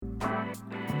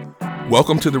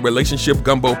Welcome to the Relationship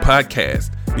Gumbo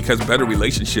Podcast, because better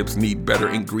relationships need better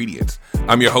ingredients.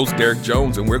 I'm your host, Derek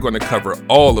Jones, and we're going to cover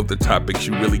all of the topics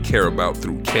you really care about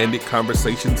through candid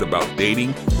conversations about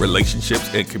dating,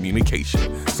 relationships, and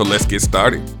communication. So let's get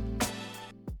started.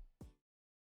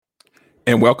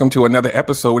 And welcome to another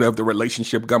episode of the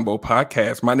Relationship Gumbo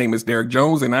Podcast. My name is Derek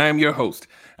Jones, and I am your host.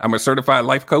 I'm a certified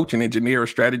life coach, an engineer, a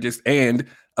strategist, and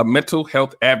a mental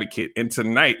health advocate. And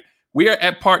tonight, we are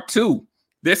at part 2.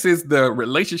 This is the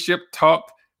Relationship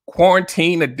Talk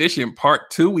Quarantine Edition, part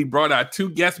 2. We brought our 2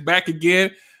 guests back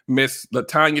again, Miss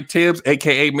Latanya Tibbs,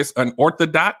 aka Miss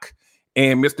Unorthodox,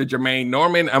 and Mr. Jermaine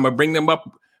Norman. I'm gonna bring them up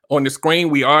on the screen.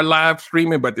 We are live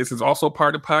streaming, but this is also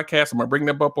part of the podcast. I'm gonna bring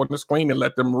them up on the screen and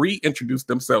let them reintroduce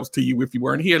themselves to you if you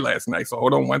weren't here last night. So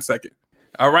hold on one second.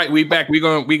 All right, we back. We're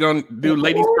gonna do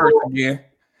ladies first again.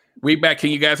 We back. Can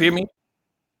you guys hear me?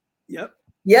 Yep.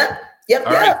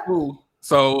 All right, cool.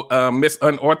 So, Miss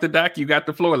Unorthodox, you got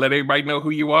the floor. Let everybody know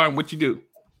who you are and what you do.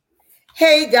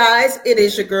 Hey guys, it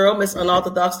is your girl, Miss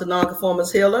Unorthodox, the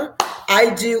Nonconformist Healer.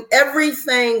 I do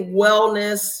everything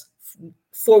wellness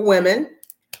for women,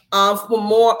 from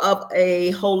more of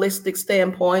a holistic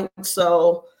standpoint.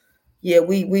 So, yeah,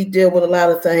 we deal with a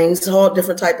lot of things, all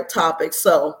different type of topics.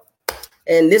 So,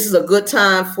 and this is a good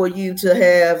time for you to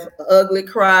have an ugly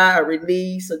cry, a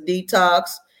release, a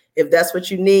detox. If that's what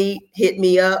you need, hit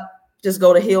me up. Just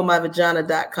go to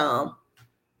healmyvagina.com.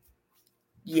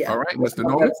 Yeah. All right, Mr.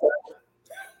 Norman.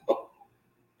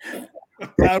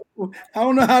 I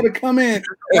don't know how to come in.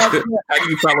 How do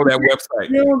you follow that website?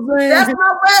 You know what I'm saying? That's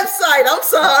my website. I'm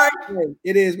sorry.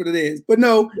 It is what it is. But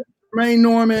no, Jermaine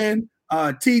Norman,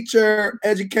 teacher,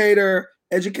 educator,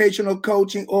 educational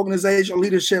coaching, organizational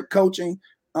leadership coaching,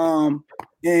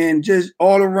 and just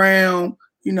all around,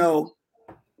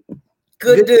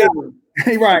 Good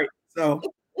dude. Right. So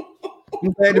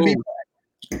I'm glad to be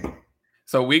back.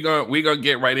 So we're gonna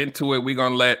get right into it. We're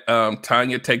gonna let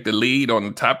Tanya take the lead on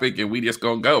the topic, and we just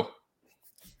gonna go.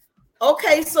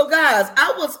 Okay, so guys,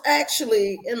 I was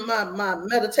actually in my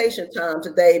meditation time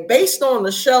today, based on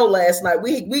the show last night.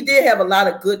 We did have a lot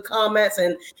of good comments,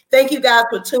 and thank you guys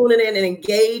for tuning in and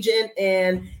engaging.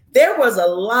 And there was a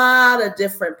lot of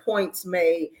different points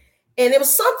made, and it was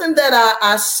something that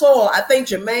I saw. I think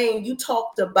Jermaine, you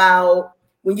talked about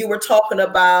when you were talking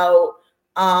about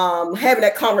having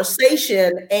that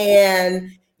conversation, and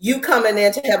you coming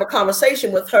in to have a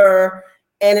conversation with her,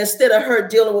 and instead of her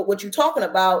dealing with what you're talking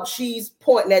about, she's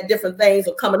pointing at different things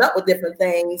or coming up with different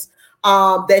things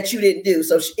that you didn't do.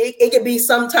 So it could be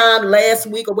sometime last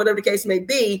week or whatever the case may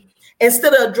be,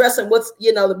 instead of addressing what's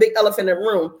the big elephant in the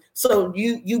room. So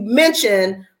you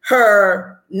mentioned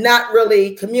her not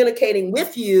really communicating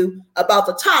with you about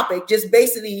the topic, just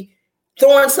basically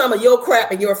throwing some of your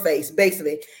crap in your face,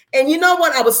 basically. And you know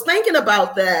what? I was thinking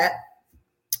about that,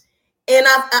 and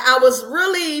I was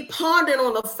really pondering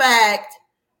on the fact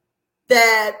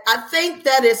that I think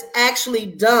that is actually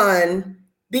done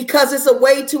because it's a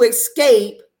way to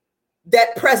escape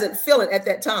that present feeling at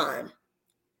that time.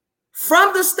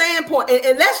 From the standpoint,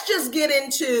 and let's just get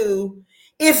into,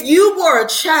 if you were a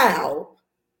child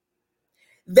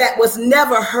that was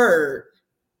never heard,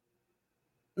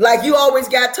 like you always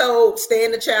got told, stay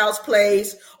in the child's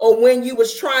place, or when you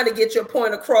was trying to get your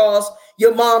point across,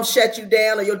 your mom shut you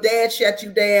down or your dad shut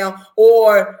you down,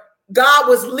 or God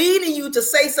was leading you to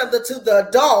say something to the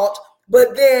adult,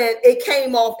 but then it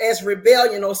came off as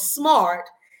rebellion or smart.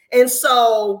 And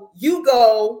so you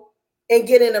go and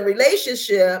get in a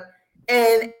relationship,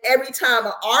 and every time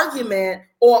an argument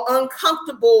or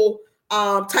uncomfortable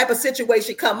type of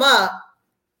situation come up,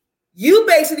 you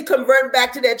basically convert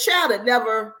back to that child that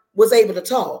never was able to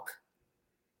talk.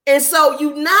 And so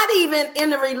you're not even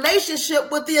in a relationship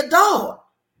with the adult.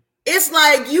 It's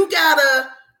like you gotta,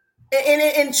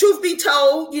 and truth be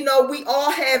told, we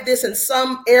all have this in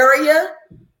some area.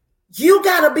 You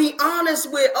gotta be honest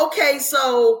with, okay,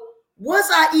 so was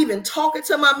I even talking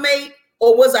to my mate,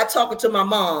 or was I talking to my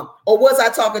mom, or was I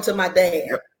talking to my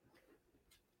dad?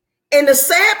 And the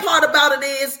sad part about it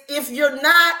is, if you're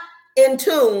not in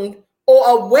tune or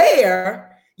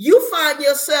aware, you find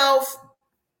yourself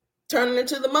turning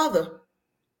into the mother.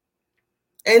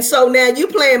 And so now you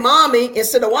playing mommy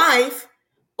instead of wife,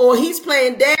 or he's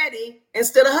playing daddy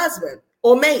instead of husband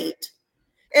or mate.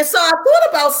 And so I thought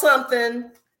about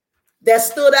something that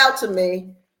stood out to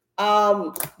me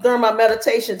during my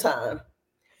meditation time.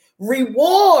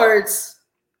 Rewards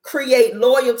create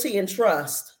loyalty and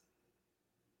trust.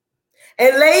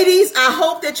 And ladies, I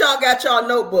hope that y'all got y'all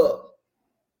notebook.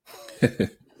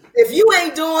 If you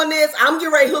ain't doing this, I'm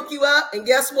getting ready to hook you up. And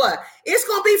guess what? It's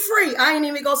going to be free. I ain't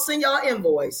even going to send y'all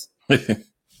invoice.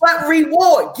 But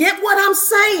reward, get what I'm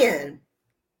saying?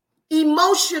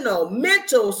 Emotional,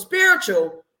 mental,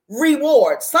 spiritual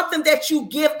reward, something that you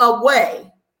give away,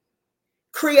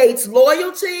 creates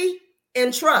loyalty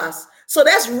and trust. So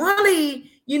that's really,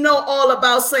 all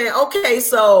about saying, okay,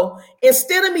 so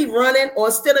instead of me running or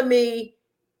instead of me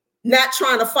not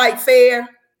trying to fight fair,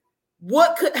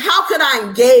 how could I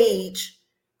engage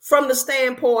from the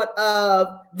standpoint of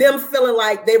them feeling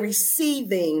like they're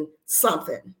receiving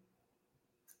something?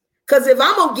 Because if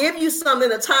I'm going to give you something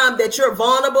at a time that you're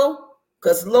vulnerable,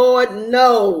 because Lord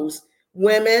knows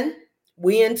women,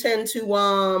 we intend to,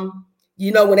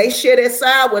 when they share their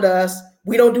side with us,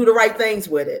 we don't do the right things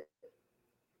with it.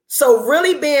 So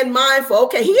really being mindful,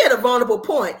 okay, he had a vulnerable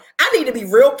point. I need to be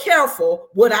real careful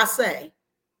what I say.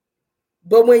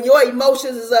 But when your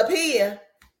emotions is up here,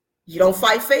 you don't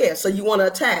fight fair. So you want to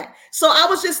attack. So I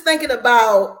was just thinking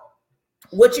about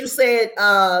what you said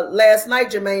last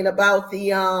night, Jermaine, about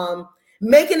the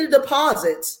making the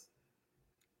deposits.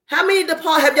 How many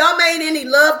have y'all made any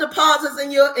love deposits in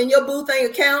your Boo Thing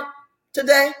account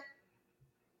today?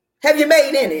 Have you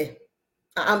made any?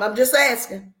 I'm just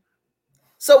asking.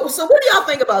 So what do y'all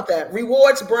think about that?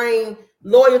 Rewards bring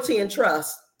loyalty and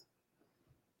trust.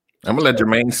 I'm gonna let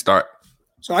Jermaine start.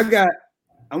 So I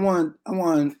want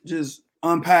to just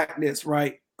unpack this,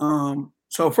 right?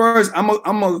 So first, I'm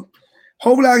a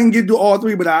hopefully I can get to all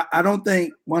three, but I don't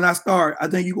think when I start, I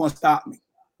think you're gonna stop me,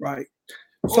 right?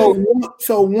 So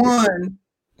one,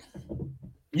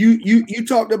 you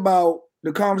talked about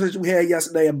the conversation we had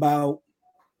yesterday about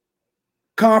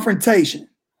confrontation.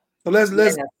 So let's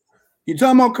you're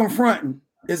talking about confronting.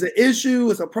 It's an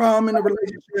issue, it's a problem in the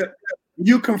relationship.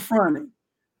 You confronting.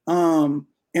 And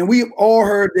we've all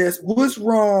heard this. What's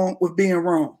wrong with being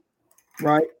wrong?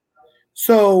 Right?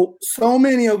 So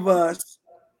many of us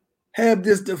have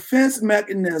this defense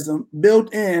mechanism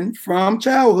built in from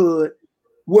childhood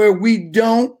where we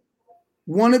don't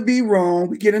want to be wrong.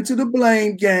 We get into the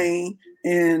blame game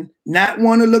and not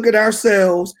want to look at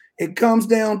ourselves. It comes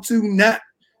down to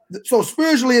so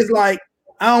spiritually it's like,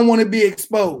 I don't want to be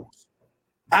exposed.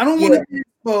 I don't want to be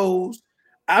exposed.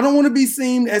 I don't want to be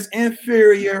seen as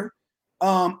inferior.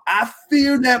 I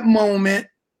fear that moment,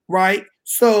 right?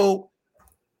 So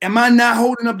am I not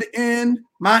holding up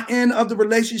my end of the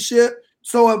relationship?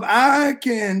 So if I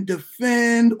can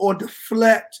defend or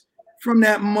deflect from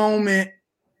that moment,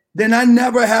 then I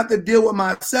never have to deal with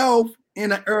myself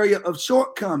in an area of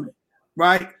shortcoming,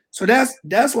 right? So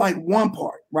that's like one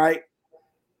part, right?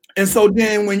 And so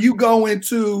then when you go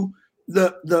into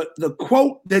the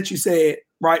quote that you said,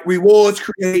 right? Rewards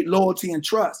create loyalty and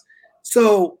trust.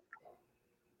 So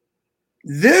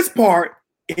this part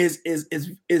is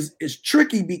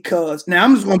tricky because now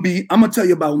I'm gonna tell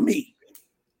you about me.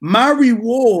 My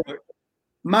reward,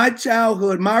 my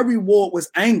childhood, my reward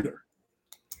was anger.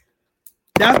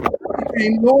 That's what I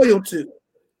became loyal to,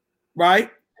 right?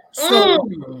 So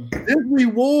this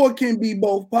reward can be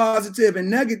both positive and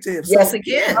negative. Yes, it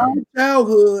can. In my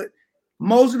childhood,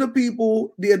 most of the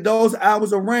people, the adults I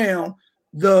was around,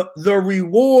 the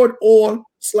reward or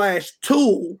 /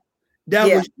 tool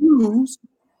that was used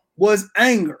was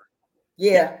anger.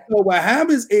 Yeah. So what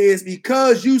happens is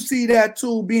because you see that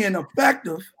tool being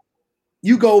effective,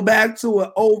 you go back to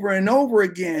it over and over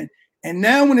again. And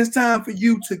now when it's time for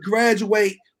you to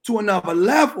graduate to another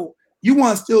level, you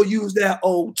want to still use that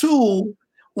old tool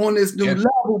on this new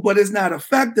level, but it's not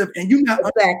effective. And you're not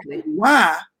exactly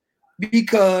why?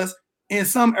 Because in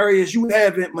some areas you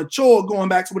haven't matured, going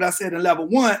back to what I said in level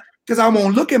 1, because I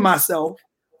won't look at myself,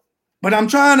 but I'm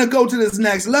trying to go to this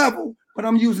next level, but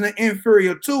I'm using an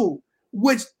inferior tool,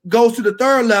 which goes to the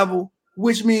third level,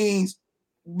 which means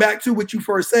back to what you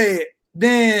first said,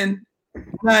 then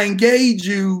when I engage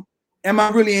you, am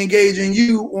I really engaging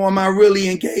you or am I really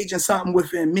engaging something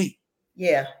within me?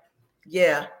 Yeah.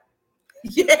 Yes,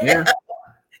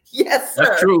 sir.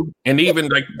 That's true. And even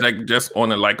like just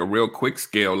on a real quick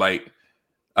scale, like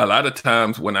a lot of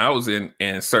times when I was in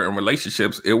certain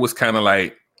relationships, it was kind of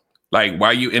like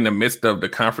while you in the midst of the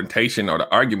confrontation or the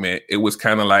argument, it was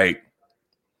kind of like,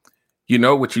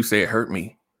 what you said hurt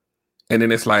me. And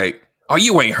then it's like, oh,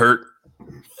 you ain't hurt.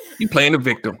 You playing the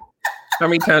victim. How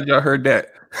many times y'all heard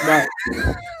that? Right.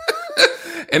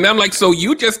 And I'm like, so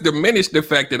you just diminished the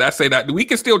fact that I say that we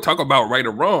can still talk about right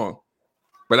or wrong,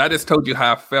 but I just told you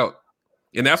how I felt.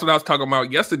 And that's what I was talking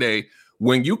about yesterday.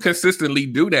 When you consistently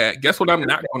do that, guess what I'm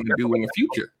not going to do in the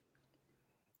future?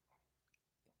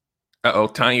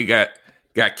 Tanya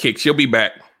got kicked. She'll be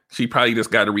back. She probably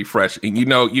just got to refresh. And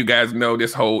you guys know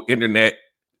this whole internet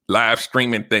live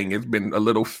streaming thing has been a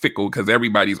little fickle because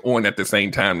everybody's on at the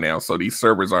same time now. So these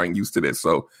servers aren't used to this.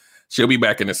 So She'll be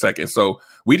back in a second. So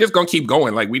we just gonna keep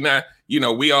going. Like we not,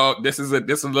 we all. This is a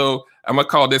little. I'm gonna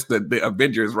call this the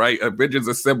Avengers, right? Avengers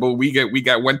Assemble. We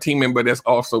got one team member that's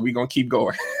off, so we gonna keep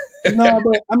going. No,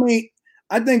 but I mean,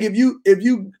 I think if you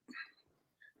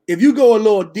go a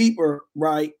little deeper,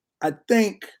 right? I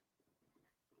think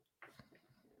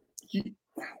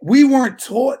we weren't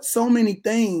taught so many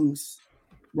things,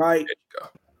 right?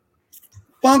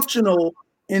 Functional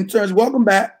in terms. Welcome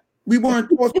back. We weren't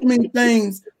taught so many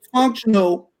things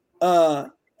functional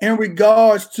in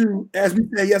regards to, as we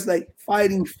said yesterday,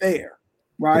 fighting fair,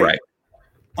 right?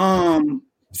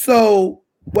 So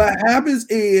what happens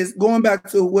is, going back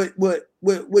to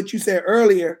what you said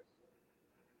earlier,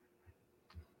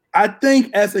 I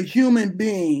think as a human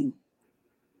being,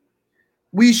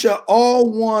 we should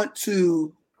all want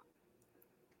to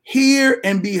hear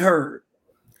and be heard.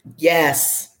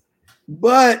 Yes.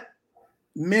 But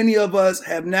many of us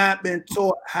have not been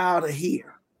taught how to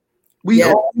hear. We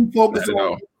all focus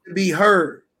on to be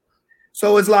heard.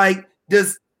 So it's like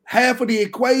this half of the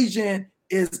equation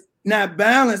is not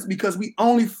balanced because we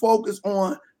only focus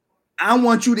on, I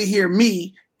want you to hear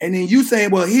me. And then you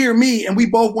saying, well, hear me. And we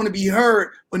both want to be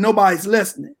heard, but nobody's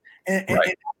listening. And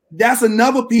that's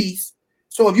another piece.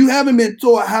 So if you haven't been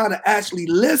taught how to actually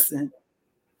listen,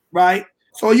 right?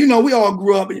 So, we all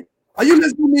grew up in, are you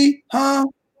listening to me? Huh?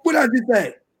 What did I just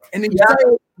say? And then you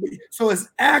say, so it's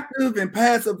active and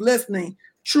passive listening,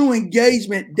 true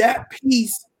engagement. That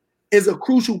piece is a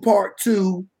crucial part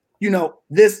to,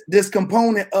 this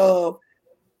component of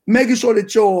making sure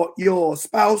that your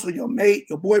spouse or your mate,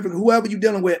 your boyfriend, whoever you're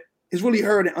dealing with, is really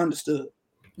heard and understood.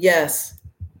 Yes.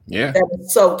 Yeah. That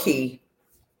is so key.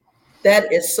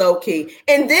 That is so key.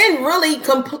 And then really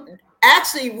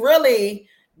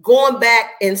going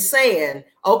back and saying,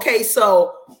 okay,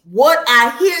 so what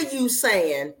I hear you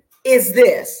saying is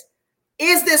this.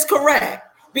 Is this correct?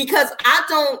 Because I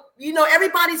don't,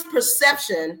 everybody's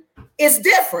perception is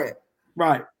different.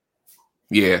 Right.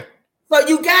 Yeah. So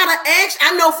you gotta ask.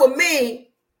 I know for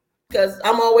me, because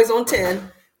I'm always on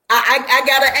 10, I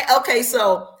gotta, okay,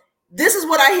 so this is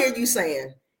what I hear you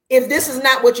saying. If this is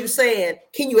not what you're saying,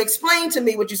 can you explain to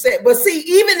me what you said? But see,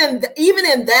 even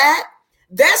in that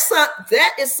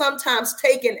is sometimes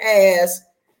taken as,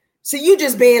 see, you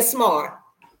just being smart.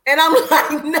 And I'm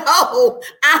like, no,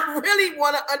 I really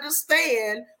want to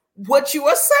understand what you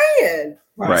are saying.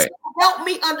 Right. So help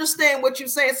me understand what you're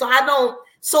saying,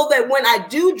 so that when I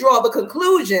do draw the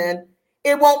conclusion,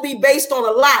 it won't be based on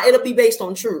a lie. It'll be based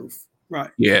on truth.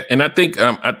 Right. Yeah. And I think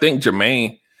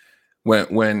Jermaine,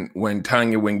 when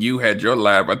Tanya, when you had your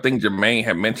live, I think Jermaine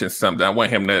had mentioned something. I want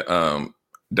him to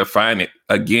define it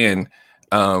again.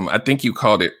 I think you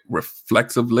called it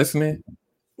reflexive listening.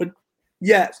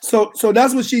 Yes. So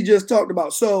that's what she just talked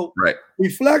about. So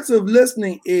reflexive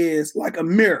listening is like a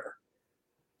mirror.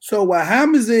 So what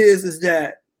happens is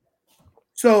that,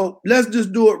 so let's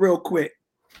just do it real quick.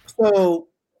 So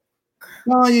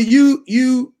Tanya,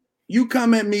 you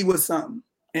come at me with something,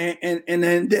 and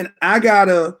then I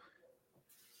gotta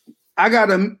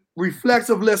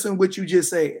reflexive listen what you just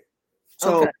said.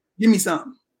 So give me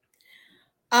something.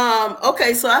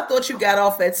 Okay, so I thought you got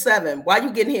off at 7. Why you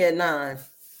getting here at 9?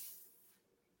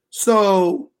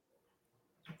 So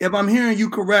if I'm hearing you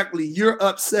correctly, you're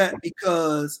upset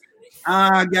because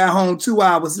I got home 2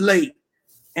 hours late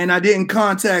and I didn't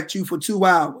contact you for 2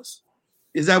 hours.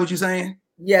 Is that what you're saying?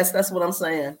 Yes, that's what I'm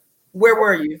saying. Where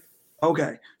were you?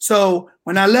 Okay. So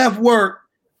when I left work,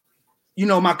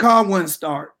 my car wouldn't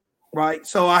start, right?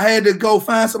 So I had to go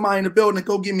find somebody in the building to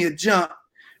go give me a jump.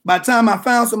 By the time I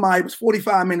found somebody, it was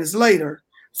 45 minutes later.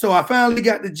 So I finally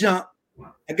got the jump.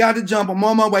 I got the jump. I'm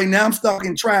on my way. Now I'm stuck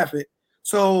in traffic.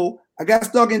 So I got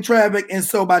stuck in traffic. And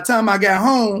so by the time I got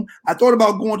home, I thought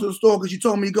about going to the store because you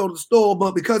told me to go to the store.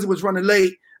 But because it was running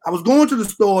late, I was going to the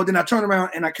store. Then I turned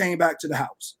around and I came back to the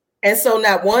house. And so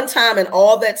not one time in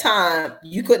all that time,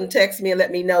 you couldn't text me and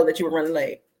let me know that you were running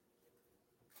late.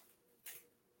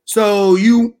 So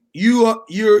you're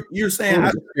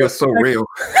saying you're so real.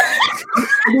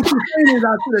 What you're saying is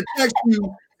I should have texted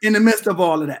you in the midst of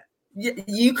all of that.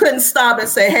 You couldn't stop and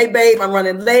say, hey, babe, I'm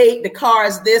running late. The car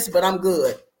is this, but I'm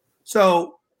good.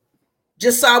 So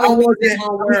just so I won't be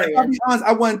worrying. I'll be honest,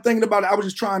 I wasn't thinking about it. I was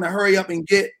just trying to hurry up and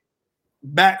get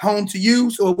back home to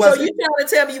you. So it wasn't. So you trying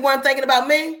to tell me you weren't thinking about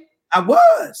me? I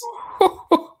was. I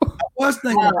was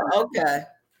thinking about it. Okay.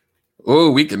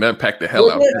 Oh, we can unpack the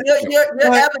hell out of that.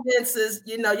 Your evidence is,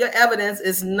 your evidence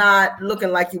is not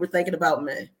looking like you were thinking about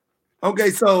me. Okay,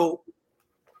 so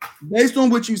based on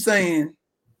what you're saying,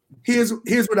 here's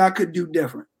what I could do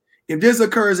different. If this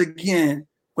occurs again,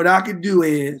 what I could do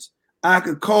is I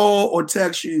could call or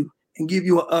text you and give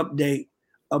you an update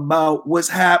about what's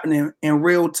happening in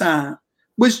real time,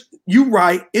 which you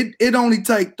right. It only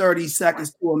take 30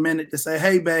 seconds to a minute to say,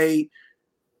 hey, babe,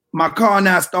 my car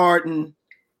not starting.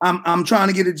 I'm trying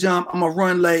to get a jump. I'm gonna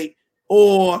run late.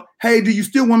 Or, hey, do you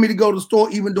still want me to go to the store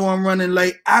even though I'm running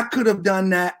late? I could have done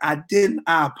that. I didn't.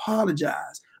 I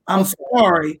apologize. I'm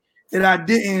sorry that I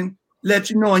didn't let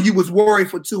you know and you was worried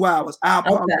for 2 hours. I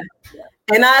apologize. Okay.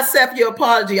 And I accept your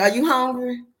apology. Are you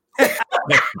hungry?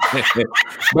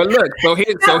 But look, so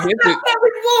here's every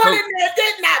morning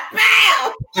didn't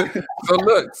I bow?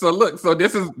 So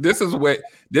this is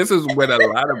what a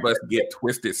lot of us get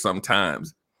twisted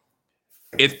sometimes.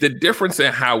 It's the difference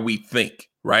in how we think,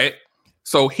 right?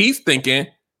 So he's thinking,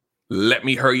 let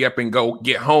me hurry up and go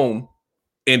get home.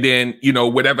 And then,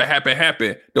 whatever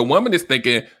happened. The woman is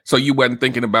thinking, so you wasn't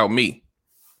thinking about me.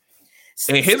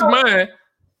 In his mind,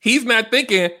 he's not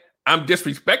thinking, I'm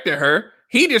disrespecting her.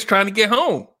 He just trying to get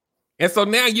home. And so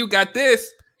now you got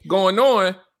this going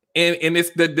on, and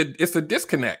it's a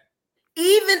disconnect.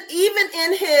 Even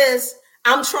in his,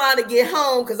 I'm trying to get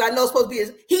home because I know it's supposed to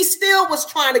be he still was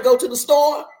trying to go to the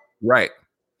store. Right.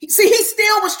 See, he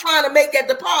still was trying to make that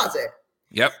deposit.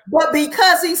 Yep. But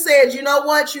because he said, you know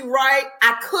what, you're right,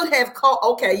 I could have called.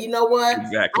 Okay, you know what?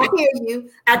 Exactly. I hear you.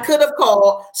 I could have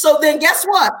called. So then guess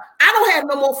what? I don't have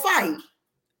no more fight.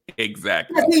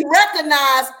 Exactly. Because he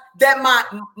recognized that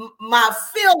my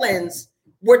feelings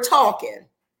were talking.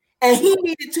 And he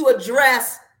needed to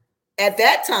address at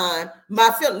that time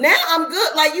my feelings. Now I'm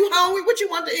good. Like, you hungry? What you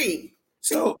want to eat?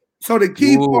 So the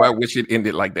key part, I wish it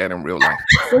ended like that in real life.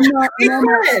 It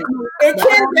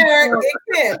can, Derek. It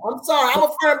can. I'm sorry. I'm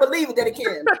a firm believer that it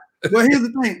can. Well, here's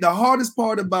the thing. The hardest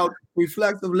part about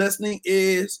reflective listening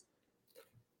is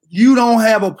you don't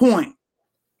have a point.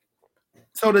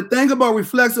 So the thing about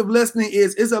reflexive listening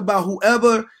is it's about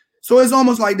whoever. So it's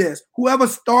almost like this. Whoever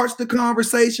starts the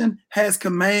conversation has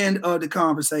command of the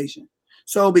conversation.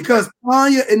 So because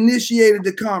Tanya initiated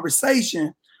the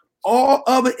conversation, all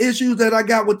other issues that I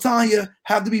got with Tanya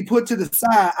have to be put to the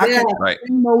side. I can't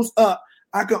bring those up.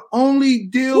 I can only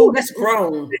deal with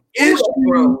the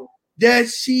issue that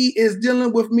she is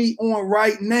dealing with me on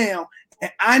right now.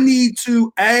 And I need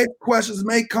to ask questions,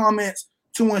 make comments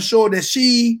to ensure that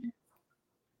she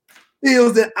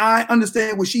feels that I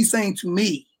understand what she's saying to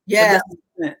me. Yes.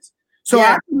 So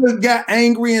I could have got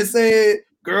angry and said,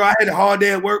 girl, I had a hard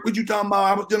day at work. What you talking about?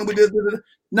 I was dealing with this.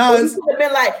 No, it could have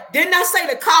been like, didn't I say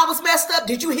the car was messed up?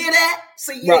 Did you hear that?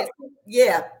 See, right.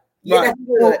 Yeah. Right.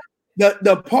 That's good.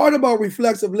 The part about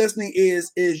reflexive listening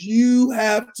is you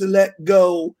have to let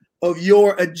go of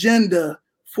your agenda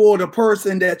for the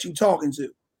person that you're talking to,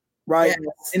 right?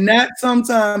 Yes. And that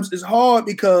sometimes is hard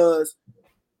because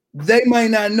they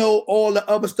might not know all the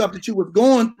other stuff that you was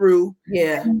going through.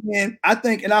 Yeah. And I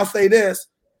think, and I'll say this,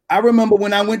 I remember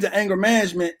when I went to anger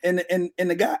management and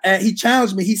the guy, he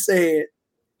challenged me. He said,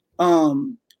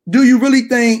 do you really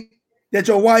think that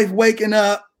your wife waking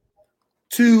up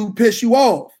to piss you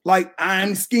off? Like,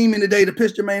 I'm scheming today to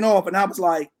piss Jermaine off. And I was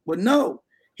like, well, no.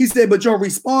 He said, but your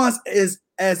response is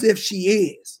as if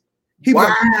she is. He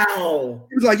was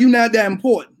like, you're not that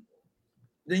important.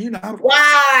 Then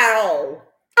wow.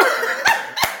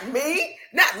 Me?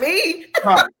 Not me.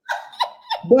 Right.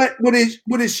 But what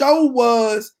it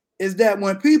showed is that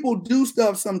when people do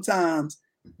stuff sometimes,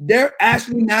 they're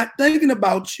actually not thinking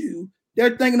about you.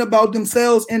 They're thinking about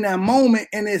themselves in that moment,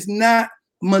 and it's not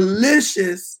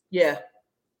malicious. Yeah.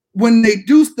 When they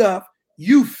do stuff,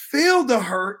 you feel the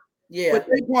hurt. Yeah. But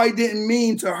they probably didn't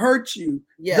mean to hurt you.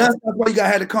 Yeah. That's why you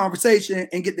gotta have a conversation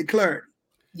and get the clarity.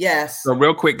 Yes. So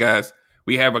real quick, guys,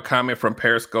 we have a comment from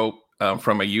Periscope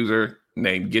from a user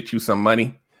named Get You Some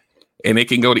Money. And it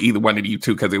can go to either one of you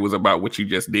two because it was about what you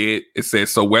just did. It says,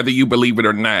 so whether you believe it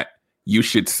or not, you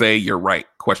should say you're right, ?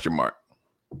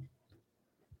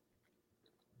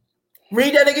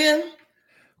 Read that again.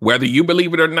 Whether you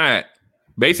believe it or not,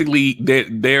 basically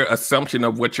their assumption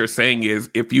of what you're saying is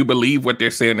if you believe what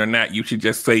they're saying or not, you should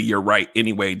just say you're right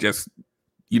anyway. Just,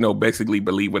 basically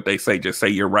believe what they say. Just say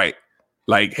you're right.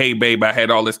 Like, hey, babe, I had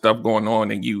all this stuff going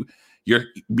on and you're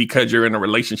because you're in a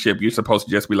relationship, you're supposed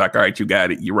to just be like, all right, you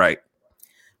got it. You're right.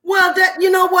 Well,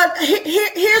 you know what?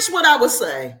 Here's what I would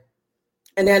say.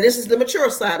 And now this is the mature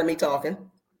side of me talking,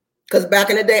 because back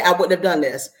in the day, I wouldn't have done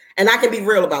this. And I can be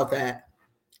real about that.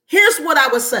 Here's what I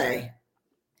would say.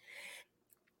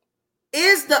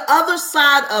 Is the other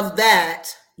side of that,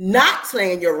 not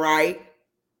saying you're right,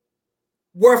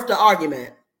 worth the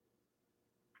argument?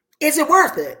 Is it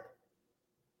worth it?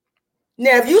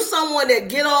 Now, if you're someone that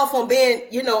get off on being,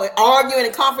 arguing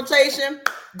and confrontation,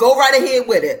 go right ahead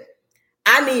with it.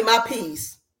 I need my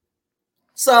peace.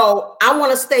 So I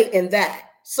want to stay in that.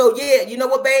 So yeah, you know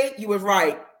what, babe? You was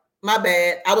right. My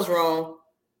bad. I was wrong.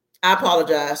 I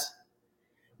apologize.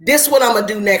 This is what I'm gonna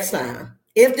do next time.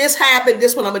 If this happened,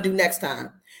 this is what I'm gonna do next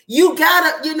time. You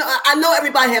gotta, I know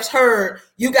everybody has heard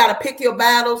you gotta pick your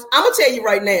battles. I'm gonna tell you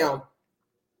right now.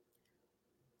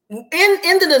 In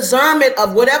the discernment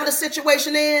of whatever the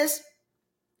situation is,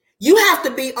 you have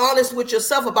to be honest with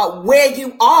yourself about where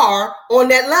you are on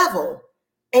that level.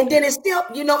 And then it's still,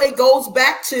 it goes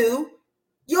back to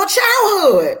your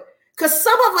childhood. Because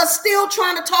some of us still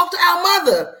trying to talk to our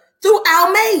mother through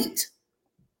our mate.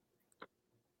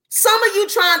 Some of you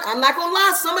I'm not gonna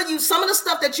lie, some of the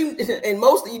stuff that you, and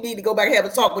most of you need to go back and have a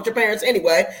talk with your parents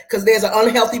anyway, because there's an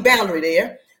unhealthy boundary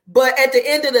there. But at the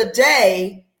end of the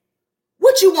day,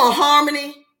 what you want,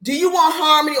 harmony? Do you want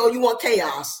harmony or you want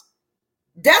chaos?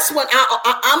 That's what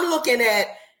I'm looking at.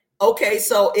 Okay,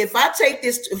 so if I take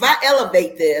this, if I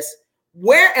elevate this,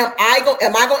 where am I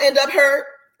going to end up hurt?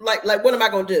 Like what am I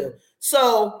going to do?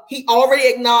 So he already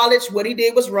acknowledged what he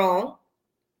did was wrong.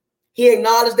 He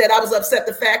acknowledged that I was upset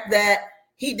the fact that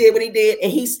he did what he did.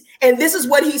 And this is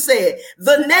what he said.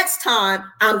 The next time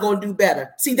I'm going to do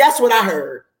better. See, that's what I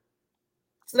heard.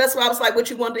 So that's why I was like, what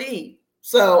you want to eat?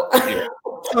 So,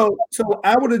 so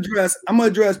I'm going to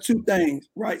address two things,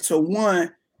 right? So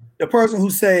one, the person who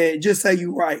said, just say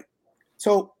you right.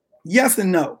 So yes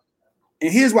and no.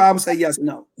 And here's why I would say yes and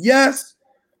no. Yes,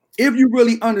 if you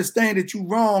really understand that you're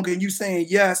wrong and you saying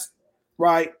yes,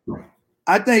 right?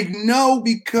 I think no,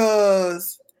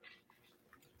 because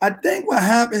I think what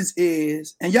happens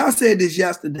is, and y'all said this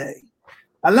yesterday,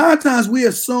 a lot of times we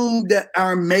assume that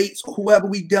our mates, whoever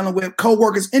we dealing with,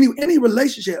 co-workers, any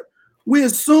relationship, we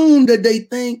assume that they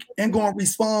think and going to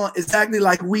respond exactly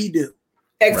like we do.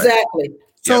 Exactly. Right?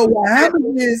 So what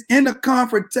happens is in the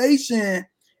confrontation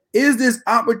is this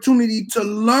opportunity to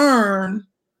learn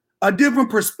a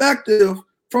different perspective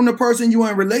from the person you're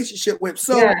in relationship with.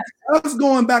 So us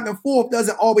going back and forth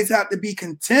doesn't always have to be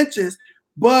contentious,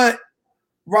 but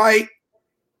right,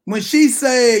 when she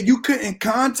said you couldn't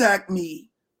contact me,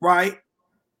 right?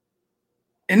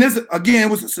 And this, again,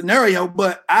 was a scenario,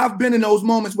 but I've been in those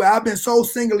moments where I've been so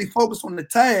singularly focused on the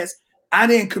task, I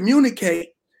didn't communicate.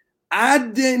 I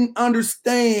didn't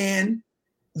understand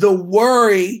the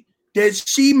worry that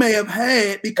she may have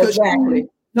had because she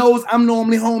knows I'm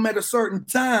normally home at a certain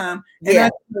time and I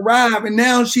didn't arrive, and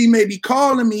now she may be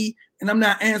calling me and I'm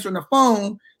not answering the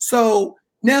phone. So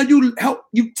now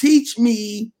you teach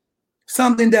me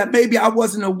something that maybe I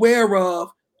wasn't aware of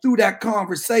through that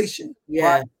conversation.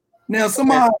 Yeah. Right? Now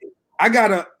somebody, I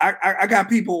got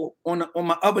people on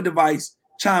my other device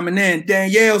chiming in.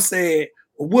 Danielle said,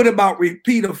 well, what about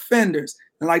repeat offenders?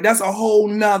 And like that's a whole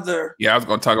nother. Yeah, I was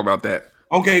gonna talk about that.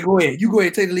 Okay, go ahead. You go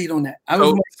ahead, take the lead on that. I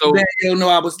was Danielle know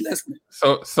I was listening.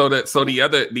 So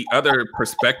the other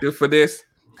perspective for this,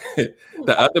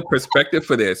 the other perspective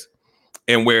for this,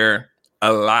 and where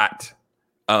a lot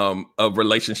of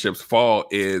relationships fall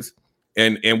is,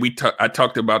 and I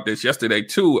talked about this yesterday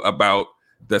too, about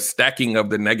the stacking of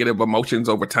the negative emotions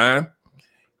over time.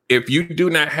 If you do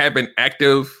not have an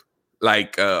active,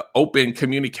 open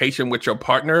communication with your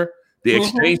partner, the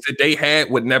exchange that they had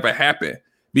would never happen.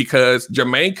 Because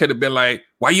Jermaine could have been like,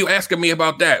 why are you asking me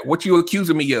about that? What you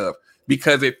accusing me of?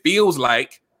 Because it feels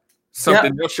like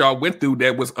something else y'all went through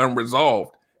that was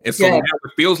unresolved. And so now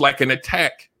it feels like an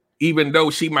attack, even though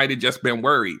she might have just been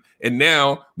worried. And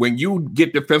now when you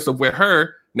get defensive with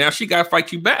her, now she got to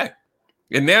fight you back.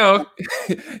 And now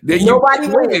then nobody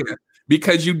wins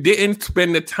because you didn't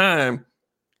spend the time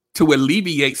to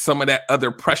alleviate some of that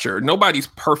other pressure. Nobody's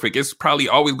perfect. It's probably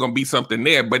always going to be something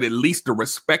there, but at least the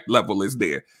respect level is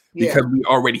there because we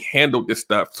already handled this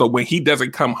stuff. So when he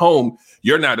doesn't come home,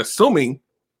 you're not assuming,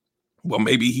 well,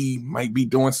 maybe he might be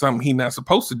doing something he's not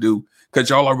supposed to do because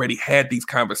y'all already had these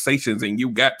conversations and you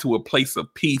got to a place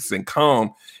of peace and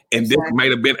calm. And this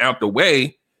might have been out the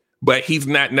way, but he's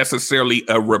not necessarily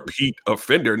a repeat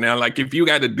offender. Now, like if you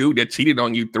got a dude that cheated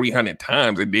on you 300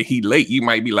 times and then he late, you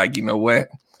might be like, you know what?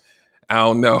 I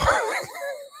don't know.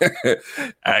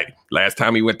 Last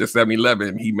time he went to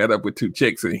 7-Eleven, he met up with 2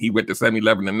 chicks and he went to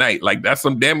 7-Eleven tonight. Like that's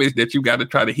some damage that you got to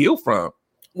try to heal from.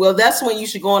 Well, that's when you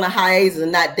should go on a hiatus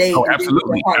and not date. Oh,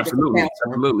 absolutely.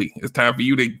 It's time for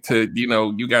you to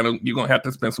you're gonna have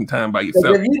to spend some time by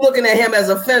yourself. If you're looking at him as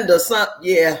a offender,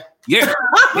 yeah.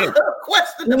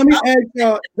 Let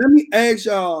me ask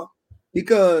y'all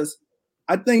because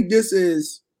I think this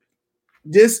is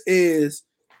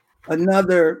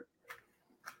another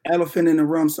elephant in the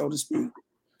room, so to speak.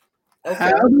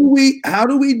 Okay. How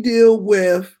do we deal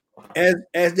with,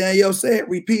 as Danielle said,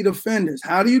 repeat offenders?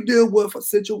 How do you deal with a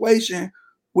situation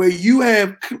where you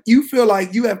feel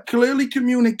like you have clearly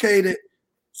communicated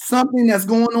something that's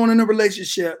going on in the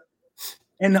relationship,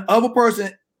 and the other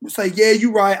person will say, yeah,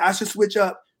 you're right, I should switch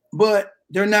up, but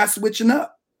they're not switching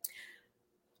up.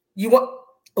 You want?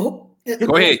 Go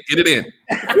ahead, get it in.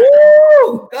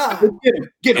 Woo! God.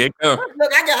 Get him.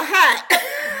 Look, I got hot.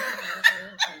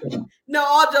 No,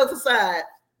 all jokes aside.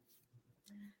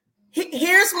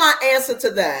 Here's my answer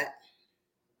to that.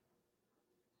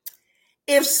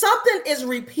 If something is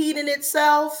repeating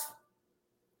itself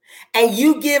and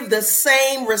you give the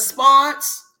same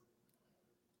response,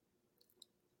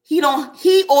 he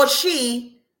or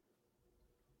she,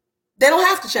 they don't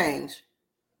have to change.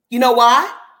 You know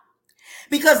why?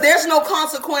 Because there's no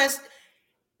consequence.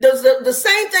 The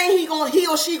same thing he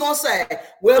or she gonna say,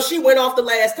 well, she went off the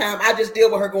last time, I just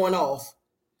deal with her going off.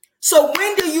 So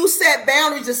when do you set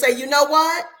boundaries and say, you know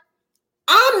what?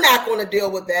 I'm not going to deal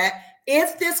with that.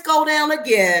 If this go down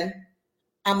again,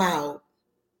 I'm out.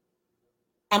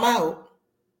 I'm out.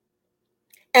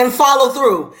 And follow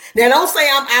through. Now, don't say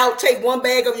I'm out, take one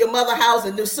bag of your mother's house,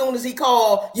 and as soon as he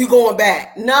called, you going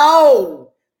back.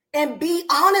 No. And be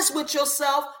honest with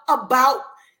yourself about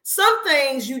some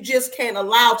things you just can't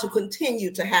allow to continue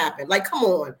to happen. Like, come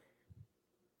on.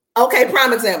 Okay,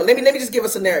 prime example. Let me just give a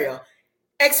scenario.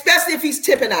 Especially if he's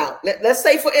tipping out. Let's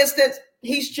say, for instance,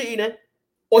 he's cheating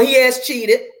or he has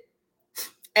cheated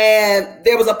and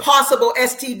there was a possible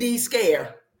STD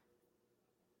scare.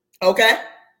 Okay?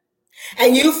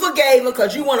 And you forgave him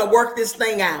because you want to work this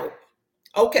thing out.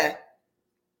 Okay.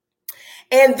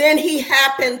 And then he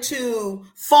happened to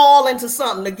fall into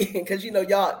something again because, you know,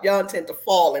 y'all tend to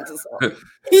fall into something.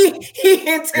 He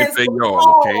intends to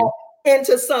fall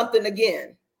into something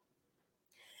again.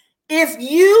 If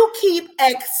you keep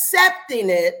accepting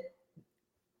it,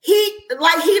 he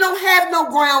don't have no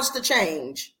grounds to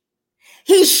change.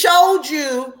 He showed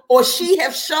you or she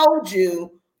have showed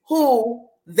you who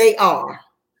they are.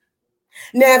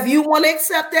 Now, if you want to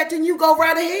accept that, then you go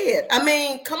right ahead. I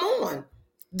mean, come on.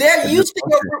 They're used to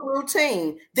your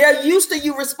routine. They're used to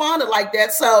you responding like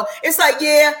that. So it's like,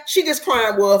 yeah, she just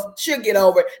crying wolf. She'll get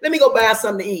over it. Let me go buy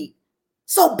something to eat.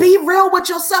 So be real with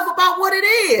yourself about what it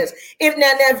is.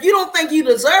 If you don't think you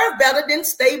deserve better, then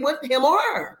stay with him or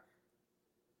her.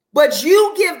 But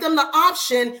you give them the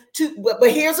option to,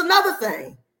 but here's another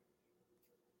thing.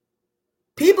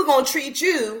 People going to treat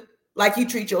you like you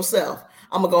treat yourself.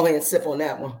 I'm going to go ahead and sip on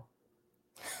that one.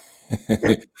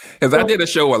 Because I did a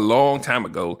show a long time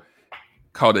ago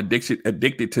called Addicted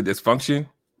to Dysfunction.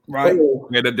 Right.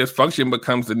 Where the dysfunction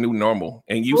becomes the new normal.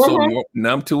 And you so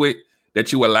numb to it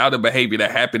that you allow the behavior to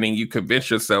happen and you convince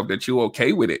yourself that you're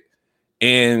okay with it.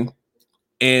 And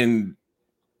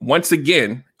once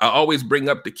again, I always bring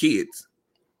up the kids.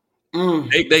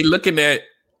 They looking at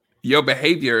your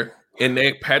behavior and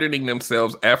they're patterning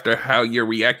themselves after how you're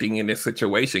reacting in this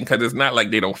situation. Because it's not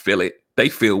like they don't feel it. They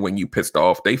feel when you pissed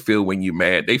off. They feel when you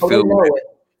mad. They feel when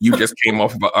you just came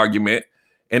off of an argument.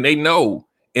 And they know.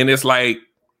 And it's like,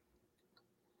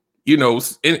 you know,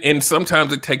 and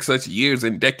sometimes it takes us years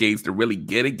and decades to really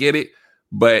get it.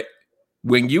 But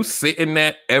when you sit in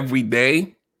that every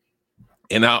day,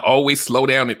 and I always slow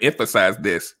down and emphasize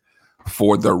this,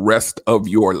 for the rest of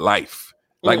your life.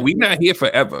 Like, we're not here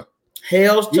forever. You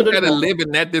gotta live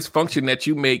in that dysfunction that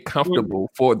you made comfortable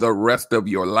for the rest of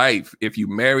your life. If you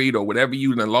married or whatever,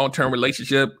 you in a long-term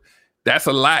relationship, that's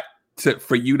a lot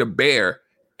for you to bear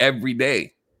every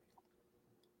day.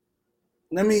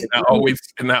 I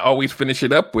always finish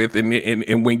it up with,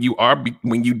 and when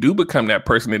you do become that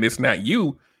person and it's not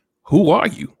you, who are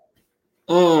you?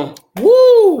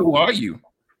 Who are you?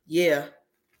 Yeah.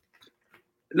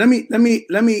 Let me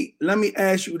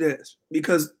ask you this,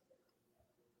 because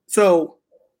so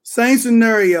same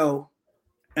scenario,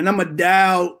 and I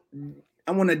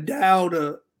want to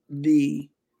dial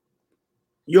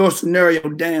your scenario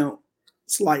down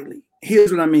slightly.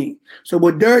 Here's what I mean. So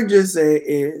what Derek just said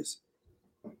is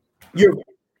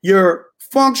you're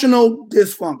functional,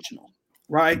 dysfunctional,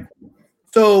 right?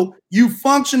 So you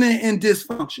functioning in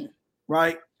dysfunction,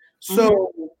 right?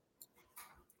 So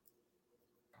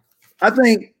I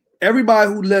think everybody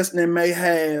who listening may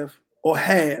have.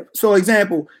 So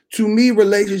example, to me,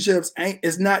 relationships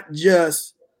is not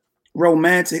just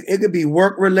romantic. It could be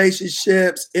work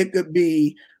relationships. It could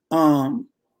be,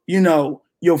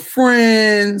 your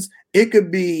friends. It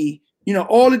could be,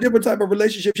 all the different type of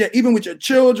relationships. Yeah, even with your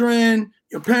children,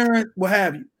 your parents, what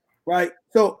have you, right?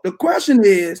 So the question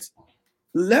is,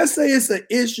 let's say it's an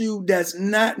issue that's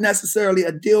not necessarily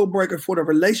a deal breaker for the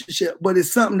relationship, but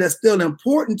it's something that's still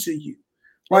important to you.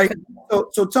 Right. Okay.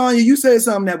 So Tanya, you said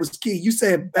something that was key. You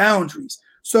said boundaries.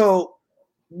 So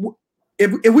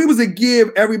if we was to give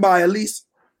everybody at least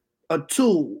a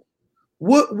tool,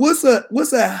 what's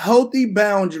a healthy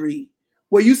boundary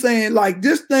where you saying like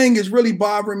this thing is really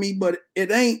bothering me, but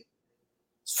it ain't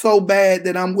so bad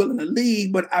that I'm willing to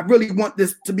leave, but I really want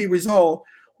this to be resolved.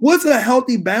 What's a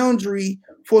healthy boundary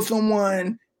for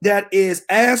someone that is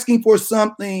asking for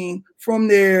something from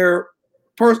their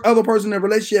other person in their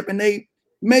relationship, and they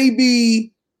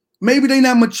maybe they're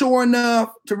not mature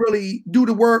enough to really do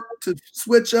the work to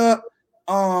switch up.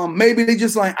 Maybe they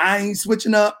just like, I ain't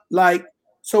switching up. Like,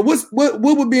 so what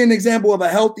would be an example of a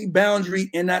healthy boundary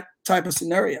in that type of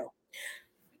scenario?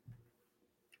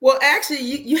 Well, actually,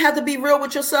 you have to be real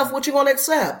with yourself, what you're going to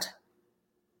accept.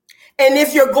 And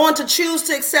if you're going to choose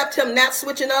to accept him not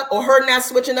switching up or her not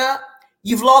switching up,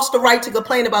 you've lost the right to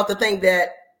complain about the thing that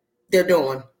they're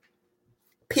doing.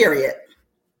 Period.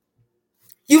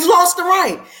 You've lost the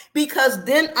right, because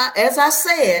then, as I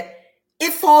said,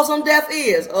 it falls on deaf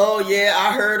ears. Oh, yeah,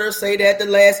 I heard her say that the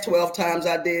last 12 times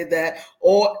I did that.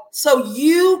 Or so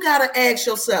you got to ask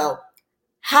yourself,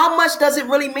 how much does it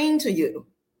really mean to you?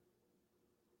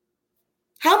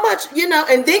 How much,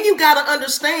 and then you got to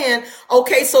understand,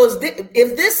 okay, so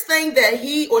if this thing that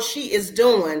he or she is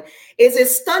doing, is it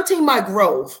stunting my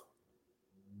growth?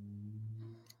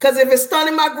 Because if it's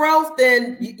stunting my growth,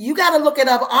 then you got to look at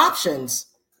other options.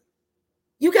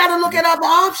 You got to look at other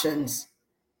options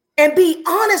and be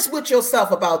honest with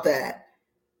yourself about that.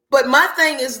 But my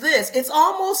thing is this, it's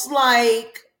almost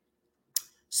like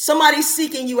somebody's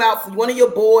seeking you out, one of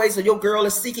your boys or your girl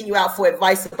is seeking you out for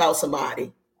advice about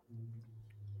somebody.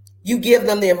 You give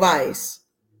them the advice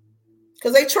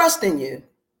because they trust in you.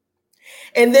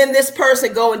 And then this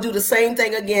person go and do the same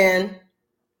thing again.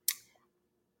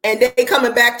 And they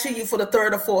coming back to you for the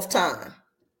third or fourth time.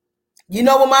 You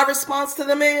know what my response to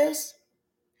them is?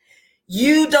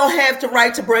 You don't have the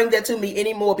right to bring that to me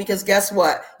anymore, because guess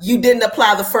what? You didn't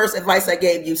apply the first advice I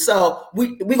gave you. So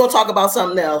we're going to talk about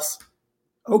something else.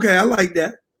 Okay, I like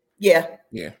that. Yeah.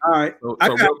 All right. So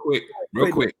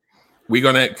real quick. We're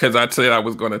going to, because I said I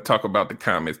was going to talk about the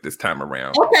comments this time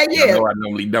around. Okay, yeah. I know I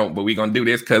normally don't, but we're going to do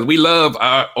this because we love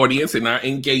our audience and our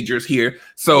engagers here.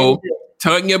 So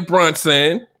Tanya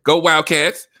Brunson, go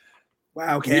Wildcats.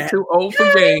 You're too old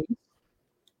for games.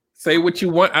 Say what you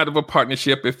want out of a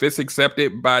partnership. If it's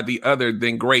accepted by the other,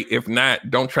 then great. If not,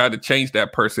 don't try to change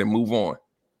that person. Move on.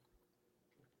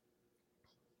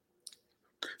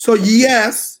 So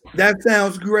yes, that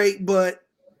sounds great. But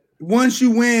once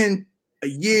you win a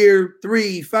year,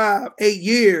 3, 5, 8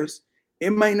 years,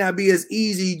 it might not be as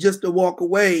easy just to walk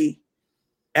away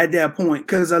at that point.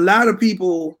 Because a lot of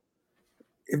people,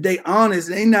 if they honest,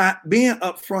 they not being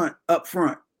upfront.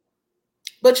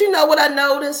 But you know what I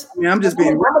noticed? Yeah, I'm gonna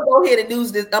go ahead and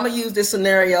use this. I'm gonna use this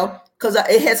scenario because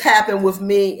it has happened with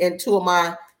me and two of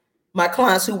my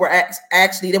clients who were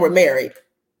actually, they were married,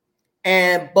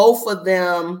 and both of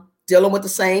them dealing with the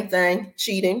same thing,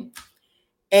 cheating.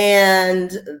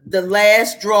 And the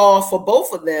last draw for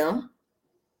both of them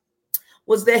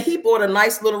was that he brought a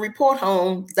nice little report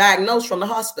home, diagnosed from the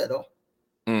hospital.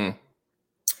 And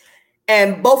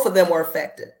both of them were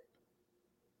affected.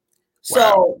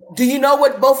 So do you know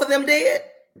what both of them did?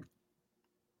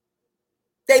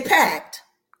 They packed.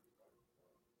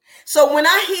 So when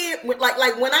I hear,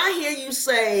 like when I hear you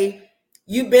say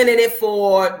you've been in it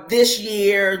for this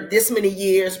year, this many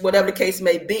years, whatever the case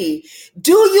may be,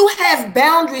 do you have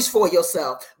boundaries for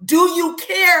yourself? Do you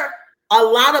care a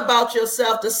lot about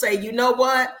yourself to say, you know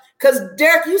what? Because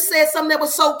Derek, you said something that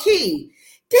was so key.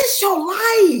 This your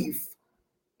life.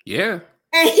 Yeah.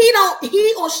 And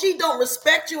he or she don't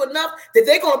respect you enough that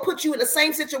they're going to put you in the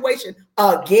same situation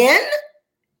again.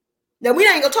 Now, we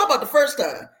ain't going to talk about the first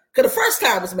time, because the first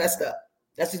time was messed up.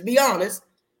 Let's just be honest.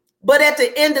 But at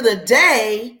the end of the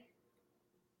day,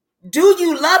 do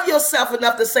you love yourself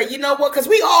enough to say, you know what? Because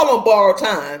we all on borrowed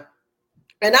time.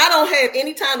 And I don't have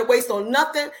any time to waste on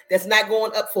nothing that's not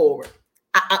going up forward.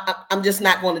 I'm just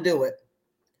not going to do it.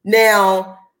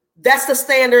 Now, that's the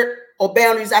standard or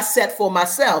boundaries I set for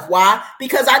myself. Why?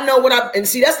 Because I know and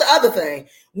see, that's the other thing.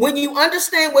 When you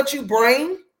understand what you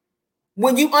bring,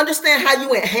 when you understand how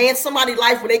you enhance somebody's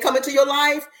life when they come into your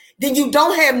life, then you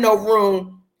don't have no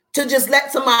room to just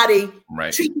let somebody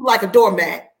treat you like a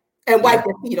doormat and wipe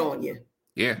their feet on you.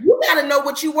 Yeah. You got to know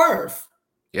what you're worth.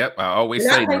 Yep. I always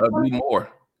say love you more.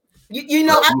 You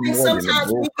know, I think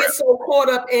sometimes we get so caught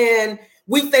up in,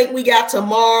 we think we got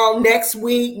tomorrow, next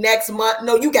week, next month.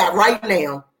 No, you got right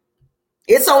now.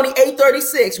 It's only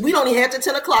 8:36. We don't even have to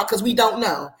 10 o'clock because we don't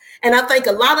know. And I think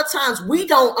a lot of times we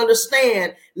don't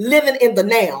understand living in the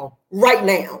now, right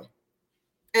now.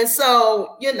 And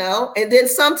so, and then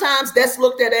sometimes that's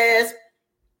looked at as,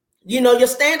 Your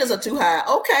standards are too high.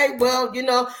 Okay, well,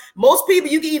 most people,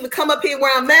 you can either come up here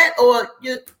where I'm at, or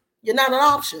you're not an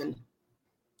option.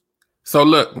 So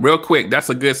look, real quick, that's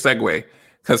a good segue,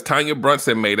 because Tanya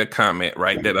Brunson made a comment,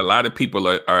 right, that a lot of people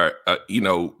are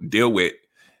deal with.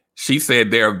 She said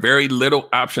there are very little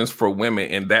options for women,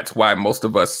 and that's why most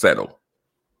of us settle.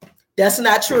 That's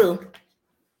not true.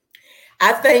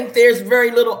 I think there's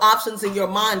very little options in your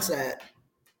mindset.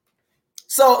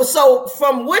 So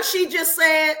from what she just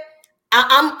said,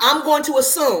 I'm going to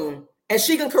assume, and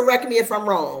she can correct me if I'm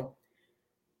wrong,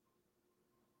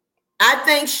 I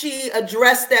think she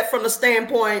addressed that from the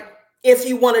standpoint, if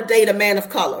you want to date a man of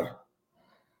color.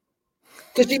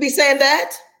 Could she be saying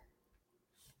that?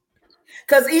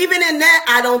 Because even in that,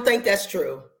 I don't think that's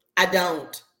true. I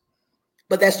don't.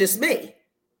 But that's just me.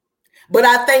 But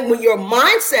I think when your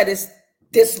mindset is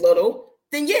this little,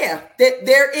 then yeah,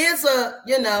 there is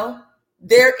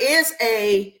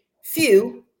a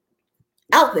few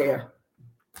out there.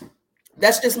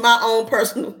 That's just my own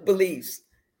personal beliefs.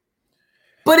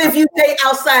 But if you date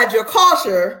outside your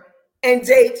culture and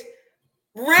date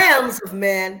realms of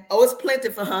men, it's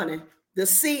plentiful, honey. The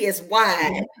sea is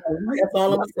wide. That's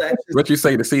all I'm saying. What you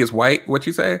say? The sea is white? What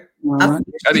you say? I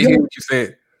didn't hear what you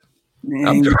said.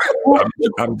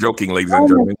 I'm joking, ladies and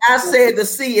gentlemen. I said the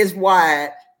sea is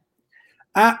wide.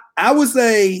 I would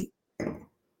say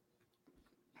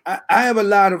I have a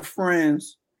lot of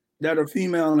friends that are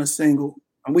female and are single,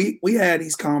 and we had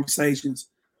these conversations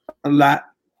a lot.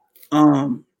 I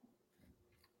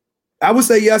would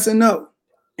say yes and no,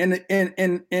 and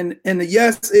the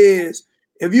yes is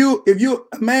if you're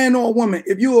a man or a woman,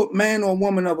 if you're a man or a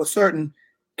woman of a certain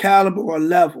caliber or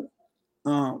level,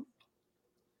 and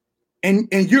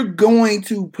you're going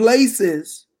to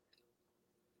places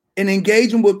and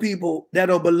engaging with people that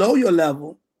are below your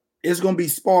level, it's going to be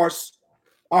sparse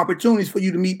opportunities for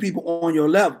you to meet people on your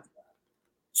level.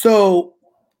 So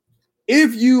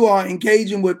if you are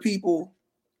engaging with people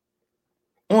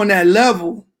on that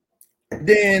level,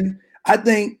 then I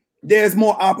think there's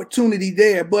more opportunity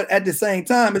there. But at the same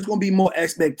time, it's going to be more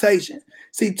expectation.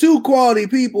 See, two quality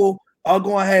people are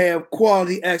going to have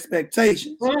quality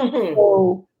expectations. Mm-hmm.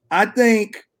 So I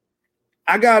think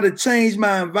I got to change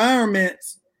my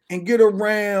environments and get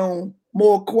around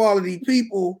more quality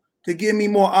people to give me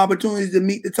more opportunities to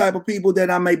meet the type of people that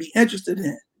I may be interested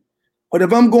in. But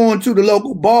if I'm going to the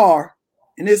local bar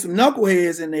and there's some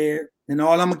knuckleheads in there, then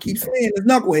all I'm going to keep saying is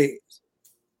knuckleheads.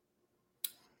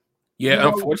 Yeah,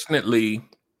 unfortunately,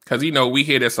 because, we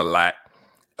hear this a lot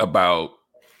about,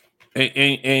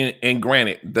 and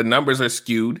granted, the numbers are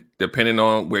skewed depending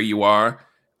on where you are.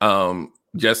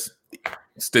 Just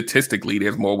statistically,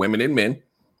 there's more women than men,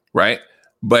 right?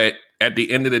 But at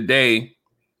the end of the day,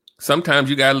 sometimes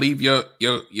you gotta leave your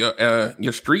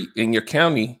street in your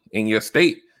county, in your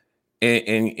state,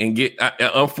 and get.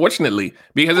 Unfortunately,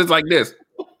 because it's like this,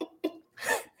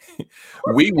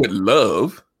 we would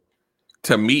love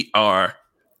to meet our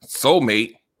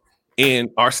soulmate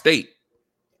in our state,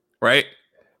 right?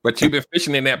 But you've been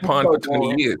fishing in that pond for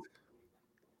 20 years.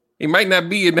 He might not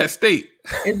be in that state.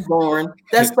 It's boring.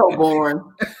 That's so boring.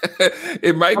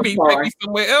 It might be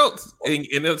somewhere else, and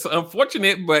it's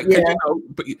unfortunate. But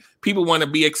people want to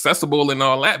be accessible and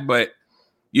all that. But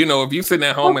if you sitting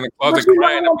at home in the closet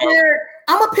crying about,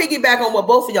 I'm gonna piggyback on what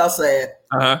both of y'all said.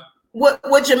 What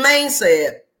Jermaine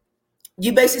said.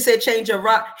 You basically said change your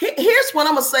rock. Here's what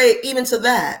I'm gonna say. Even to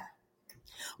that,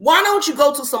 why don't you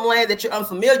go to some land that you're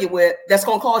unfamiliar with that's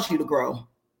gonna cause you to grow?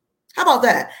 How about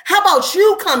that? How about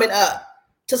you coming up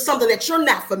to something that you're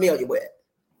not familiar with?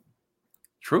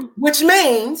 True. Which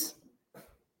means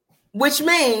there's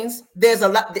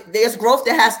growth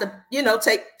that has to,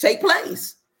 take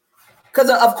place. Because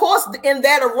of course, in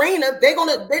that arena,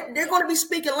 they're gonna be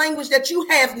speaking language that you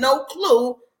have no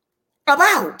clue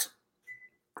about.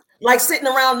 Like sitting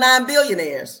around 9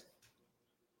 billionaires.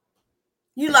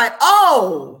 You're like,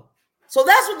 oh. So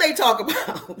that's what they talk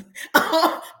about.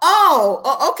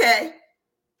 Okay.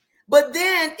 But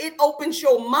then it opens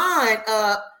your mind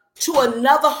up to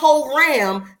another whole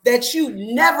realm that you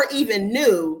never even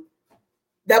knew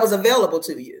that was available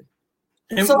to you.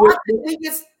 And so I think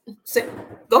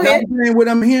go ahead. What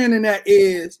I'm hearing in that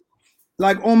is,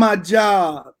 like on my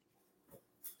job,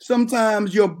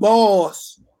 sometimes your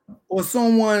boss or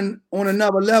someone on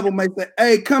another level may say,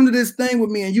 hey, come to this thing with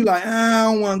me. And you like, I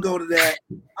don't want to go to that.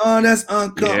 Oh, that's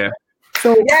uncomfortable. Yeah.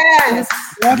 So yes,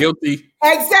 guilty.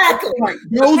 Exactly. Right.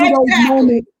 Those are those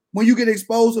moments when you get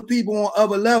exposed to people on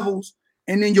other levels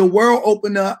and then your world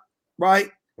open up, right?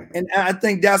 And I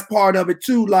think that's part of it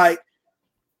too. Like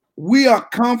we are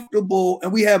comfortable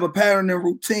and we have a pattern and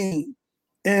routine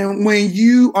And when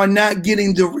you are not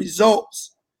getting the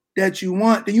results that you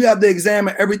want, then you have to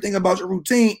examine everything about your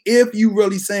routine if you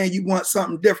really saying you want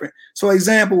something different. So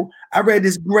example, I read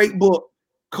this great book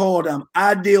called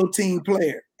Ideal Team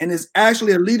Player. And it's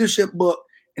actually a leadership book,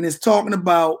 and it's talking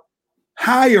about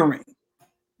hiring.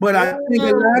 But I think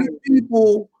a lot of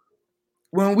people,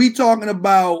 when we talking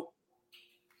about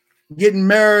getting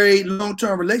married,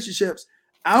 long-term relationships,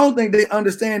 I don't think they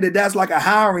understand that that's like a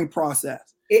hiring process.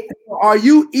 Are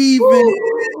you even,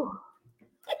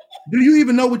 do you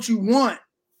even know what you want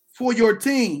for your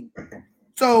team?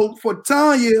 So for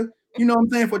Tanya, you know what I'm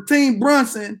saying, for Team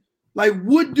Brunson, like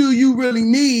what do you really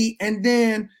need? And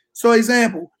then, so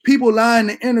example, people lie in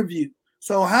the interview.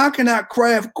 So how can I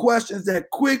craft questions that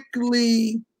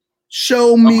quickly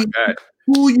show me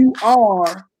who you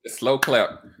are? Slow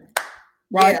clap.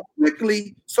 Right,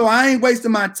 quickly, so I ain't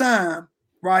wasting my time,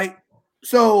 right?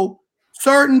 So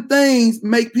certain things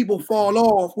make people fall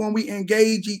off when we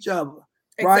engage each other,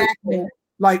 right? Exactly.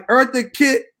 Like Eartha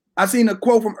Kitt, I seen a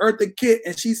quote from Eartha Kitt,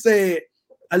 and she said,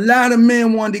 a lot of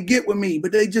men wanted to get with me,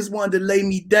 but they just wanted to lay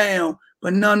me down,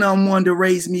 but none of them wanted to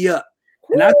raise me up.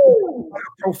 And that's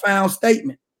a profound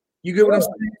statement. You get what I'm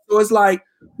saying? So it's like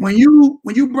when you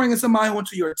bringing somebody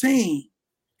onto your team,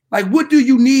 like what do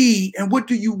you need and what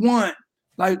do you want?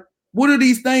 Like, what are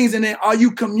these things? And then are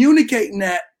you communicating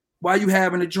that while you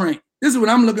having a drink? This is what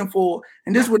I'm looking for,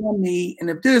 and this is what I need. And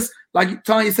if this, like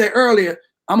Tanya said earlier,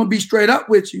 I'm gonna be straight up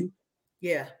with you.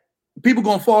 Yeah. People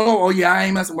gonna fall over. Oh yeah, I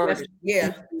ain't messing with it.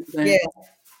 Yeah. Yeah.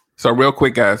 So real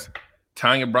quick, guys,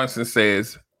 Tanya Brunson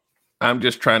says, I'm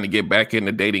just trying to get back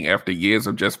into dating after years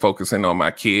of just focusing on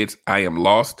my kids. I am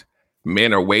lost.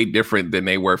 Men are way different than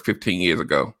they were 15 years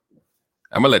ago.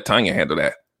 I'm gonna let Tanya handle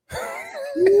that.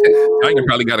 Tanya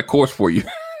probably got a course for you.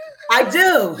 I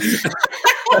do.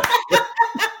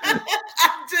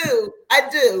 I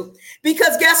do.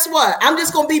 Because guess what? I'm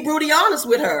just going to be brutally honest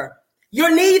with her.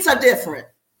 Your needs are different.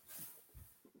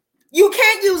 You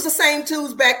can't use the same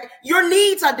tools back. Your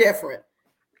needs are different.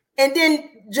 And then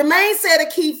Jermaine said a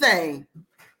key thing.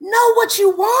 Know what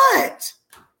you want.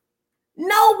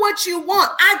 Know what you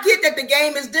want. I get that the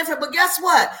game is different, but guess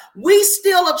what? We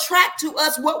still attract to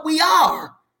us what we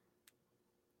are.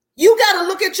 You got to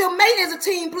look at your mate as a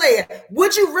team player.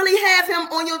 Would you really have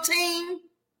him on your team?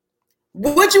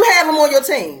 Would you have him on your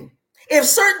team? If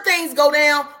certain things go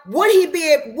down, would he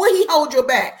hold your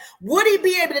back? Would he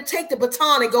be able to take the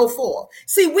baton and go forth?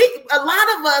 See, a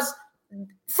lot of us,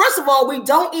 first of all, we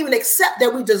don't even accept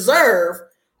that we deserve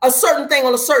a certain thing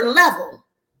on a certain level.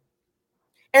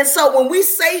 And so when we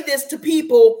say this to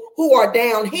people who are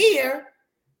down here,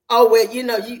 oh, well,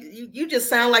 you just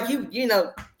sound like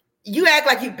you act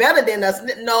like you better than us.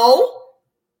 No,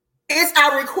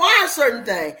 I require certain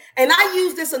things. And I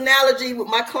use this analogy with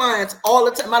my clients all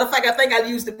the time. Matter of fact, I think I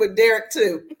used it with Derek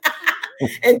too.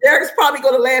 And Derek's probably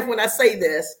going to laugh when I say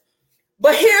this.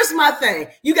 But here's my thing.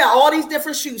 You got all these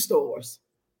different shoe stores.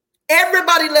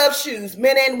 Everybody loves shoes,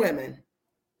 men and women.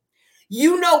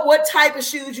 You know what type of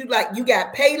shoes you like. You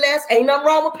got Payless. Ain't nothing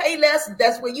wrong with Payless.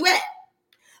 That's where you at.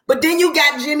 But then you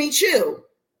got Jimmy Choo.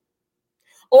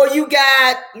 Or you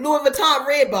got Louis Vuitton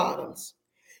red bottoms.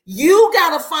 You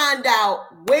got to find out,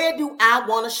 where do I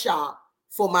want to shop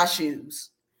for my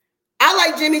shoes? I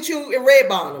like Jimmy Choo and red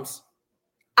bottoms.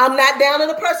 I'm not down to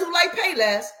the person who like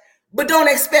Payless, but don't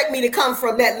expect me to come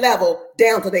from that level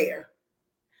down to there.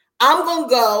 I'm going to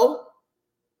go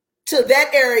to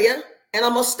that area and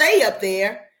I'm going to stay up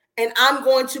there, and I'm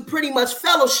going to pretty much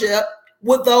fellowship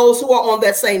with those who are on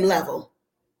that same level.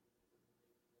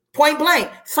 Point blank.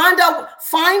 Find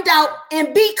out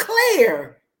and be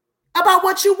clear about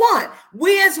what you want.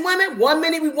 We as women, 1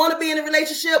 minute we want to be in a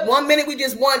relationship, 1 minute we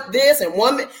just want this, and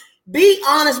 1 minute. Be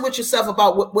honest with yourself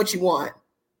about what you want.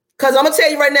 Because I'm going to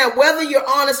tell you right now, whether you're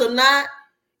honest or not,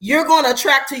 you're going to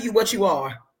attract to you what you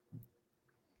are.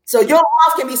 So your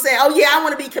mouth can be saying, oh yeah, I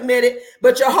want to be committed,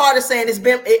 but your heart is saying,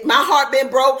 my heart been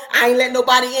broke. I ain't letting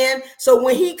nobody in. So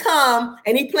when he come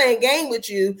and he playing game with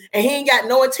you and he ain't got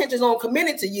no intentions on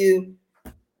committing to you,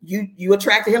 you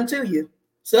attracted him to you.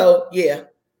 So yeah.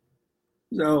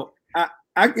 So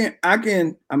I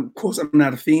can. Of course, I'm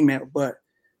not a female, but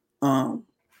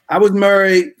I was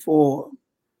married for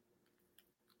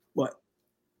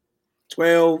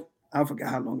 12. I forgot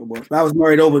how long it was. But I was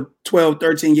married over 12,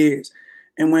 13 years.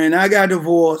 And when I got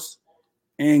divorced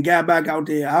and got back out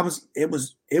there, it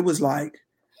was like,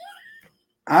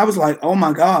 oh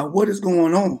my God, what is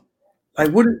going on?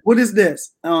 Like, what is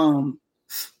this? And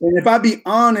if I be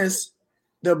honest,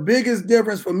 the biggest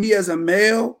difference for me as a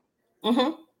male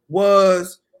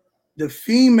was the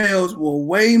females were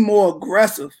way more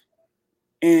aggressive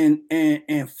and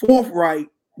forthright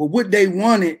with what they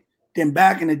wanted than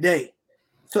back in the day.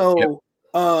 So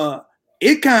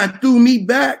it kind of threw me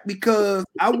back because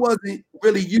I wasn't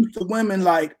really used to women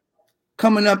like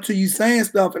coming up to you saying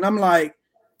stuff, and I'm like,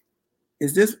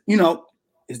 is this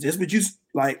what you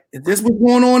like? Is this what's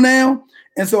going on now?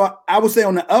 And so I would say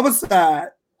on the other side,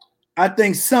 I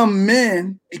think some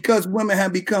men, because women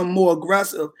have become more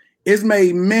aggressive, it's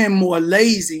made men more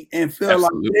lazy and feel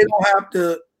like they don't have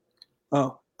to.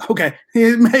 Oh, okay.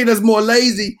 It made us more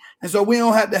lazy, and so we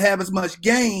don't have to have as much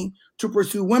game to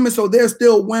pursue women. So there's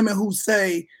still women who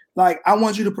say, like, I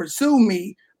want you to pursue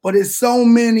me, but it's so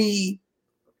many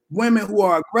women who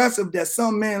are aggressive that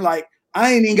some men like,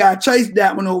 I ain't even got to chase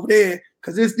that one over there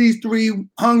because it's these 3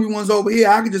 hungry ones over here.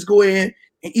 I can just go in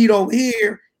and eat over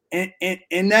here, and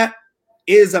that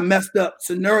is a messed up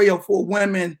scenario for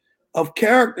women of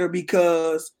character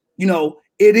because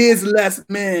it is less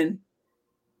men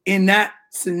in that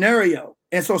scenario.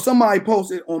 And so somebody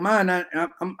posted on mine.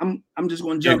 I'm just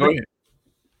going to jump in.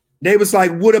 They was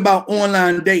like, "What about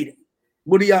online dating?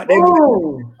 What do y'all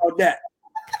about that?"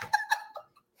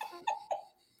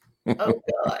 Oh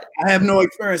God! I have no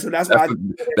experience, so that's why.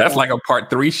 That's like a part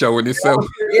 3 show in itself.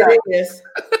 It is.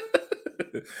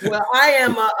 Well, I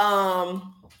am.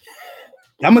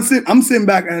 I'm sitting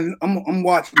back and I'm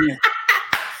watching it.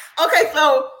 Okay,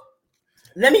 so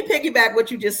let me piggyback what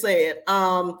you just said.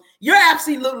 You're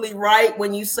absolutely right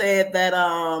when you said that.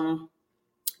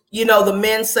 The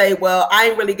men say, "Well, I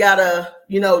ain't really gotta,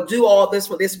 do all this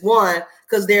for this one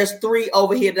because there's 3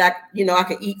 over here that I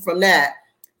can eat from that."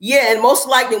 Yeah, and most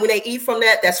likely when they eat from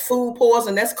that, that's food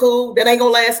poison. That's cool. That ain't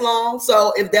gonna last long.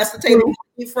 So if that's the table you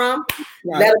eat from,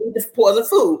 let him eat the poison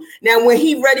food. Now, when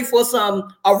he ready for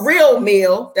a real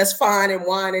meal, that's fine and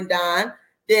wine and dine,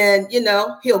 then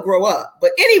he'll grow up.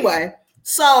 But anyway,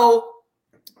 so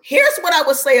here's what I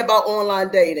would say about online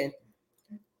dating.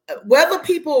 Whether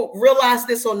people realize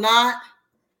this or not,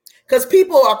 because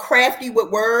people are crafty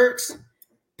with words,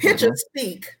 pictures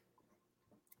speak.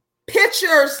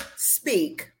 Pictures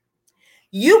speak.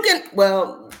 You can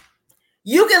look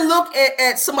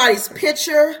at somebody's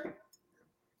picture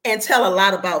and tell a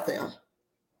lot about them.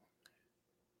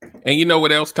 And you know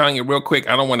what else, Tanya, real quick?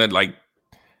 I don't want to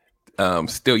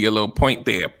steal your little point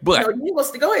there, but you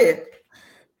must go ahead.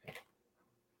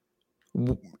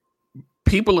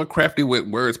 People are crafty with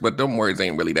words, but them words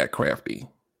ain't really that crafty.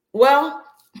 Well,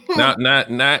 not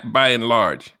by and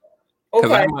large.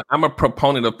 Because I'm a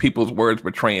proponent of people's words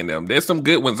betraying them. There's some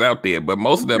good ones out there, but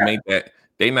most of them ain't that.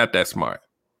 They not that smart.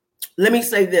 Let me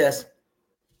say this.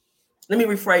 Let me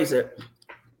rephrase it.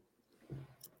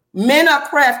 Men are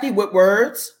crafty with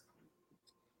words,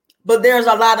 but there's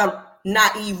a lot of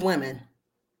naive women.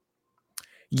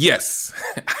 Yes,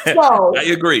 so I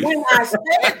agree. When I said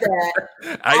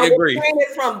that, I agree.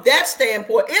 It from that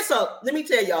standpoint, let me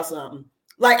tell y'all something.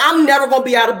 Like, I'm never gonna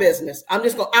be out of business. I'm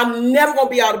never gonna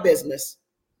be out of business.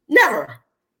 Never.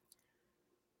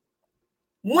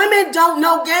 Women don't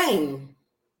know game.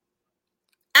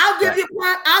 I'll give you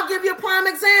a prime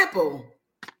example.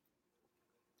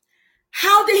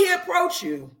 How did he approach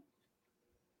you?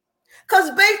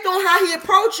 Because based on how he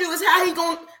approached you is how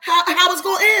it's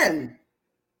gonna end.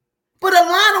 But a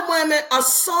lot of women are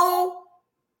so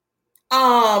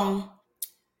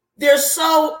they're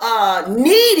so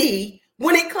needy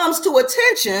when it comes to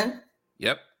attention.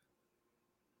 Yep.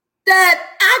 That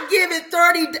I give it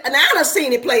 30, and I done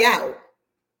seen it play out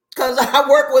because I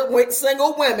work with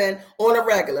single women on a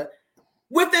regular.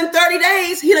 Within 30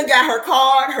 days, he done got her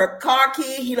car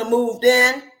key, he done moved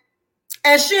in,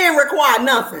 and she ain't required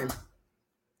nothing.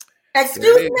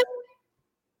 Excuse me?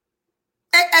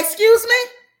 Excuse me?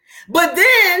 But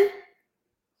then,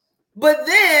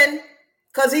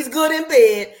 because he's good in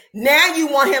bed, now you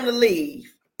want him to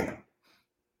leave.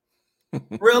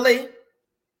 Really?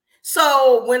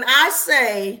 So when I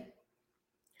say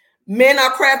men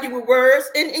are crafty with words,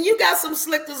 and you got some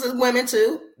slickers as women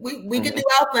too. We can do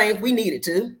our thing if we needed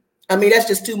to. I mean, that's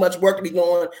just too much work to be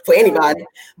going for anybody.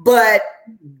 But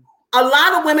a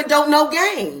lot of women don't know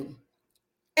game.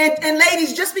 And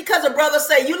ladies, just because a brother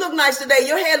say you look nice today,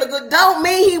 your hair look good, don't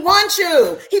mean he wants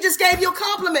you. He just gave you a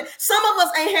compliment. Some of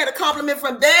us ain't had a compliment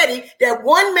from daddy that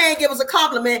one man gave us a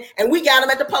compliment and we got him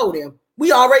at the podium.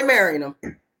 We already married him.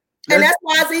 And that's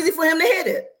why it's easy for him to hit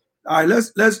it. All right,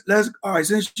 let's all right,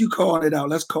 since you called it out,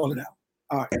 let's call it out.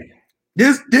 All right.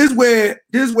 This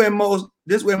where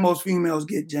most females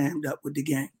get jammed up with the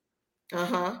game.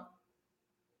 Uh-huh.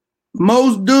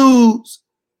 Most dudes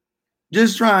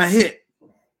just try and hit.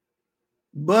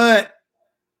 But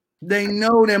they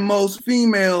know that most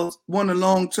females want a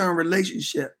long-term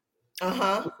relationship.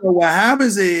 Uh-huh. So what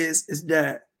happens is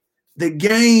that the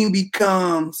game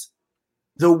becomes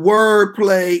the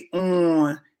wordplay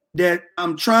on that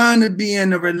I'm trying to be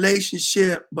in a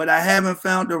relationship, but I haven't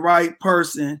found the right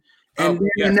person. And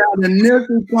then now the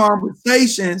initial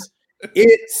conversations,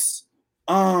 it's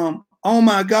oh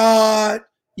my God,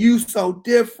 you so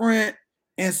different.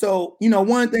 And so, you know,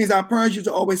 one of the things our parents used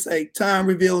to always say, time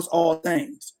reveals all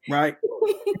things, right?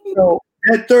 So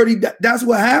at 30, that's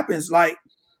what happens. Like,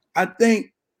 I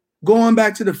think going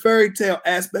back to the fairy tale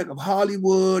aspect of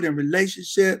Hollywood and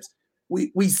relationships,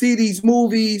 we see these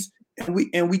movies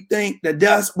and we think that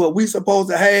that's what we're supposed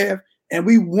to have, and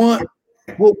we want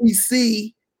what we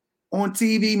see on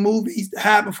TV movies to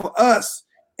happen for us.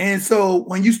 And so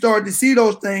when you start to see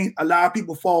those things, a lot of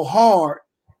people fall hard.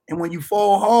 And when you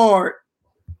fall hard,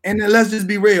 and then let's just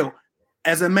be real,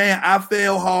 as a man, I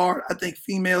fell hard. I think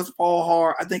females fall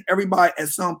hard. I think everybody at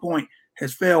some point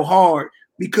has fell hard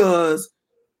because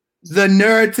the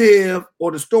narrative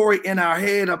or the story in our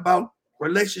head about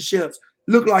relationships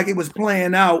looked like it was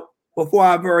playing out before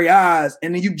our very eyes.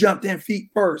 And then you jumped in feet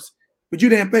first, but you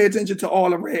didn't pay attention to all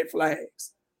the red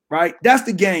flags, right? That's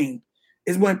the game,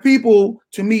 is when people,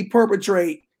 to me,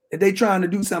 perpetrate that they trying to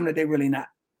do something that they really not.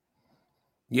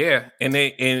 Yeah, and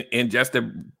just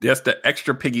the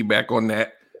extra piggyback on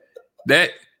that,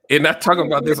 and I'm talking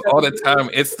about this all the time.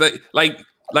 It's like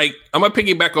I'm gonna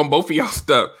piggyback on both of y'all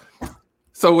stuff.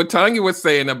 So what Tanya was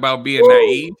saying about being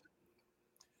naive,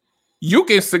 you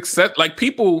can success, like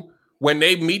people when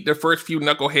they meet the first few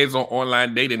knuckleheads on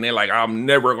online dating, they're like, I'm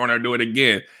never gonna do it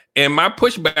again. And my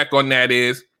pushback on that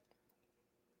is,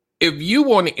 if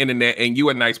you on the internet and you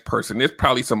a nice person, there's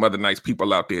probably some other nice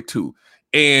people out there too.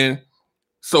 And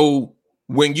so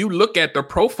when you look at the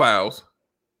profiles,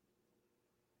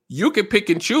 you can pick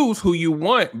and choose who you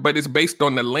want, but it's based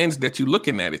on the lens that you're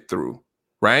looking at it through,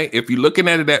 right? If you're looking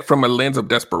at it from a lens of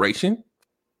desperation,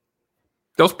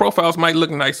 those profiles might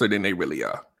look nicer than they really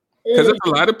are. Because there's a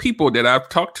lot of people that I've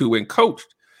talked to and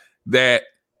coached that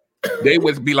they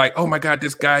would be like, oh my God,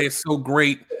 this guy is so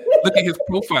great. Look at his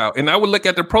profile. And I would look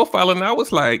at the profile and I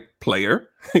was like, player,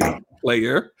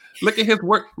 look at his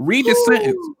work. Read the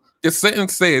sentence. The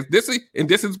sentence says, this is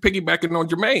piggybacking on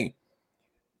Jermaine.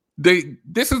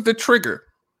 This is the trigger.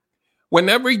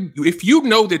 If you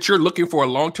know that you're looking for a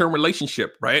long-term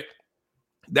relationship, right?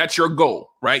 That's your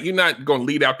goal, right? You're not going to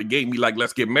lead out the gate and be like,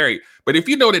 let's get married. But if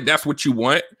you know that that's what you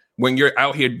want when you're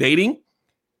out here dating,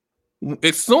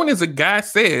 as soon as a guy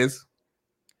says,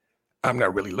 I'm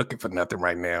not really looking for nothing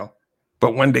right now,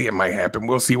 but one day it might happen.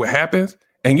 We'll see what happens.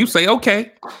 And you say,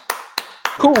 okay,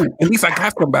 cool. At least I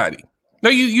got somebody. No,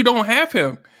 you don't have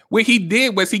him. What he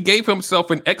did was he gave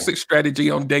himself an exit strategy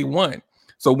on day one.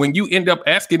 So when you end up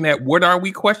asking that "what are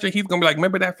we" question, he's gonna be like,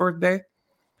 remember that first day?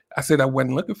 I said I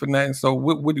wasn't looking for nothing. So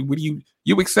what do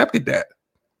you accepted that?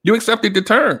 You accepted the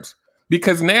terms,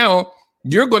 because now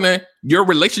your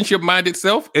relationship minded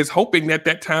self is hoping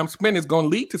that time spent is gonna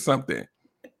lead to something.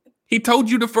 He told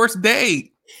you the first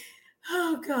day.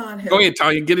 Oh God. Go ahead,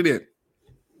 Tanya, get it in.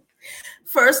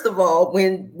 First of all,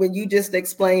 when you just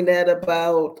explained that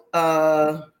about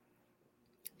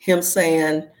him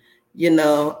saying, you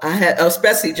know,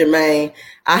 especially Jermaine,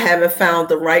 I haven't found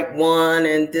the right one,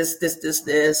 and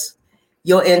this,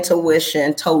 your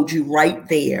intuition told you right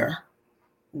there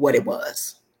what it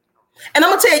was. And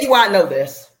I'm gonna tell you why I know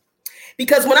this.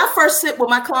 Because when I first sit with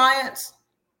my clients,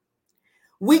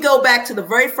 we go back to the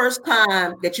very first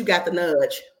time that you got the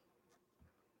nudge.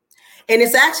 And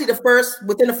it's actually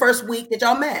within the first week that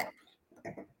y'all met.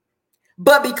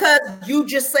 But because you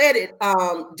just said it,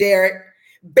 Derek,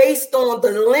 based on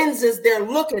the lenses they're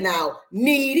looking out,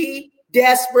 needy,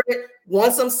 desperate,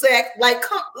 want some sex,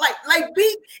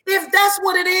 be, if that's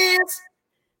what it is,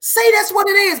 say that's what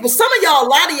it is. But some of y'all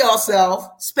lie to yourself,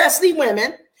 especially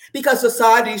women, because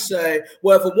society say,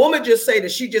 well, if a woman just say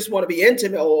that she just want to be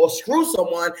intimate or screw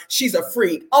someone, she's a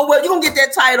freak. Oh, well, you're going to get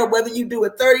that title whether you do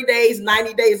it 30 days,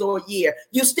 90 days, or a year.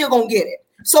 You still going to get it.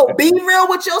 So be real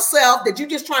with yourself that you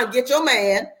just trying to get your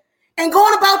man and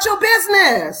going about your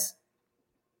business.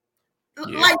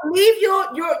 Yeah. Like, leave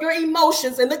your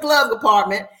emotions in the glove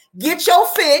compartment. Get your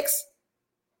fix.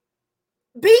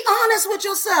 Be honest with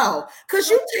yourself, because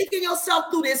you're taking yourself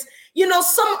through this. You know,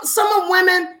 some of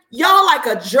women, y'all like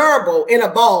a gerbil in a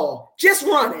ball, just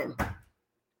running.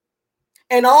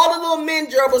 And all the little men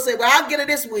gerbils say, well, I'll get it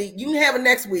this week. You can have it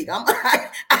next week. I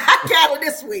got it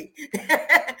this week.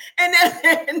 and at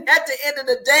the end of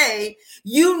the day,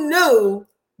 you knew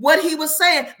what he was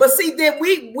saying. But see, then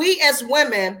we as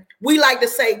women, we like to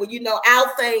say, well, you know,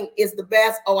 our thing is the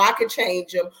best. Oh, I can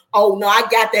change him. Oh, no, I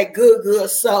got that good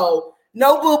soul.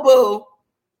 No, boo-boo.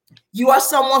 You are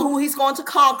someone who he's going to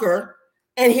conquer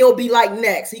and he'll be like,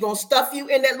 next. He gonna stuff you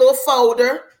in that little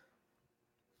folder,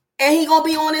 and he gonna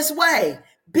be on his way.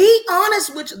 Be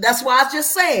honest with you. That's why I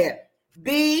just said,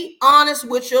 be honest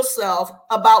with yourself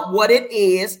about what it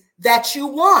is that you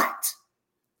want.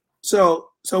 So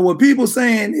what people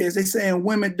saying is they saying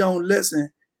women don't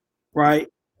listen, right?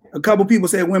 A couple people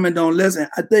say women don't listen.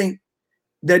 I think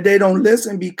that they don't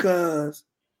listen because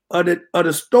of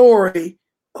the story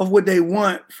of what they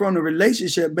want from the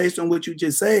relationship based on what you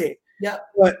just said. Yeah.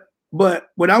 But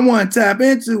what I want to tap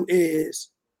into is,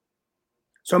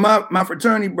 so my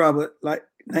fraternity brother, like,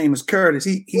 name is Curtis.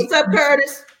 What's up,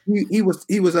 Curtis? He was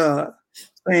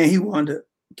saying he wanted to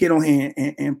get on here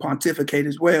and pontificate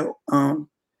as well.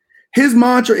 His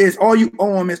mantra is, all you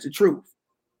owe him is the truth.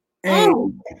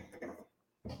 And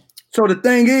so the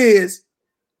thing is,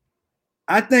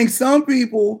 I think some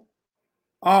people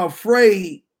are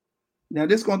afraid. Now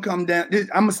this is gonna come down.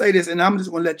 I'm gonna say this, and I'm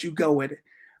just gonna let you go with it.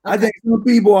 Okay. I think some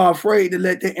people are afraid to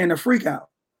let their inner freak out.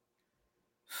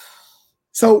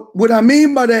 So what I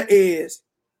mean by that is,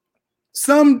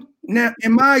 now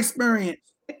in my experience,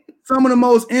 some of the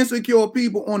most insecure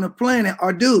people on the planet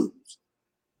are dudes.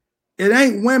 It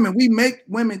ain't women. We make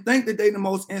women think that they're the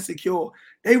most insecure.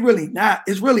 They really not.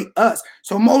 It's really us.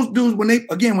 So most dudes, when they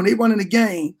run in the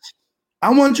game,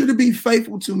 I want you to be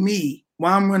faithful to me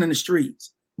while I'm running the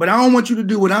streets. But I don't want you to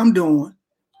do what I'm doing,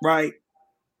 right?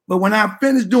 But when I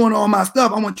finish doing all my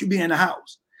stuff, I want you to be in the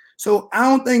house. So I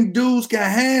don't think dudes can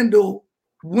handle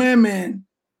women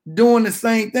doing the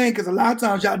same thing, because a lot of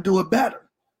times y'all do it better,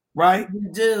 right? You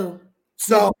do.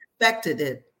 So you perfected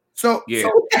it. So yeah.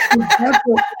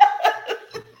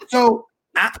 So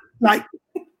I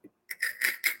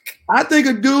think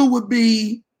a dude would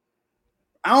be,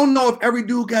 I don't know if every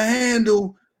dude can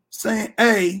handle saying,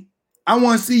 hey, I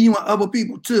want to see you and other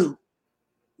people too.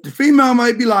 The female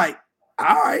might be like,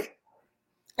 all right.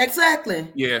 Exactly.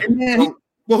 Yeah. And then,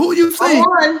 well, who you see?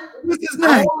 What's his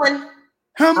name?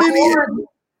 How many?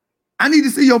 I need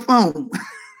to see your phone.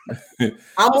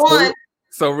 I'm on.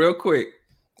 So real quick,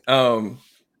 I'm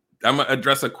gonna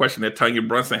address a question that Tanya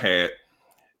Brunson had.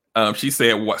 She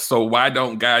said, "What? So why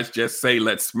don't guys just say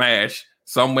let's smash?"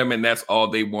 Some women, that's all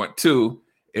they want too.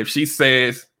 If she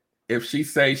says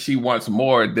she wants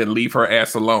more, then leave her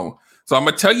ass alone. So I'm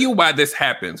gonna tell you why this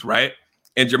happens, right?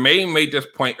 And Jermaine made this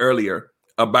point earlier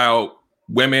about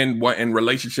women wanting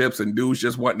relationships and dudes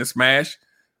just wanting to smash.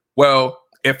 Well,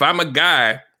 if I'm a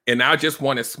guy and I just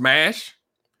want to smash,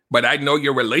 but I know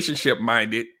you're relationship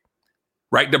minded,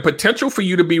 right? The potential for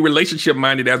you to be relationship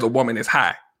minded as a woman is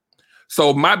high.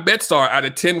 So my bets are, out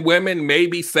of 10 women,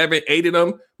 maybe 7, 8 of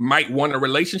them might want a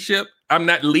relationship. I'm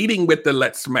not leading with the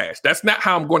let's smash. That's not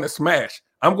how I'm going to smash.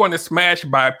 I'm going to smash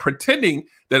by pretending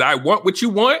that I want what you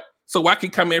want so I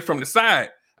can come in from the side.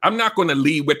 I'm not going to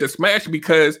lead with the smash,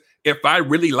 because if I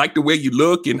really like the way you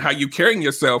look and how you're carrying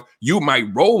yourself, you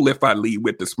might roll if I lead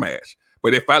with the smash.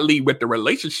 But if I lead with the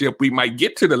relationship, we might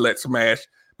get to the let's smash,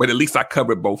 but at least I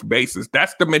covered both bases.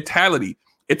 That's the mentality.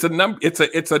 It's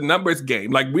a numbers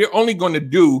game. Like, we're only going to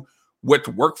do what's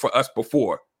worked for us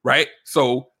before, right?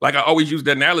 So, like, I always use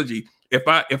the analogy. If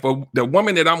the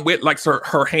woman that I'm with likes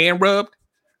her hand rubbed,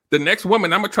 the next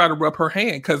woman, I'm gonna try to rub her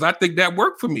hand because I think that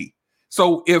worked for me.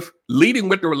 So if leading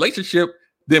with the relationship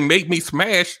then make me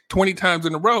smash 20 times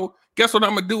in a row, guess what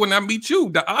I'm gonna do when I meet you?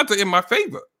 The odds are in my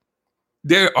favor.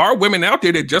 There are women out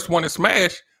there that just want to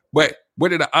smash, but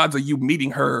what are the odds of you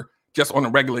meeting her just on a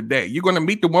regular day? You're going to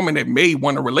meet the woman that may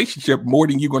want a relationship more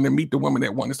than you're going to meet the woman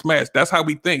that want to smash. That's how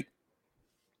we think.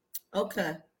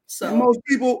 Okay. So and most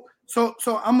people, so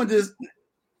I'm gonna just,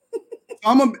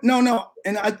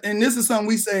 and this is something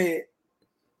we said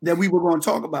that we were going to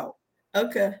talk about.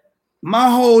 Okay. My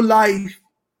whole life,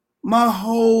 my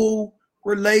whole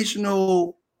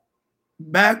relational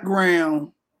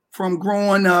background from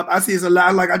growing up, I see it's a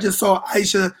lot. Like, I just saw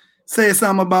Aisha say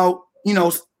something about,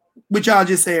 what y'all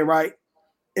just said, right?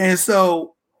 And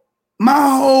so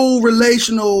my whole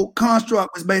relational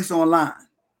construct was based on lying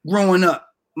growing up,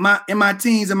 in my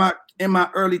teens, in my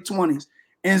early 20s.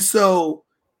 And so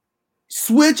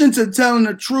switching to telling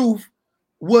the truth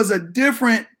was a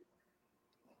different,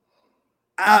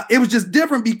 it was just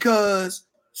different because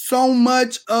so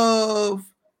much of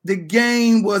the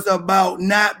game was about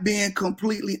not being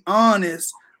completely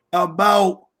honest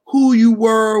about who you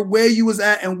were, where you was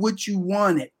at, and what you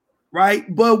wanted,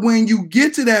 right? But when you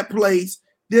get to that place,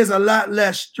 there's a lot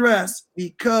less stress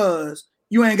because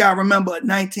you ain't got to remember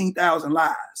 19,000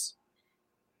 lies.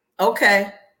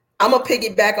 Okay. I'm going to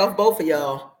piggyback off both of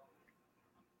y'all.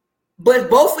 But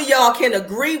both of y'all can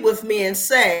agree with me and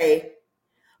say,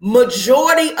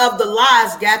 majority of the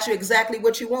lies got you exactly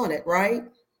what you wanted, right?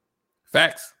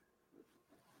 Facts.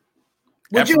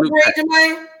 Would you agree,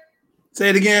 Jermaine? Say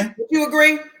it again. Would you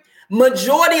agree?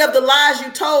 Majority of the lies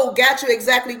you told got you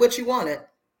exactly what you wanted.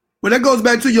 Well, that goes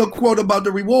back to your quote about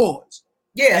the rewards.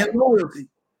 Yeah. And loyalty.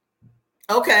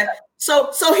 Okay.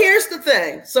 So here's the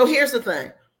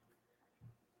thing.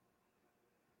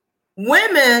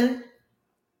 Women,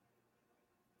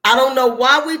 I don't know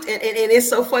why and it's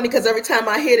so funny because every time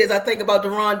I hear this, I think about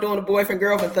Deron doing the boyfriend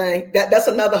girlfriend thing. That's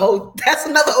another whole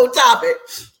topic.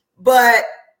 But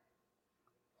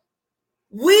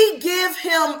we give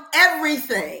him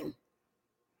everything,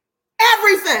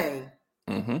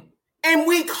 Mm-hmm. and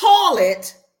we call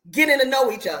it getting to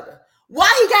know each other.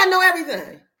 Why he got to know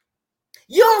everything?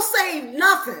 You don't say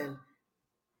nothing.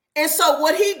 And so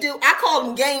what he do, I call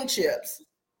them game chips.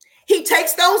 He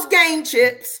takes those game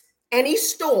chips and he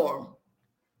store them.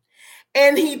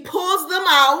 And he pulls them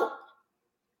out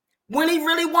when he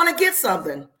really want to get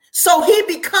something. So he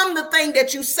become the thing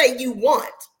that you say you want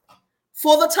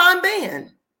for the time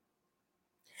being.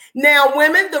 Now,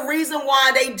 women, the reason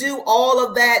why they do all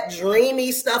of that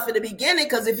dreamy stuff in the beginning,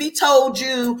 because if he told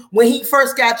you when he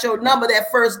first got your number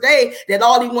that first day that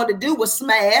all he wanted to do was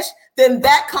smash, then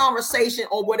that conversation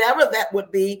or whatever that would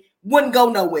be wouldn't go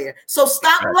nowhere. So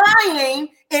stop lying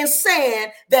and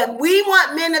saying that we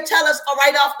want men to tell us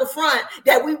right off the front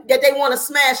that they want to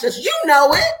smash us. You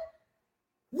know it.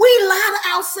 We lie to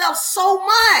ourselves so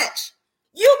much.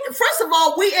 First of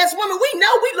all, we as women, we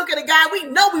know we look at a guy, we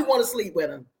know we want to sleep with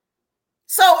him.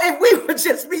 So if we would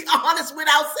just be honest with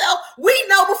ourselves, we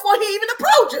know before he even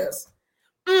approaches.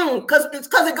 Because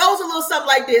it goes a little something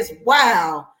like this.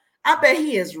 Wow, I bet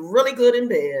he is really good in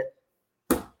bed.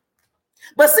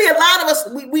 But see, a lot of us,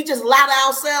 we just lie to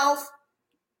ourselves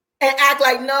and act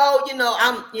like, no,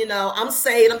 I'm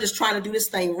saved. I'm just trying to do this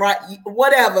thing right.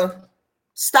 Whatever.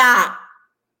 Stop.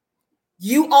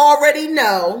 You already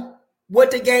know what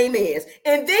the game is.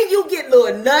 And then you get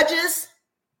little nudges.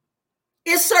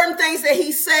 It's certain things that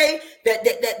he say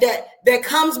that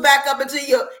comes back up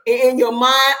in your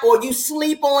mind, or you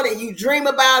sleep on it, you dream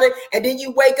about it, and then you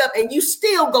wake up and you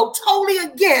still go totally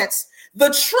against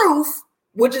the truth,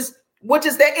 which is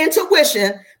that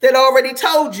intuition that already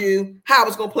told you how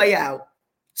it's gonna play out.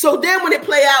 So then when it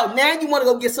play out, now you want to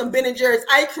go get some Ben & Jerry's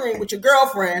ice cream with your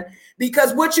girlfriend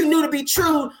because what you knew to be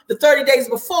true the 30 days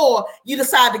before, you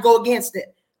decide to go against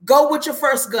it. Go with your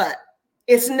first gut.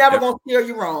 It's never gonna steer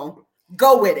you wrong.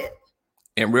 Go with it.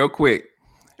 And real quick,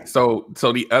 so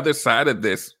the other side of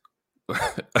this,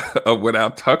 of what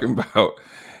I'm talking about,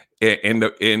 and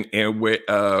what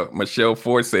Michelle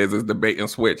Ford says is the bait and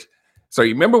switch. So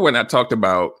you remember when I talked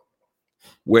about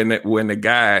when the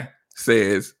guy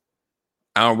says,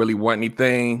 "I don't really want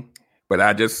anything, but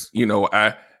I just,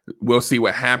 we'll see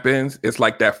what happens." It's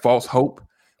like that false hope.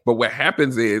 But what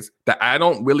happens is the "I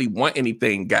don't really want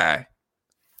anything" guy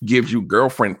gives you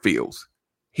girlfriend feels.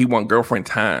 He want girlfriend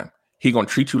time. He gonna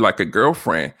treat you like a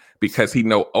girlfriend because he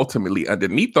know ultimately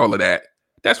underneath all of that,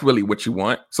 that's really what you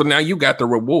want. So now you got the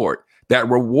reward. That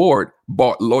reward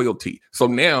bought loyalty. So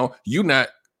now you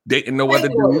not dating no other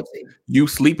dude. You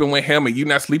sleeping with him and you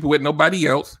not sleeping with nobody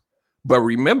else. But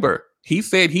remember, he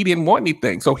said he didn't want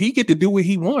anything. So he get to do what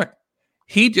he want.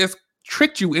 He just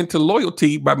tricked you into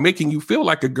loyalty by making you feel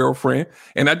like a girlfriend.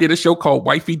 And I did a show called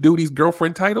Wifey Duty's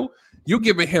Girlfriend Title. You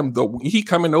giving him he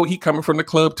coming from the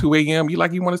club 2 a.m. You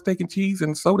like, you want a steak and cheese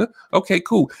and soda? Okay,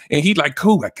 cool. And he like,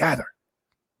 cool, I got her.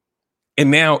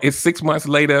 And now it's 6 months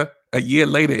later, a year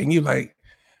later, and you like,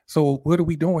 so what are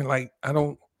we doing? Like,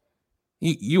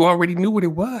 you already knew what it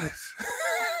was.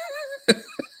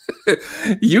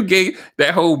 You gave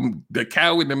that the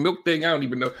cow and the milk thing. I don't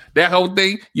even know that whole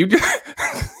thing. You gave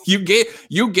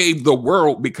the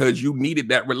world because you needed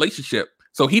that relationship.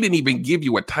 So he didn't even give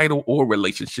you a title or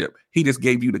relationship. He just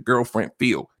gave you the girlfriend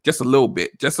feel, just a little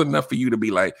bit, just enough for you to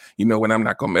be like, you know what? I'm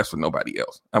not gonna mess with nobody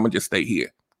else. I'm gonna just stay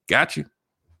here. Got you.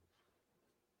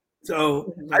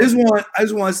 So I just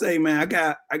want to say, man, I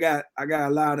got a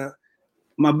lot of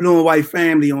my blue and white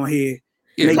family on here.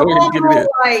 Yeah,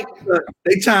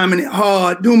 they chiming in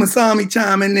hard. Duma Sami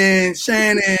chiming in.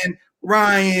 Shannon,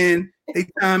 Ryan, they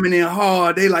chiming in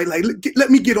hard. They like let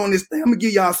me get on this thing. I'm gonna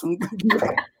give y'all some.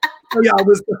 Tell y'all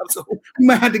this stuff. So we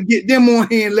might have to get them on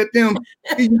here and let them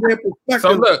give you their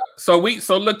perspective. So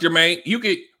look, Jermaine,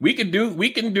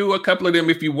 we can do a couple of them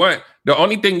if you want. The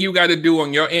only thing you got to do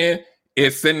on your end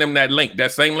is send them that link.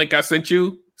 That same link I sent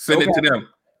you, send it to them,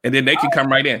 and then they can come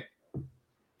right in.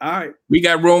 All right. We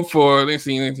got room for, let's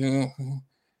see.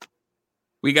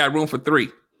 We got room for 3.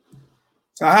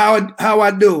 So how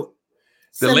I do it?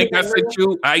 The link I sent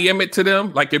you, IM it to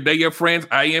them. Like if they're your friends,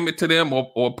 IM it to them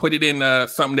or put it in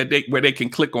something where they can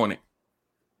click on it.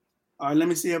 All right, let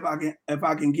me see if I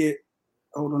can get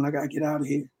Hold on, I gotta get out of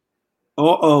here.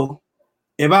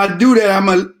 If I do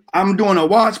that, I'm doing a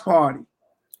watch party.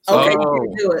 So, okay, you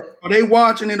can do it. Are they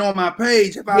watching it on my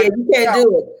page? You can't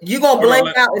do it. You're gonna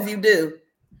blank out if you do.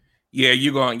 Yeah,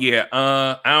 you're going. Yeah,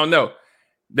 I don't know.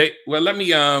 Let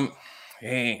me. I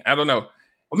don't know.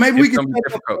 Well, maybe we can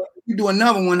do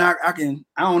another one. I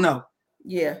don't know.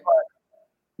 Yeah.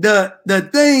 The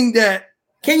thing that.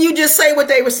 Can you just say what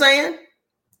they were saying?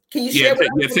 Can you share?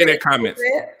 Say their comments.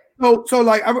 So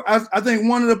like I think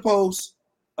one of the posts,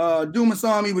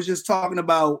 Dumasami was just talking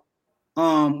about.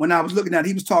 When I was looking at it,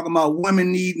 he was talking about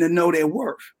women needing to know their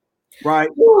worth, right?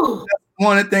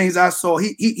 One of the things I saw,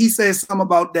 he said something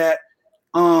about that.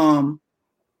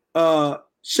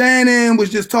 Shannon was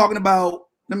just talking about,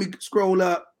 let me scroll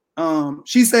up.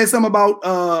 She said something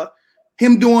about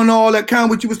him doing all that kind of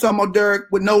what you was talking about, Derek,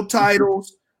 with no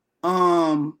titles.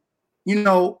 And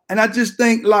I just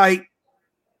think I'll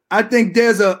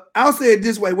say it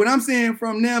this way. What I'm saying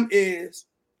from them is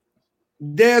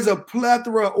there's a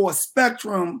plethora or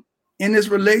spectrum in this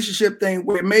relationship thing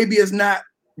where maybe it's not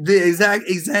the exact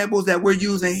examples that we're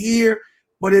using here,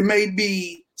 but it may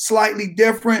be slightly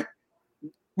different,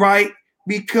 right?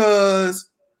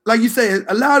 Because, like you said,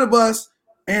 a lot of us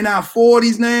in our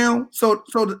 40s now, so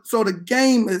the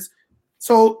game is,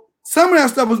 so some of that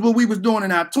stuff was what we was doing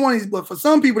in our 20s, but for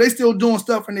some people, they still doing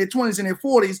stuff in their 20s and their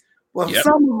 40s. But for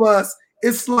some of us,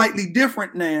 it's slightly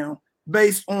different now,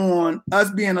 based on us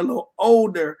being a little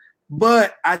older,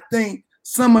 but I think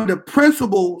some of the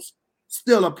principles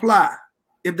still apply,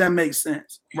 if that makes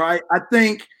sense, right? I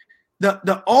think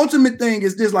the ultimate thing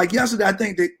is this, like yesterday, I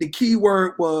think the key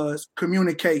word was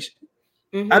communication.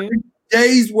 I think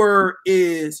today's word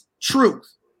is truth.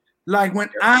 Like when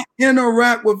I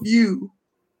interact with you,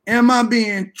 am I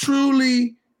being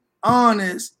truly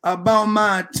honest about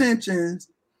my intentions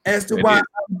as to why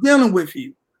I'm dealing with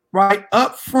you? Right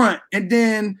up front, and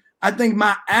then I think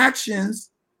my actions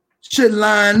should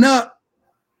line up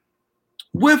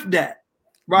with that,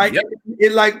 right? Yep.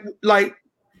 It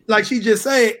like she just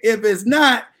said, if it's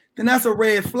not, then that's a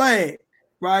red flag,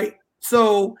 right?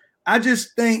 So I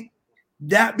just think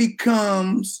that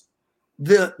becomes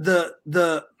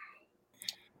the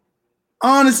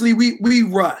honestly, we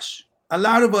rush. A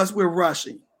lot of us, we're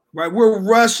rushing, right? We're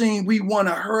rushing. We want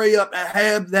to hurry up and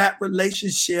have that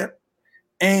relationship.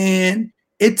 And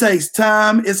it takes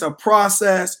time. It's a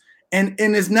process. And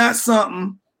it's not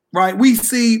something, right? We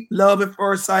see love at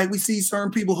first sight. We see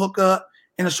certain people hook up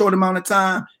in a short amount of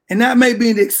time. And that may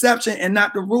be the exception and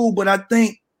not the rule. But I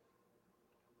think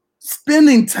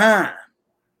spending time,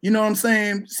 you know what I'm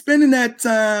saying? Spending that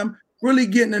time, really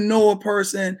getting to know a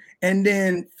person and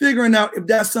then figuring out if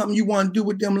that's something you want to do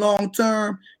with them long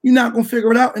term, you're not going to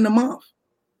figure it out in a month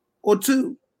or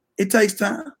two. It takes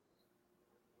time.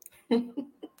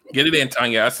 Get it in,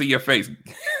 Tanya. I see your face.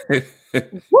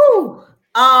 Woo!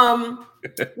 Well,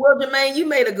 Jermaine, you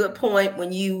made a good point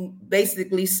when you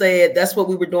basically said that's what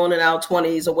we were doing in our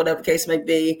 20s or whatever the case may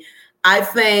be. I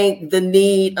think the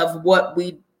need of what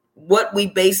we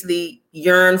basically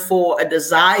yearn for, a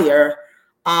desire,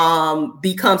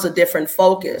 becomes a different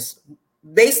focus.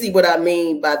 Basically, what I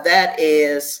mean by that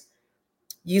is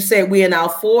you say we're in our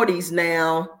 40s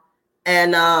now,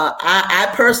 and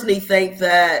I personally think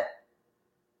that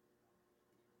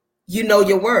you know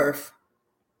your worth.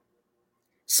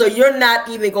 So you're not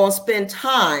even going to spend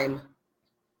time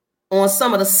on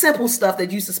some of the simple stuff that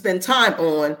you used to spend time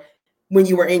on when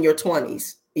you were in your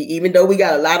 20s, even though we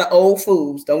got a lot of old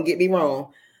fools, don't get me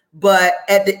wrong. But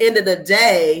at the end of the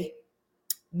day,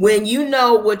 when you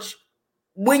know what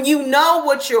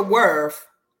you're worth,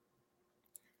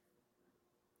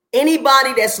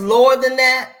 anybody that's lower than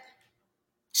that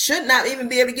should not even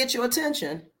be able to get your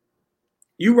attention.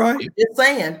 You right. Just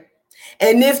saying.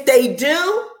 And if they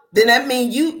do, then that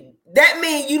means you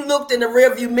looked in the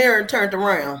rearview mirror and turned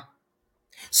around.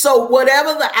 So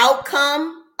whatever the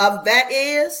outcome of that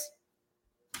is,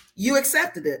 you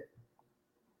accepted it.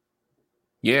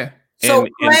 Yeah. So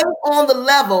play on the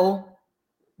level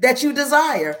that you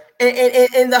desire.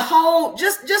 And the whole,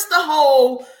 just the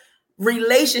whole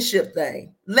relationship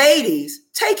thing. Ladies,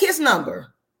 take his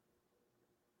number.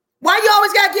 Why you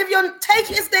always gotta take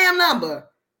his damn number?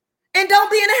 And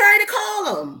don't be in a hurry to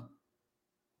call him.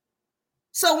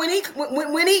 So when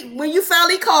you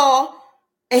finally call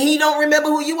and he don't remember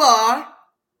who you are,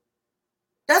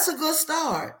 that's a good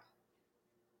start.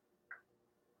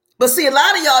 But see, a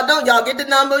lot of y'all don't. Y'all get the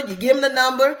number, you give him the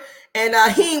number, and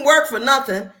he ain't work for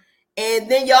nothing.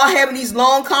 And then y'all having these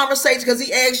long conversations because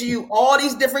he asks you all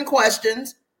these different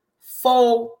questions.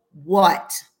 For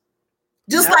what?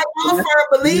 Just like I'm a firm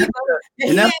believer.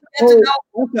 That's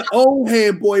the old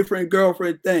head boyfriend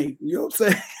girlfriend thing. You know what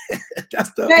I'm saying?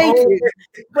 That's the old.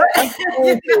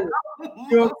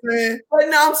 You know what I'm saying? But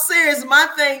no, I'm serious. My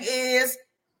thing is,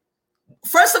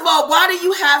 first of all, why do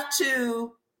you have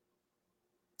to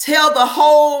tell the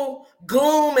whole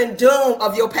gloom and doom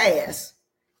of your past?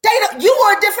 You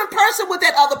are a different person with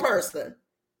that other person.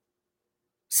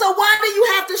 So why do you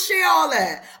have to share all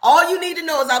that? All you need to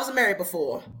know is I was married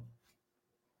before.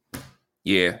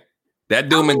 Yeah, that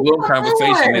doom and gloom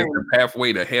conversation is the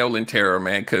pathway to hell and terror,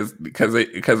 man. Because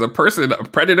a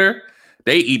predator,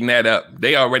 they eating that up.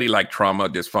 They already like trauma,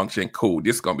 dysfunction. Cool,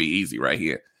 this is gonna be easy right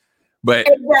here. But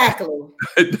exactly.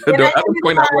 the other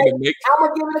point I want to make, I'm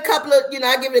gonna give it a couple of,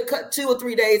 I give it 2 or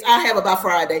 3 days. I have about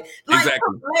Friday. Like,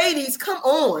 exactly. Ladies, come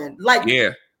on. Like,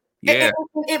 yeah.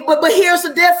 But here's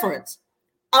the difference.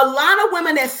 A lot of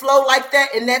women that flow like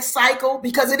that in that cycle,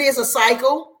 because it is a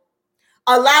cycle.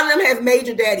 A lot of them have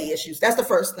major daddy issues. That's the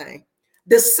first thing.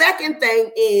 The second thing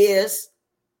is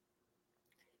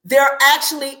they're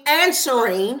actually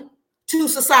answering to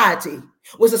society.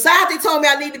 When society told me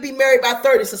I need to be married by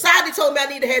 30, society told me I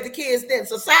need to have the kids then.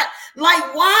 Society,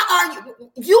 like, why are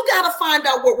you got to find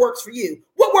out what works for you.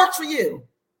 What works for you?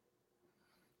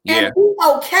 Yeah. And be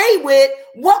okay with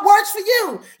what works for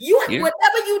you.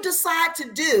 Whatever you decide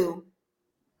to do,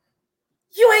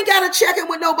 you ain't got to check in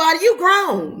with nobody. You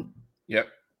grown. Yep.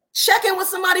 Check in with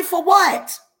somebody for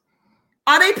what?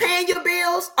 Are they paying your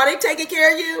bills? Are they taking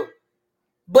care of you?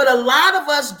 But a lot of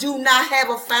us do not have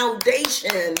a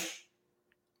foundation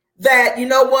that, you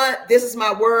know what, this is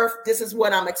my worth. This is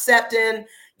what I'm accepting,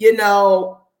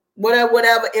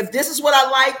 whatever. If this is what I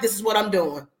like, this is what I'm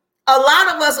doing. A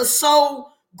lot of us are so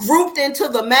grouped into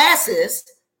the masses,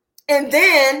 and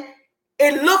then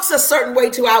it looks a certain way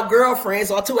to our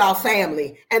girlfriends or to our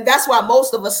family. And that's why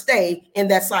most of us stay in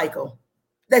that cycle.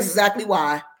 That's exactly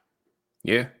why.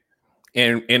 Yeah.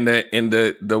 And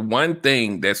the one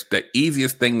thing that's the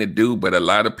easiest thing to do, but a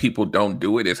lot of people don't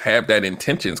do it, is have that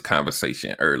intentions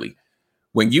conversation early.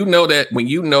 When you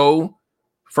know,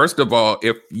 first of all,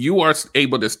 if you are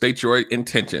able to state your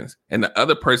intentions and the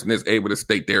other person is able to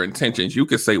state their intentions, you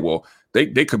could say, well,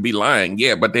 they could be lying.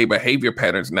 Yeah, but their behavior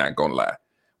pattern's not going to lie.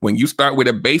 When you start with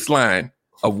a baseline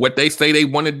of what they say they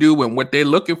want to do and what they're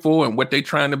looking for and what they're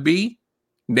trying to be,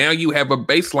 now you have a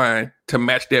baseline to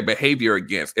match their behavior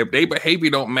against. If their behavior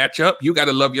don't match up, you got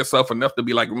to love yourself enough to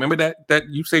be like, remember that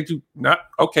you said you not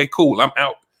okay, cool, I'm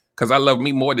out because I love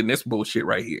me more than this bullshit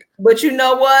right here. But you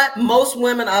know what? Most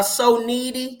women are so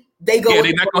needy. They go. Yeah,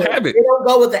 they're not gonna have it. They don't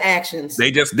go with the actions.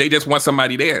 They just want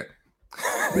somebody there.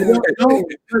 They don't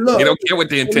care what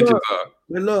the intentions are.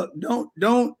 But look,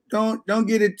 don't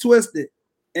get it twisted.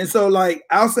 And so, like,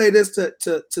 I'll say this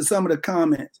to some of the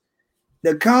comments.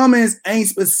 The comments ain't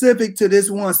specific to this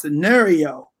one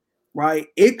scenario, right?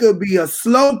 It could be a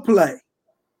slow play,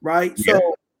 right? Yeah.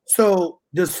 So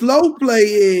the slow play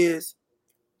is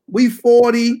we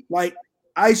 40, like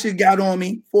Aisha got on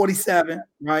me, 47,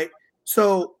 right?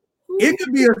 So it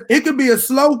could be a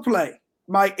slow play.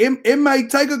 Like it may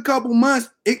take a couple months.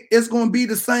 It's going to be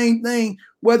the same thing,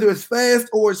 whether it's fast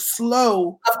or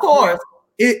slow. Of course,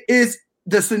 it is.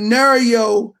 The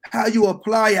scenario, how you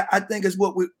apply it, I think is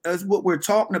what we're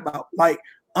talking about. Like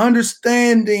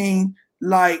understanding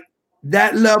like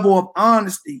that level of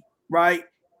honesty, right?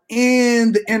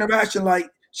 In the interaction, like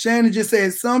Shannon just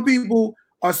said, some people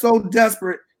are so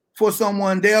desperate for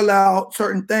someone, they allow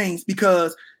certain things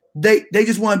because they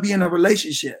just want to be in a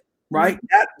relationship, right?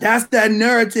 Mm-hmm. That's that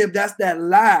narrative, that's that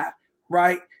lie,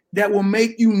 right? That will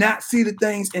make you not see the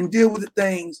things and deal with the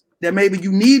things that maybe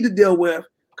you need to deal with.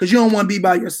 Because you don't want to be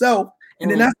by yourself. And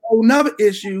then that's a whole nother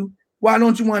issue. Why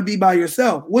don't you want to be by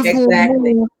yourself? What's going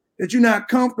on that you're not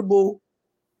comfortable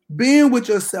being with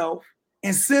yourself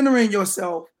and centering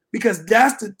yourself? Because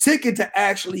that's the ticket to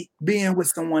actually being with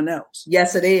someone else.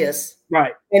 Yes, it is.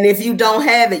 Right. And if you don't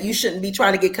have it, you shouldn't be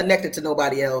trying to get connected to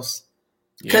nobody else.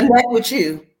 Yeah. Connect with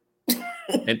you.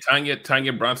 And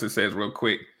Tanya Bronson says real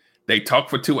quick, they talk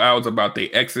for 2 hours about their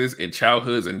exes and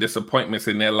childhoods and disappointments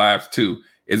in their lives too.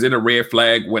 Is it a red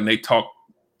flag when they talk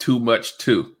too much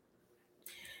too?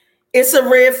 It's a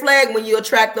red flag when you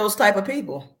attract those type of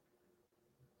people.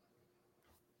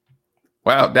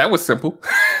 Wow, that was simple.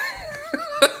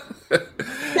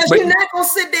 Because you're not going to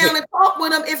sit down and talk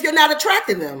with them if you're not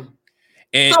attracting them.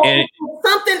 And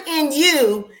something in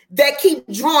you that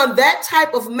keeps drawing that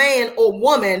type of man or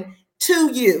woman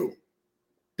to you.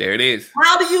 There it is.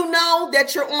 How do you know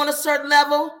that you're on a certain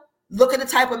level? Look at the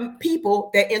type of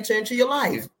people that enter into your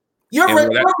life. Your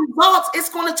results, it's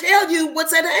going to tell you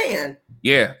what's at hand.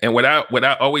 Yeah. And what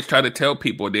I always try to tell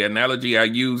people, the analogy I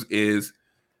use is,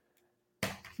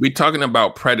 we're talking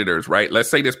about predators, right? Let's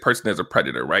say this person is a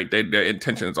predator, right? Their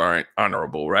intentions aren't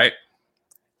honorable, right?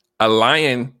 A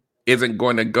lion isn't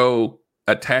going to go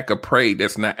attack a prey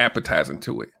that's not appetizing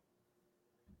to it,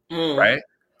 right?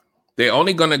 They're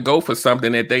only going to go for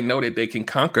something that they know that they can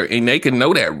conquer, and they can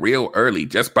know that real early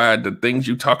just by the things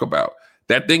you talk about.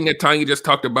 That thing that Tanya just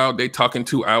talked about, they talking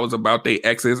 2 hours about their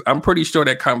exes. I'm pretty sure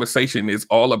that conversation is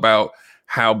all about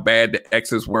how bad the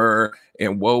exes were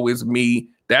and woe is me.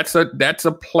 That's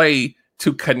a play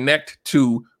to connect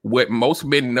to what most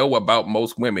men know about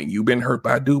most women. You've been hurt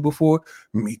by a dude before?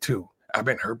 Me too. I've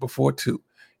been hurt before too.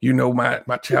 You know, my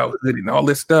childhood and all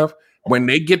this stuff. When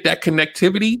they get that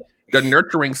connectivity, the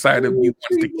nurturing side of you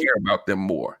wants to care about them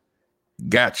more.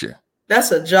 Gotcha.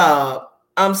 That's a job.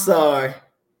 I'm sorry.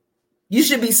 You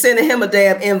should be sending him a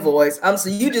damn invoice.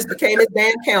 You just became his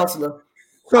damn counselor.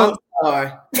 I'm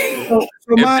sorry. If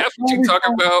that's what you're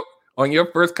talking about on your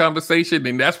first conversation,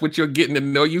 and that's what your getting to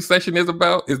know you session is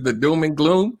about, is the doom and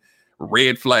gloom,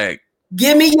 red flag.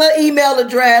 Give me your email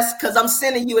address because I'm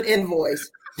sending you an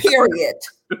invoice. Period.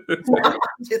 I'm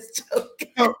just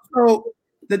joking. So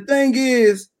the thing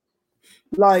is,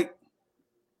 like,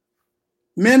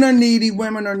 men are needy,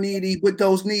 women are needy, but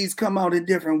those needs come out in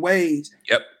different ways.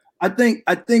 Yep. I think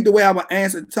the way I would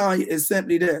answer Tanya is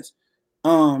simply this.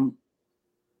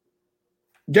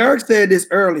 Derek said this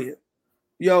earlier.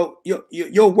 Your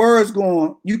words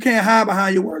you can't hide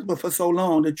behind your words, but for so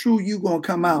long, the true you gonna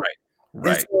come out.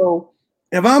 Right. And so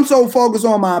if I'm so focused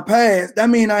on my past, that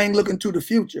means I ain't looking to the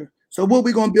future. So what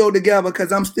we gonna build together?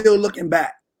 Because I'm still looking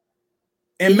back.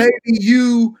 And maybe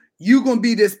you gonna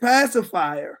be this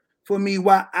pacifier for me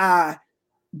while I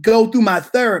go through my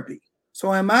therapy.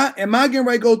 So am I getting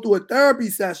ready to go through a therapy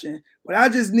session, but I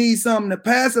just need something to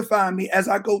pacify me as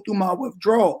I go through my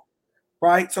withdrawal,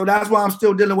 right? So that's why I'm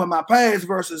still dealing with my past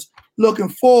versus looking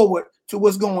forward to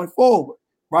what's going forward,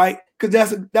 right?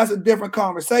 Because that's a different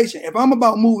conversation. If I'm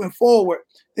about moving forward,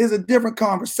 there's a different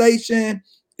conversation.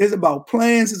 It's about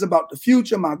plans. It's about the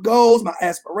future, my goals, my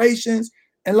aspirations.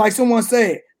 And like someone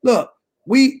said, look,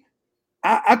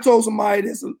 I told somebody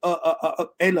this,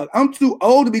 hey, look, I'm too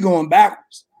old to be going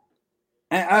backwards.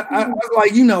 And I was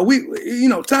like,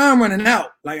 time running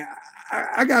out. Like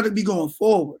I got to be going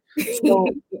forward. So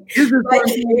I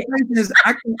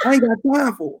ain't got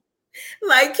time for.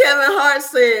 Like Kevin Hart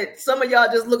said, some of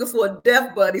y'all just looking for a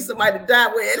death buddy, somebody to die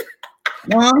with.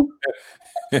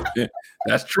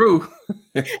 That's true.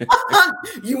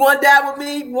 You want to die with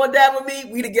me? You want to die with me?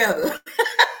 We together.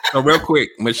 So real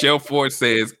quick, Michelle Ford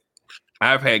says,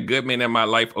 I've had good men in my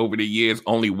life over the years,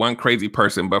 only one crazy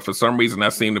person, but for some reason I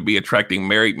seem to be attracting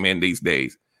married men these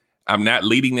days. I'm not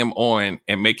leading them on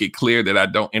and make it clear that I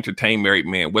don't entertain married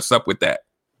men. What's up with that?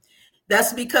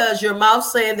 That's because your mouth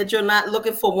saying that you're not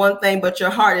looking for one thing, but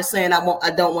your heart is saying, I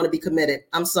don't want to be committed.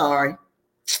 I'm sorry.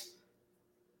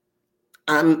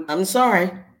 I'm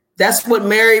sorry. That's what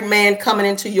married man coming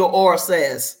into your aura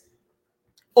says.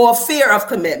 Or fear of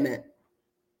commitment.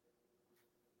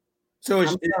 So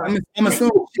I'm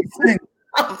assuming she's single.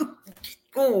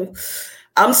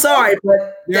 I'm sorry,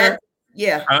 but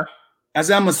yeah. Huh? As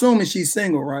I'm assuming she's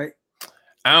single, right?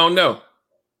 I don't know.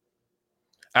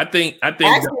 I think the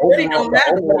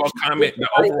overall comment,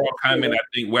 I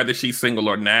think whether she's single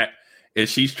or not, is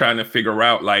she's trying to figure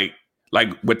out like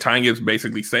what Tanya's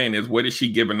basically saying is, what is she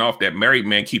giving off that married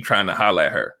men keep trying to holler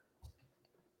at her?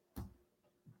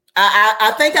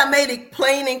 I think I made it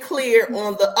plain and clear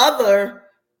on the other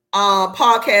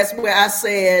podcast where I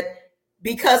said,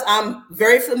 because I'm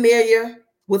very familiar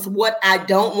with what I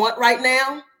don't want right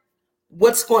now,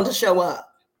 what's going to show up?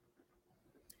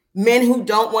 Men who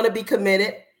don't want to be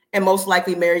committed, and most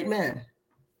likely married men.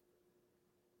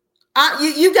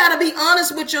 You got to be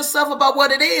honest with yourself about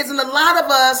what it is. And a lot of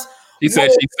us. She said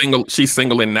she's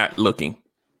single and not looking.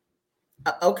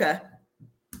 Okay.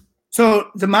 So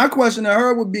my question to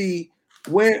her would be,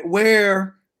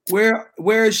 where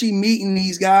is she meeting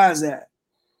these guys at?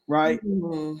 Right.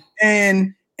 Mm-hmm.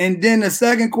 And then the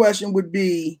second question would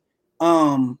be,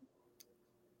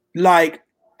 like,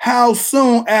 how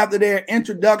soon after their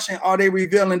introduction are they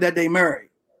revealing that they married?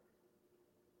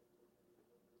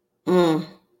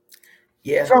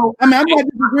 Yeah. So I'm not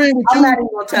disagreeing with you. I'm not even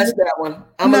gonna touch that one.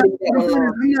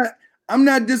 I'm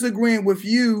not disagreeing with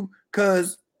you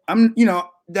because I'm,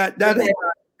 that is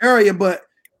my area, but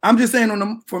I'm just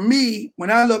saying for me, when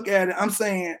I look at it,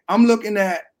 I'm looking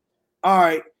at, all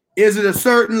right, is it a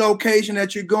certain location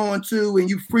that you're going to and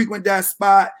you frequent that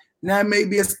spot? And that may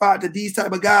be a spot that these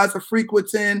type of guys are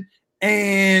frequenting.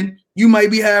 and you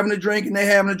might be having a drink and they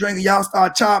having a drink and y'all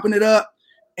start chopping it up.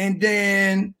 And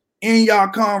then in y'all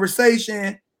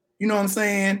conversation, you know what I'm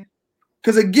saying?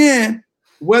 Because again,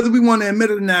 whether we want to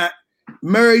admit it or not,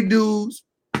 married dudes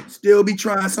still be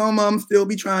trying, some of them still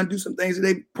be trying to do some things that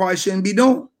they probably shouldn't be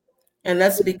doing. And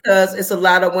that's because it's a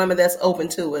lot of women that's open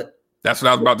to it. That's what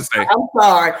I was about to say. I'm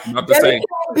sorry. It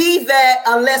can't be that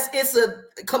unless it's a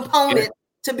component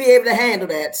to be able to handle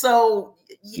that. So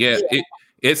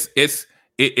it's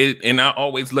and I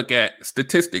always look at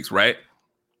statistics, right?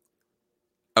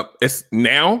 It's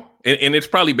now, and it's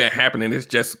probably been happening. It's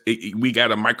just we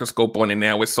got a microscope on it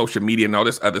now with social media and all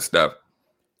this other stuff.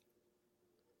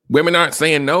 Women aren't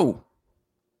saying no.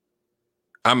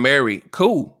 I'm married,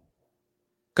 cool.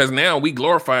 Because now we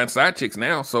glorifying side chicks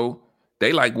now, so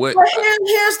they like what? But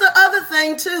here's the other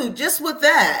thing too. Just with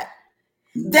that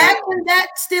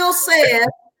still says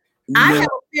I have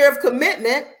a fear of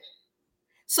commitment,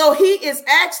 so he is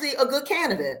actually a good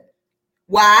candidate.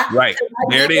 Why? Right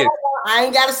there it is. I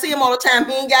ain't got to see him all the time.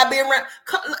 He ain't got to be around.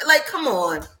 Like, come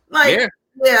on. Like,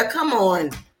 yeah, come on.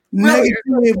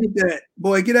 Negative with that.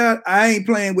 Boy, get out. I ain't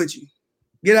playing with you.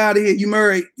 Get out of here. You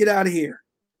married. Get out of here.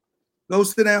 Go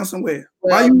sit down somewhere.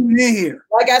 Well, why you in here?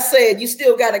 Like I said, you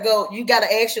still got to go. You got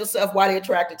to ask yourself why they're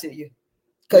attracted to you.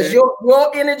 Because your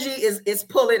energy is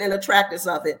pulling and attracting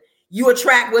something. You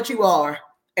attract what you are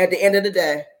at the end of the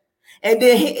day. And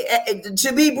then,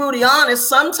 to be brutally honest,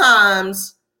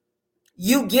 sometimes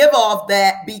you give off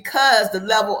that because the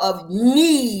level of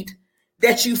need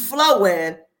that you flow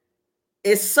in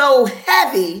is so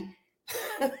heavy.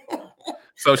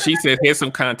 So she said, here's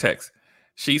some context.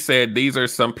 She said these are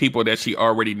some people that she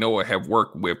already know or have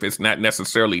worked with. It's not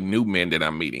necessarily new men that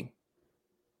I'm meeting.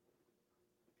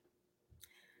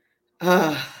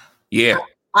 Yeah.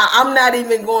 I'm not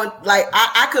even going, like,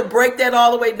 I could break that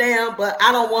all the way down, but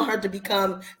I don't want her to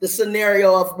become the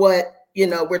scenario of what,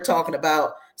 we're talking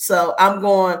about. So I'm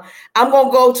going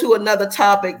to go to another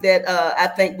topic that I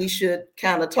think we should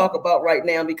kind of talk about right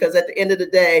now, because at the end of the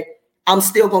day, I'm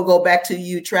still going to go back to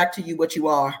you, track to you what you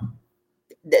are.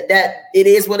 That it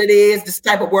is what it is. This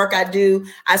type of work I do,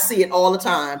 I see it all the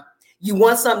time. You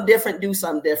want something different, do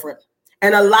something different.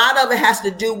 And a lot of it has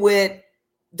to do with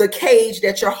the cage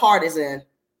that your heart is in.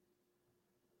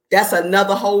 That's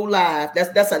another whole life.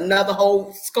 That's another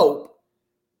whole scope.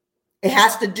 It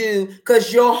has to do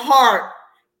because your heart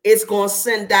is going to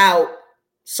send out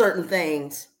certain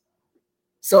things.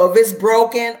 So if it's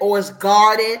broken or it's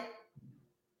guarded,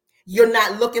 you're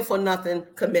not looking for nothing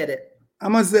committed.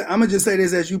 I'm gonna just say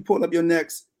this as you pull up your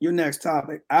next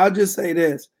topic. I'll just say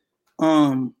this.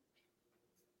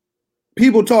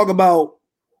 People talk about,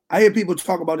 I hear people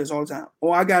talk about this all the time. Oh,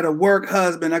 I got a work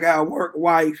husband, I got a work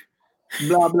wife,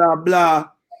 blah, blah, blah.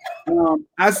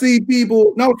 I see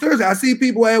people, no, seriously, I see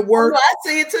people at work. Oh, I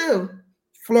see it too.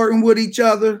 Flirting with each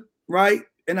other, right?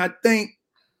 And I think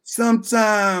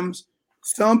sometimes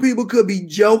some people could be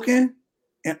joking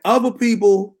and other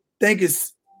people think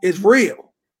it's real.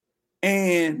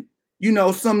 And,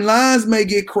 some lines may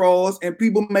get crossed and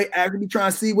people may actually be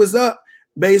trying to see what's up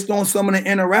based on some of the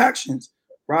interactions,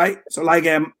 right? So like,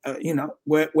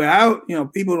 where I,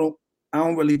 people I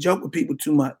don't really joke with people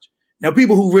too much. Now,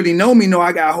 people who really know me know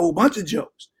I got a whole bunch of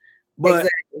jokes, but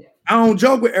exactly. I don't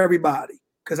joke with everybody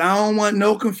because I don't want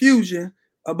no confusion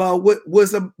about what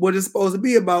it's supposed to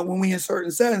be about when we in certain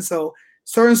settings. So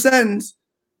certain settings,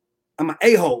 I'm an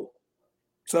a-hole.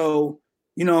 So,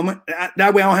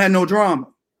 that way I don't have no drama.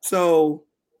 So,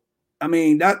 I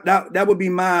mean, that would be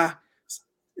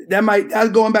that's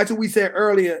going back to what we said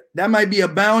earlier. That might be a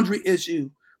boundary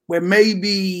issue where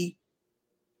maybe,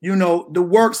 the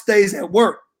work stays at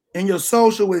work and your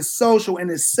social is social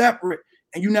and it's separate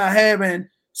and you're not having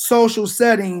social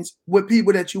settings with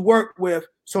people that you work with.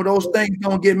 So those things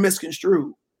don't get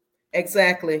misconstrued.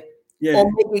 Exactly. Yeah. Or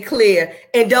make it clear.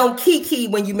 And don't kiki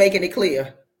when you're making it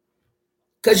clear.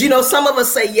 Because, some of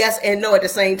us say yes and no at the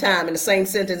same time, in the same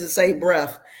sentence, the same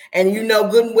breath. And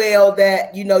good and well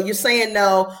that, you're saying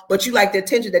no, but you like the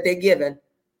attention that they're giving.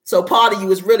 So part of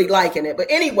you is really liking it. But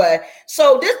anyway,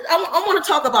 so this I want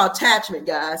to talk about attachment,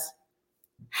 guys.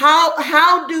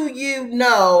 How do you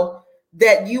know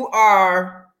that you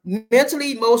are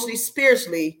mentally, emotionally,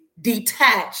 spiritually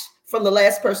detached from the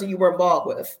last person you were involved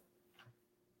with?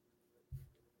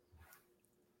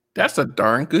 That's a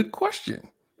darn good question.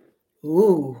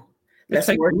 Ooh, let's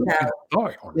work it out.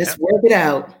 Let's work it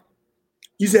out.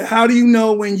 You said, how do you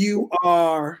know when you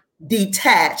are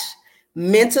detached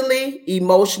mentally,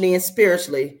 emotionally, and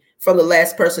spiritually from the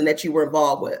last person that you were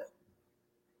involved with?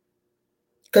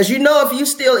 Because if you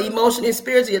still emotionally and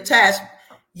spiritually attached,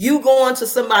 you going to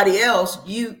somebody else,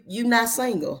 you not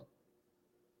single.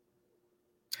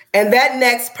 And that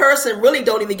next person really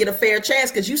don't even get a fair chance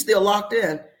because you still locked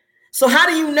in. So how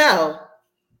do you know?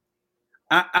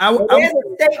 There's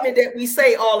a statement that we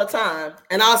say all the time,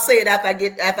 and I'll say it after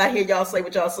I hear y'all say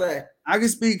what y'all say. I can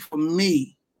speak for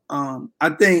me. I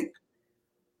think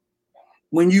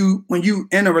when you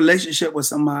in a relationship with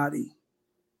somebody,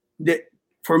 that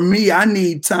for me, I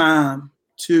need time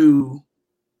to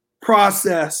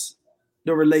process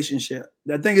the relationship.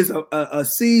 I think it's a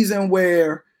season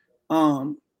where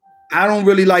I don't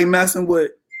really like messing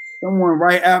with someone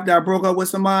right after I broke up with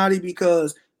somebody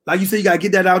because, like you said, you got to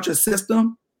get that out your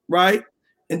system, right?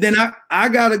 And then I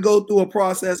got to go through a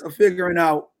process of figuring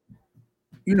out,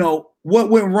 what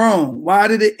went wrong? Why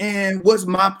did it end? What's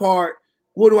my part?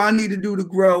 What do I need to do to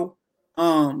grow?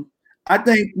 I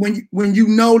think when you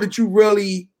know that you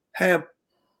really have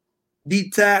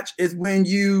detached is when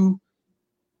you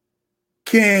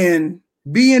can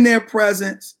be in their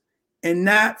presence and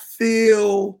not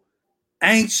feel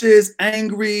anxious,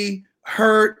 angry,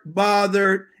 hurt,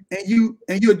 bothered, and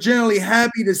you're generally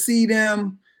happy to see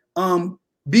them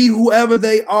be whoever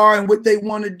they are and what they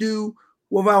want to do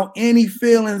without any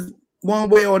feelings one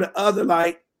way or the other.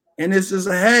 And it's just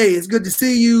hey, it's good to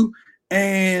see you,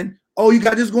 and you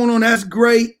got this going on, that's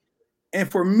great.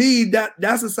 And for me,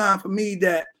 that's a sign for me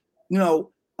that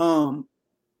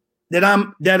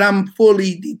that I'm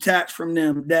fully detached from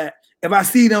them. That if I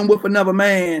see them with another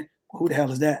man, who the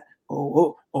hell is that?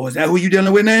 Oh, is that who you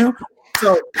dealing with now?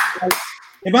 So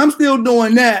if I'm still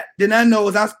doing that, then I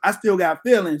know I still got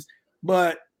feelings.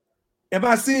 But if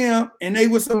I see them and they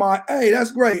with somebody, hey,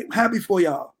 that's great, I'm happy for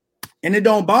y'all, and it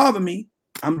don't bother me,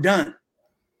 I'm done.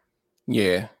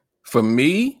 Yeah. For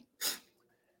me,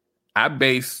 I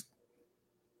base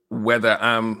whether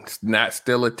I'm not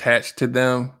still attached to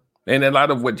them, and a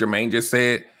lot of what Jermaine just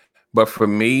said, but for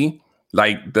me,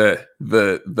 like the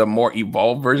more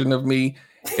evolved version of me,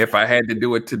 if I had to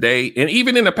do it today, and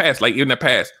even in the past,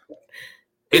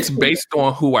 it's based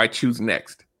on who I choose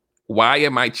next. Why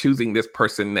am I choosing this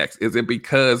person next? Is it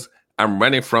because I'm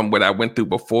running from what I went through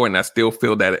before and I still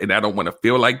feel that and I don't want to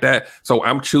feel like that? So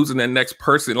I'm choosing the next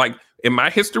person. Like in my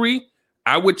history,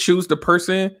 I would choose the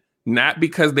person not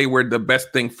because they were the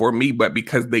best thing for me, but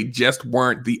because they just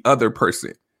weren't the other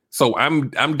person. So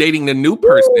I'm dating the new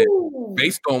person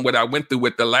based on what I went through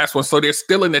with the last one. So there's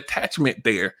still an attachment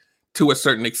there to a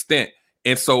certain extent.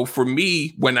 And so for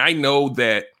me, when I know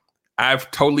that I've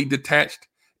totally detached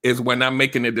is when I'm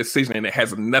making a decision and it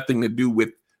has nothing to do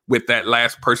with that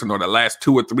last person or the last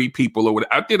 2 or 3 people or what.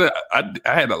 I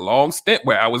had a long stint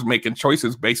where I was making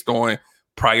choices based on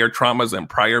prior traumas and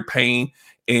prior pain,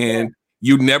 and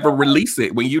you never release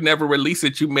it. When you never release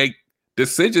it, you make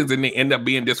decisions and they end up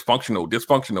being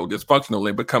dysfunctional.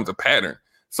 It becomes a pattern.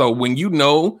 So when you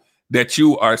know that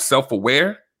you are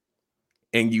self-aware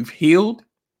and you've healed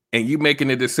and you making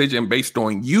a decision based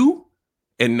on you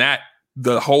and not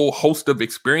the whole host of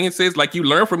experiences, like you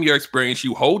learn from your experience,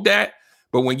 you hold that.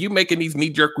 But when you're making these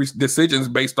knee-jerk decisions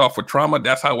based off of trauma,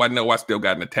 that's how I know I still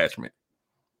got an attachment.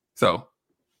 So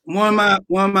one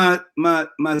of my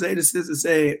Zeta sisters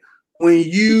said, when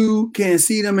you can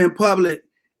see them in public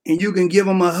and you can give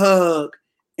them a hug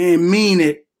and mean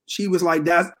it, she was like,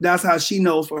 that's how she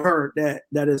knows for her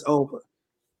that is over.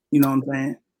 You know what I'm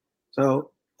saying?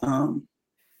 So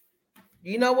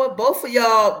you know what? Both of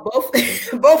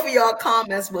y'all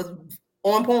comments was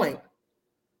on point.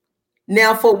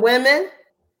 Now for women,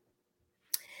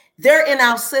 they're in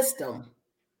our system.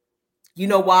 You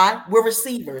know why? We're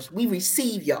receivers. We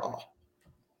receive y'all.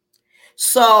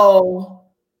 So,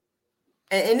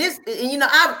 and this,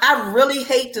 I really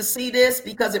hate to see this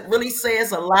because it really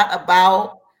says a lot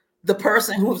about the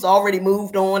person who's already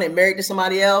moved on and married to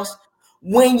somebody else.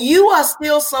 When you are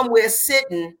still somewhere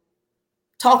sitting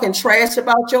talking trash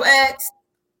about your ex,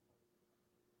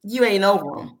 you ain't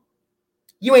over them.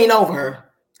 You ain't over her.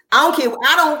 I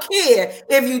don't care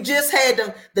if you just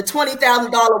had the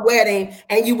 $20,000 wedding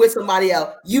and you with somebody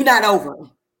else. You not over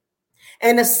them.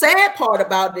 And the sad part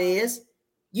about it is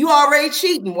you already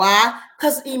cheating. Why?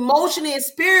 Because emotionally and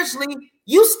spiritually,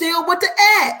 you still with the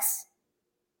ex.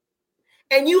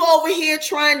 And you over here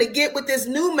trying to get with this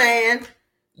new man.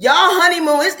 Y'all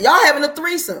honeymoon, y'all having a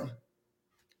threesome.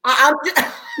 I'm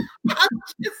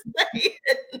just saying.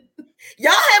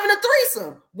 Y'all having a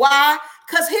threesome. Why?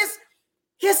 Because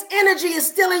his energy is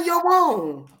still in your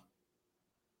womb.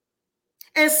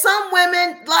 And some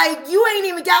women, like, you ain't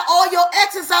even got all your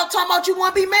exes out talking about you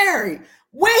want to be married.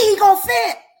 Where he gonna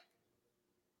fit?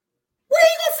 Where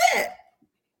he gonna fit?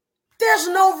 There's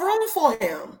no room for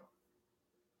him.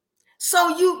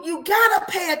 So you gotta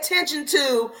pay attention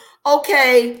to,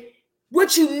 okay,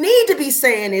 What you need to be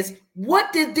saying is,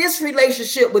 what did this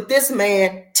relationship with this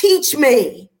man teach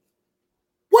me?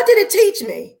 What did it teach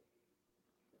me?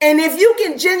 And if you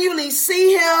can genuinely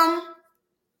see him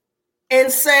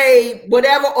and say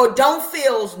whatever, or don't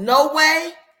feel no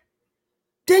way,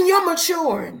 then you're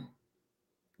maturing.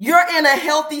 You're in a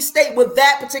healthy state with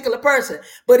that particular person.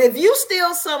 But if you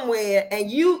still somewhere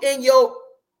and you in your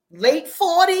late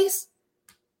 40s,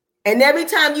 and every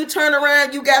time you turn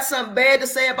around, you got something bad to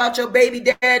say about your baby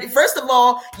daddy, first of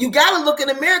all, you got to look in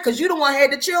the mirror because you the one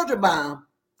had the children by him.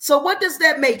 So what does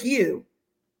that make you?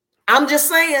 I'm just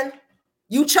saying,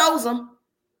 you chose them.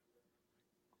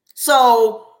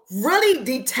 So really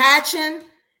detaching,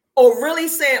 or really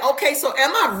saying, okay, so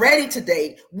am I ready to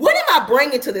date? What am I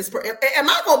bringing to this person? Am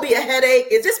I going to be a headache?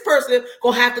 Is this person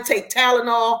going to have to take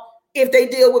Tylenol if they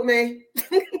deal with me?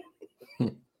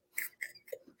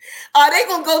 Are they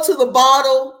going to go to the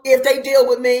bottle if they deal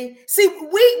with me? See,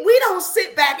 we don't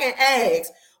sit back and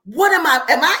ask, what am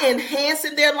I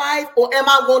enhancing their life, or am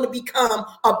I going to become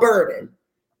a burden?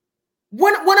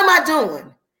 What am I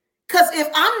doing? Because if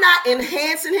I'm not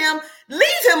enhancing him,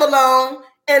 leave him alone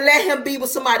and let him be with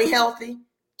somebody healthy.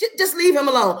 Just leave him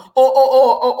alone,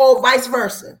 or vice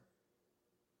versa.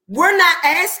 We're not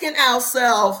asking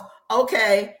ourselves,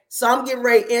 okay, so I'm getting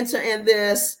ready to enter in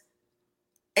this,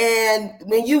 and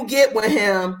when you get with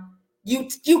him, you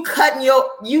cutting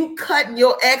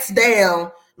your ex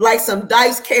down like some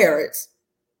diced carrots.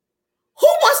 Who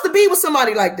wants to be with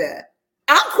somebody like that?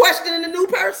 I'm questioning the new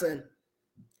person.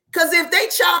 Because if they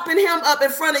chopping him up in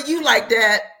front of you like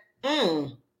that,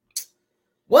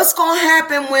 what's going to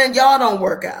happen when y'all don't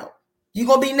work out? You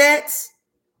going to be next?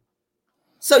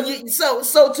 So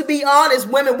to be honest,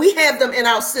 women, we have them in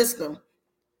our system.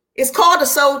 It's called a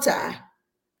soul tie.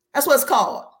 That's what it's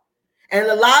called. And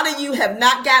a lot of you have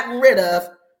not gotten rid of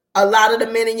a lot of the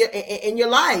men in your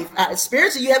life.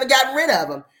 Spiritually, you haven't gotten rid of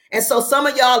them. And so some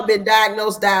of y'all have been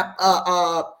diagnosed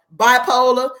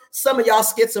bipolar, some of y'all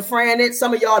schizophrenic,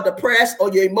 some of y'all depressed,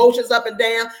 or your emotions up and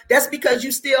down. That's because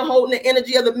you still holding the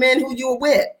energy of the men who you were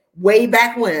with way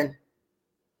back when.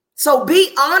 So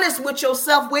be honest with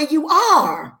yourself where you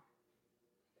are.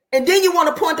 And then you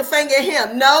want to point the finger at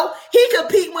him. No, he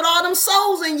competing with all them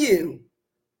souls in you.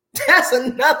 That's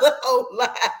another whole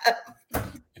lie.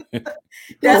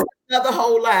 That's another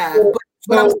whole lie.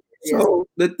 So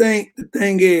the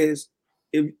thing is,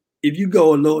 if you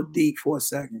go a little deep for a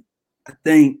second, I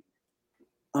think,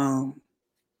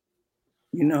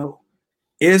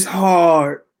 it's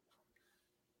hard.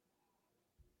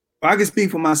 I can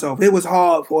speak for myself. It was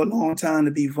hard for a long time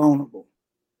to be vulnerable.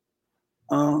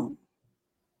 When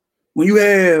you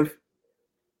have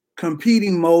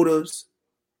competing motives,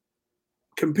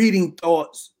 competing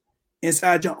thoughts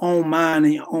inside your own mind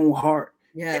and your own heart,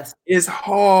 yes, it's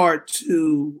hard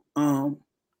to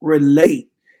relate.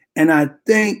 And I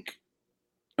think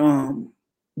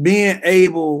being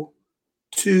able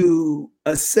to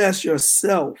assess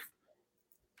yourself,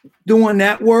 doing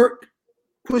that work,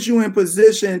 puts you in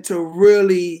position to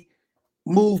really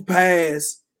move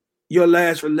past your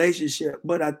last relationship.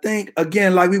 But I think,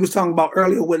 again, like we was talking about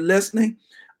earlier with listening,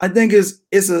 I think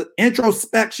it's an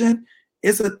introspection.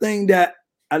 It's a thing that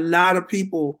a lot of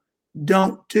people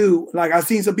don't do. Like I've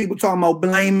seen some people talking about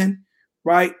blaming,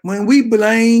 right? When we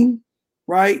blame,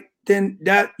 right, then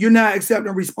that you're not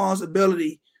accepting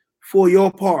responsibility for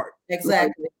your part.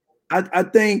 Exactly. Like, I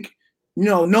think,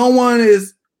 no one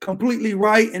is completely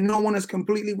right and no one is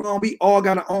completely wrong. We all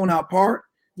got to own our part.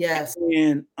 Yes.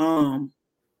 And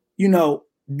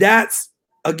that's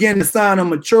again the sign of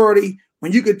maturity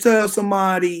when you could tell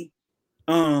somebody,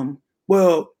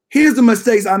 well, here's the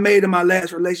mistakes I made in my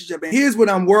last relationship, and here's what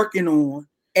I'm working on.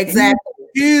 Exactly.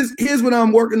 Here's what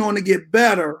I'm working on to get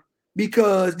better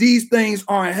because these things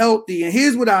aren't healthy, and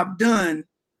here's what I've done,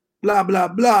 blah blah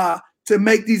blah, to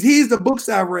make these. Here's the books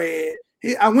I read.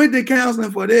 I went to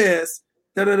counseling for this.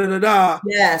 Da da da da da.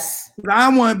 Yes. But I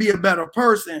want to be a better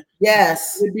person.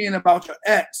 Yes. It being about your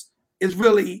ex is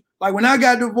really like when I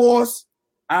got divorced,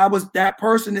 I was that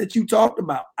person that you talked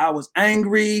about. I was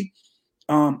angry.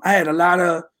 I had a lot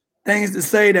of things to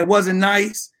say that wasn't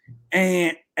nice.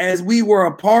 And as we were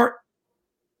apart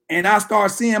and I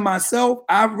started seeing myself,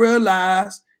 I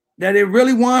realized that it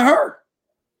really wasn't her.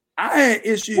 I had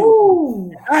issues.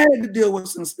 Ooh. I had to deal with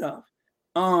some stuff.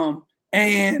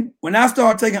 And when I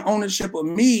started taking ownership of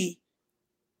me,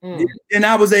 then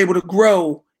I was able to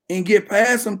grow and get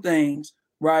past some things,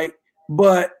 right?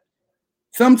 But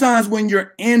sometimes when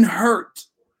you're in hurt,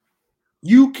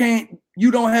 you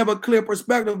don't have a clear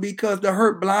perspective because the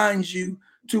hurt blinds you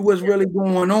to what's really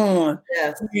going on.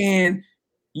 Yes. And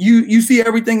you see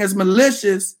everything as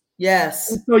malicious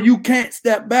Yes. And so you can't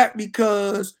step back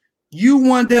because you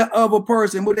want that other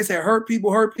person. What they say, hurt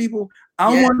people.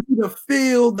 I want you to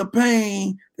feel the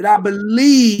pain that I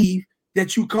believe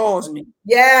that you caused me.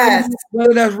 Yes.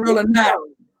 Whether that's real or not.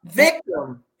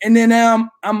 Victim. And then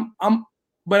now I'm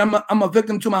a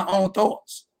victim to my own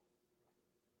thoughts.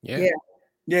 Yeah.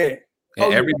 And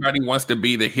everybody wants to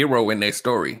be the hero in their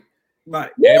story. Right.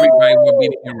 Everybody will be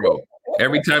the hero.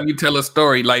 Every time you tell a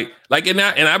story, like and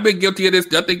I've been guilty of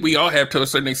this. I think we all have to a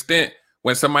certain extent.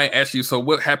 When somebody asks you, so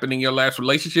what happened in your last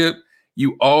relationship?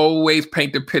 You always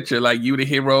paint the picture like you the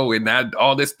hero, and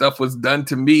all this stuff was done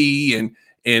to me, and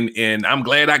I'm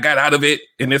glad I got out of it.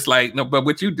 And it's like, no, but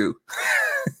what you do?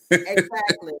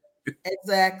 Exactly.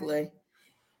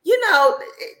 You know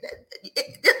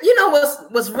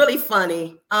what's really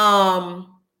funny. I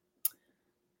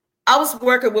was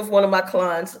working with one of my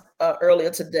clients earlier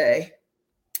today,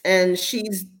 and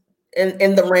she's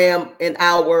in the RAM in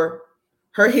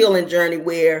her healing journey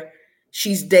where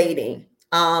she's dating.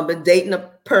 Been dating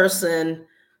a person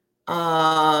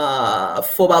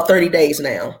for about 30 days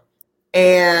now.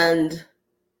 And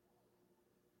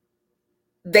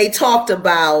they talked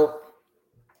about,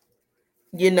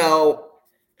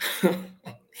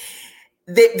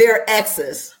 their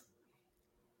exes.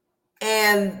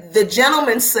 And the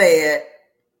gentleman said,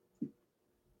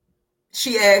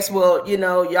 she asked, well,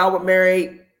 y'all were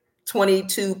married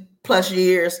 22 plus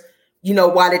years.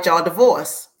 Why did y'all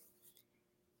divorce?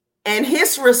 And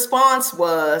his response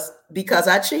was, because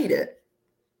I cheated.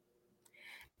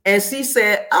 And she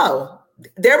said, oh,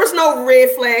 there was no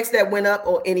red flags that went up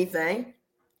or anything.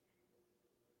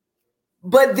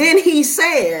 But then he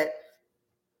said,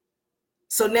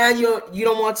 so now you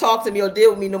don't want to talk to me or deal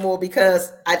with me no more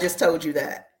because I just told you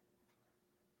that.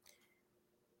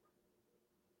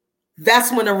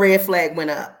 That's when the red flag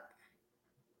went up.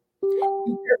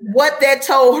 What that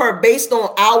told her, based on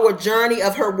our journey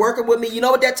of her working with me, you know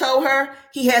what that told her?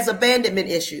 He has abandonment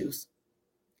issues.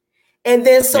 And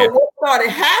then what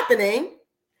started happening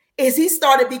is he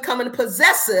started becoming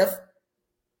possessive,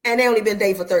 and they only been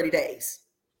dating for 30 days.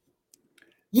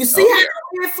 You see how the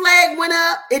red flag went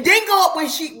up? It didn't go up when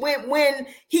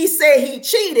he said he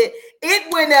cheated.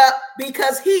 It went up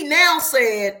because he now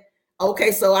said,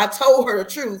 okay, so I told her the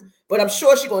truth, but I'm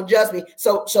sure she's gonna judge me.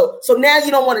 So now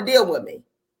you don't want to deal with me.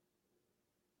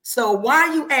 So why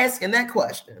are you asking that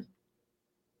question?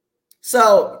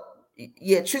 So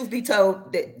yeah, truth be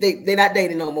told, they're not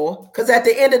dating no more. Because at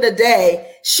the end of the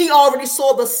day, she already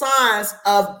saw the signs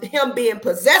of him being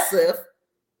possessive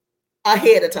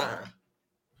ahead of time.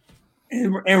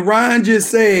 And Ryan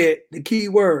just said the key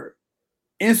word,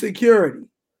 insecurity.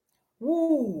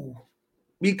 Ooh.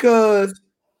 Because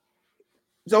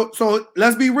so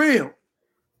let's be real.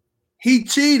 He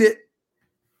cheated.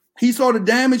 He saw the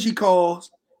damage he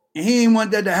caused, and he didn't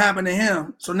want that to happen to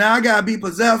him. So now I gotta be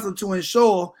possessive to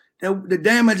ensure that the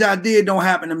damage I did don't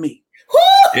happen to me.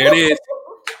 There it is.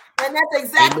 And that's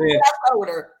exactly what I told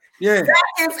her. Yeah. That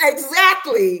is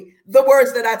exactly the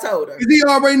words that I told her. Because he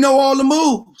already know all the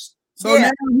moves. So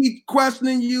now he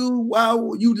questioning you, why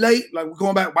you late? Like, we're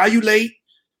going back, why you late?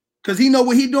 Because he know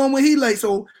what he doing when he late.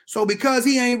 So because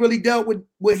he ain't really dealt with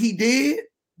what he did.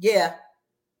 Yeah.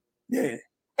 Yeah.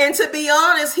 And to be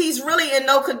honest, he's really in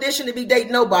no condition to be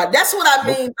dating nobody. That's what I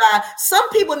mean by some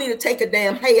people need to take a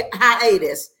damn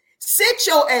hiatus. Sit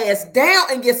your ass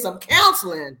down and get some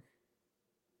counseling.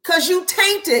 Because you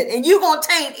tainted, and you're going to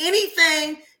taint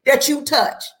anything that you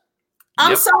touch.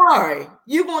 I'm sorry.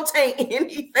 You're going to taint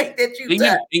anything that you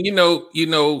touch.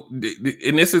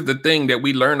 And this is the thing that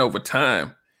we learn over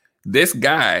time. This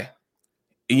guy,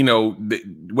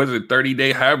 was it 30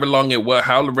 days, however long it was,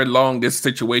 however long this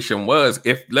situation was,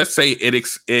 if let's say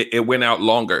it went out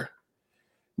longer.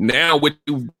 Now what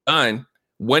you've done,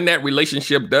 when that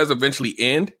relationship does eventually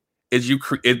end, is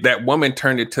that woman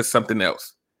turned it to something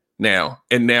else now.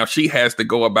 And now she has to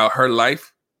go about her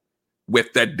life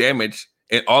with that damage.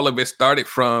 And all of it started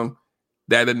from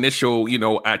that initial,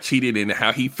 I cheated and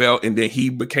how he felt. And then he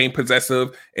became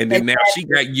possessive. And then now she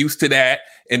got used to that.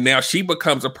 And now she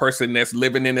becomes a person that's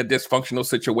living in a dysfunctional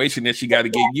situation that she got to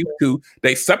get used to.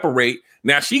 They separate.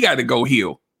 Now she got to go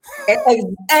heal.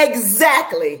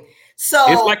 Exactly. So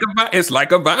it's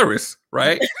like a virus,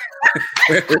 right?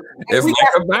 It's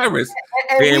like a virus.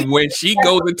 And when she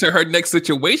goes into her next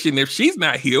situation, if she's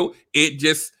not healed,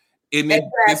 it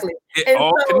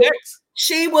all connects.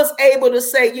 She was able to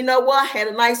say, you know what, had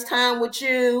a nice time with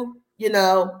you,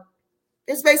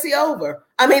 it's basically over.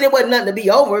 I mean, it wasn't nothing to be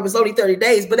over. It was only 30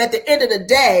 days. But at the end of the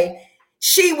day,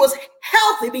 she was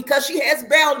healthy because she has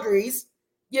boundaries,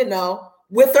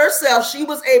 with herself. She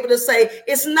was able to say,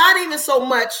 it's not even so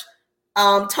much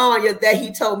Tanya that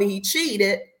he told me he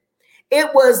cheated.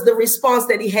 It was the response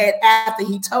that he had after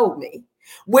he told me,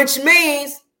 which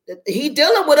means that he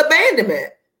dealing with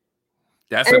abandonment.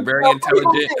 That's a very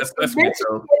intelligent assessment.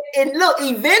 And look,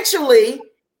 eventually,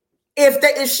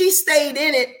 if she stayed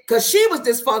in it, because she was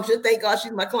dysfunctional, thank God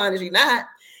she's my client, is she not?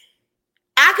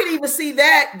 I could even see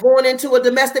that going into a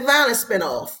domestic violence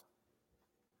spinoff.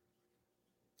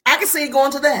 I can see it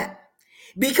going to that.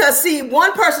 Because see,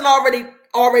 one person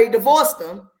already divorced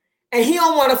him, and he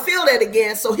don't want to feel that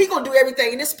again, so he gonna do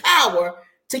everything in his power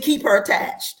to keep her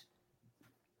attached.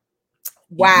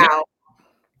 Wow.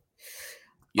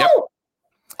 Yep.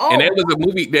 And there was a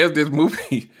movie. There's this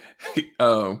movie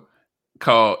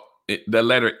called the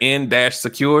letter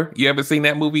N-Secure. You ever seen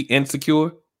that movie,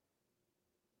 Insecure?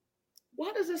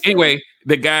 What is this? Anyway,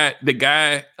 the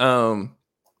guy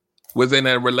was in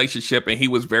a relationship and he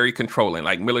was very controlling,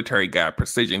 like military guy,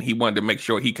 precision. He wanted to make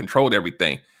sure he controlled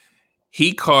everything.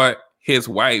 He caught his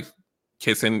wife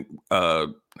kissing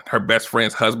her best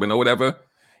friend's husband or whatever,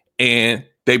 and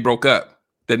they broke up.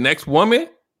 The next woman,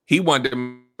 he wanted to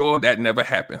make sure that never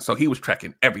happened. So he was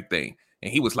tracking everything.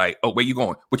 And he was like, "Oh, where you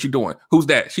going? What you doing? Who's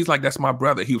that?" She's like, "That's my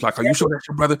brother." He was like, "Are you sure that's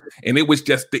your brother?" And it was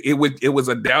just it was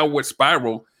a downward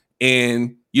spiral.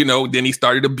 And then he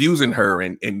started abusing her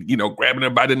and grabbing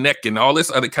her by the neck and all this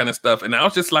other kind of stuff. And I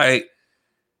was just like,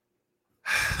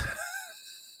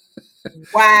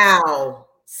 wow.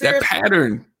 Seriously? That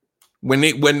pattern, when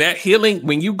that healing,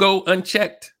 when you go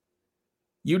unchecked,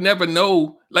 you never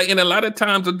know. Like, and a lot of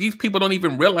times these people don't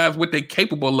even realize what they're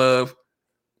capable of.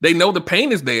 They know the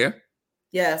pain is there.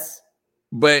 Yes.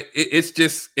 But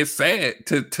it's sad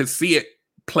to see it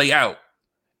play out.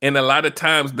 And a lot of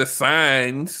times the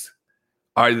signs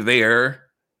are there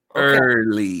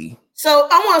early. So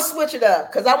I want to switch it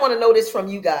up because I want to know this from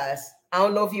you guys. I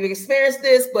don't know if you've experienced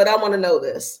this, but I want to know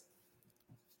this.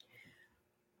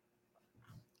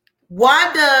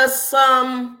 Why does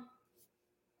some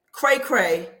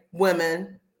cray-cray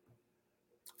women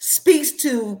speaks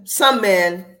to some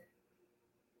men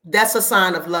that's a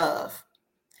sign of love?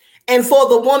 And for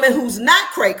the woman who's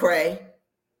not cray-cray,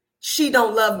 she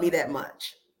don't love me that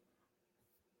much.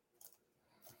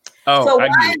 Oh, so why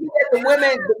is it that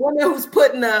the woman who's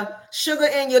putting the sugar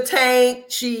in your tank,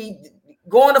 she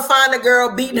going to find a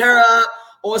girl, beating her up,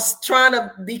 or trying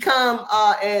to become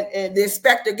the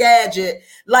Inspector Gadget?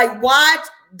 Like, why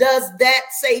does that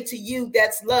say to you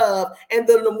that's love? And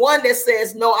the one that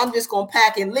says, no, I'm just going to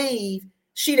pack and leave,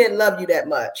 she didn't love you that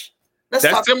much.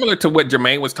 That's similar to what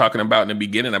Jermaine was talking about in the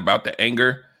beginning about the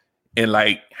anger and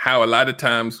like how a lot of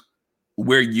times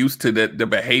we're used to the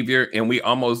behavior and we're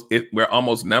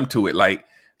almost numb to it. Like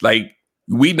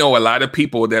we know a lot of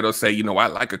people that'll say, I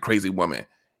like a crazy woman.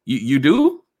 You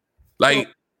do? Like,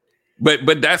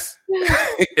 but that's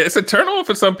it's a turn on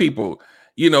for some people.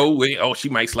 She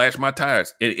might slash my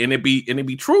tires, and it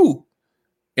be true.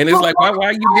 And it's like, why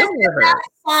are you dealing with her?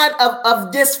 Sign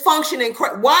of dysfunction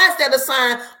and why is that a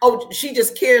sign? Oh, she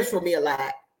just cares for me a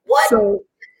lot. What?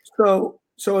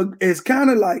 So it's kind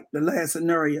of like the last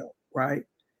scenario, right?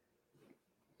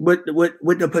 With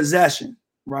the possession,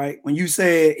 right? When you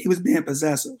said he was being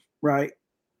possessive, right?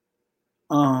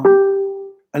 A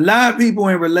lot of people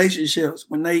in relationships,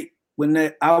 when they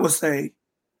I would say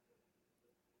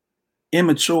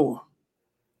immature,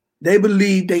 they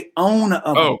believe they own the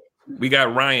other. Oh, we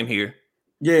got Ryan here.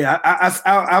 Yeah,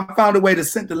 I found a way to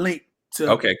send the link to.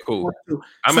 Okay, cool.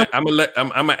 I'm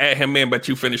gonna add him in, but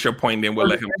you finish your point, then we'll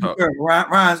let him talk.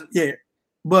 Ryan's, yeah,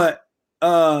 but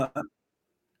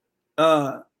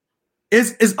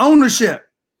it's ownership.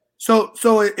 So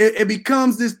it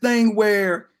becomes this thing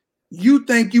where you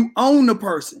think you own the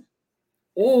person.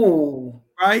 Ooh.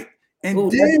 Right?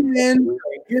 And then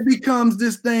it becomes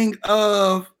this thing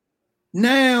of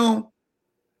now,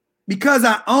 because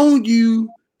I own you,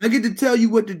 I get to tell you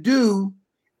what to do.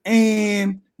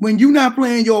 And when you're not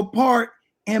playing your part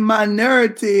in my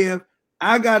narrative,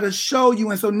 I got to show you.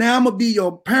 And so now I'm going to be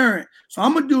your parent. So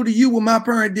I'm going to do to you what my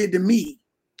parent did to me.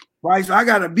 Right? So I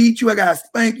got to beat you. I got to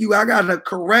spank you. I got to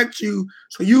correct you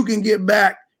so you can get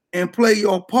back and play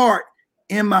your part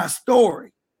in my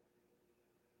story.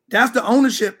 That's the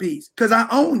ownership piece, because I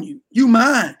own you. You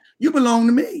mine. You belong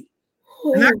to me.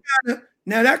 And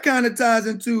that kind of ties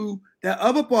into that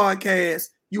other podcast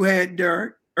you had,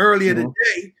 Derek, earlier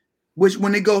today, which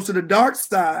when it goes to the dark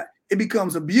side, it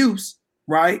becomes abuse,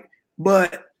 right?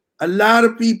 But a lot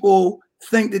of people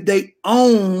think that they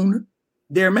own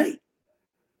their mate.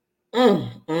 Yeah,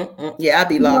 I'd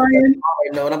be locked up. I already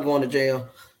know it. I'm going to jail.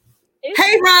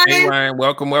 Hey, Ryan. Hey, Ryan.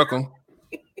 Welcome.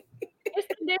 It's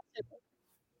conditional.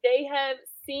 They have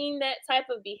seen that type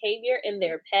of behavior in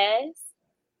their past,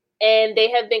 and they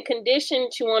have been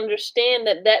conditioned to understand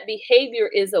that that behavior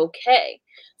is okay.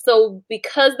 So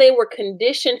because they were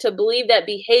conditioned to believe that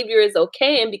behavior is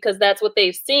okay, and because that's what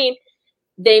they've seen,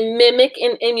 they mimic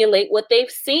and emulate what they've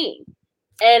seen.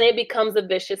 And it becomes a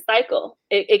vicious cycle.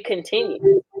 It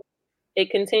continues.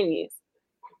 It continues.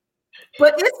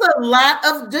 But it's a lot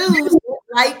of dudes that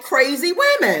like crazy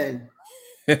women.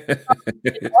 And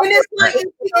it's like,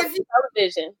 if you,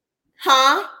 television.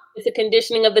 huh? It's a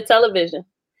conditioning of the television.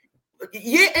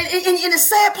 Yeah, and the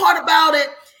sad part about it,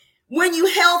 when you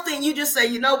healthy and you just say,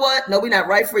 you know what? No, we're not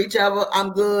right for each other.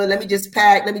 I'm good. Let me just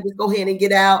pack. Let me just go ahead and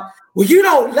get out. Well, you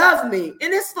don't love me.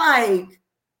 And it's like,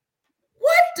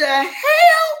 what the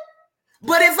hell?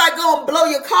 But if I go and blow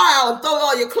your car out and throw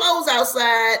all your clothes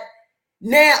outside,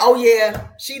 now, oh yeah,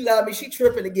 she love me. She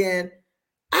tripping again.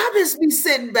 I just be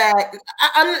sitting back.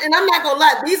 And I'm not going to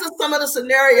lie. These are some of the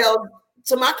scenarios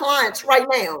to my clients right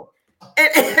now.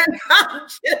 And I'm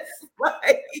just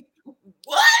like,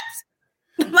 what?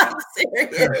 Like,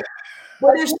 serious.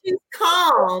 But if she's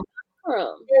calm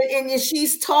and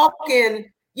she's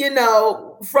talking,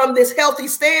 from this healthy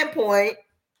standpoint,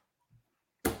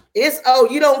 it's, oh,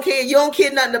 you don't care. You don't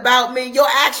care nothing about me. Your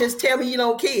actions tell me you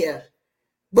don't care.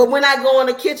 But when I go in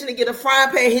the kitchen to get a frying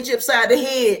pan, hit you upside the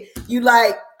head, you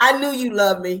like, I knew you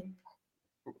loved me.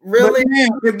 Really? But man,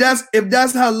 if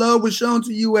that's how love was shown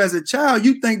to you as a child,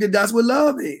 you think that that's what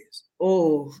love is.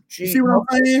 Oh, geez. You see what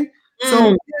I'm saying?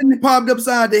 So getting popped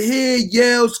upside the head,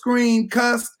 yell, scream,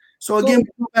 cuss. So again,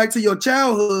 go back to your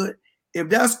childhood. If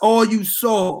that's all you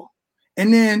saw,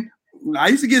 and then I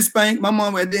used to get spanked. My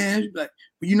mom at the end, she'd be like,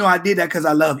 well, I did that because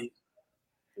I love you.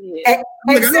 Yeah.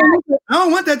 Exactly. I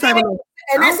don't want that type of love.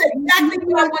 And that's exactly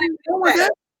what I wanted to do.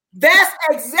 That's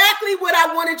exactly what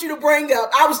I wanted you to bring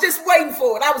up. I was just waiting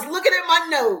for it. I was looking at my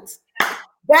notes.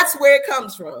 That's where it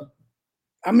comes from.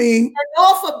 I mean, and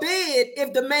God forbid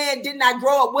if the man did not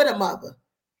grow up with a mother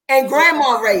and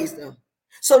grandma raised him.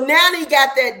 So now he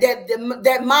got that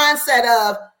mindset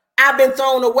of I've been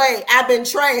thrown away, I've been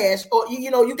trashed, or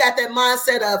you got that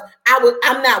mindset of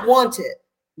I'm not wanted.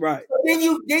 Right. So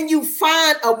then you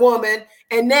find a woman,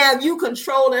 and now you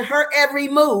controlling her every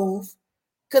move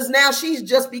because now she's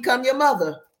just become your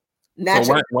mother.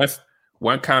 So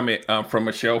one comment from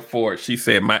Michelle Ford. She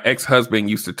said, "My ex-husband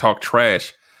used to talk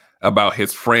trash about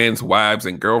his friends' wives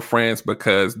and girlfriends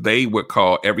because they would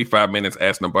call every 5 minutes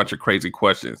asking a bunch of crazy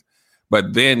questions,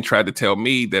 but then tried to tell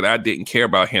me that I didn't care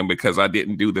about him because I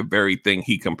didn't do the very thing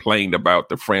he complained about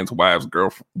the friends' wives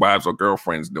or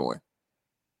girlfriends doing."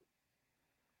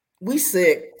 We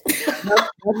sick.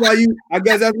 I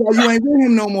guess that's why you ain't with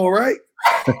him no more, right?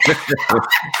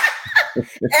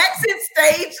 Exit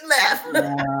stage left.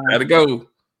 Gotta go.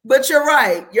 But you're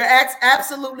right. You're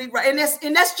absolutely right.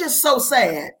 And that's just so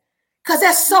sad. Because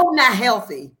that's so not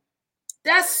healthy.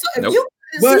 That's so, nope.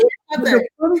 But the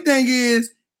funny thing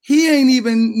is, he ain't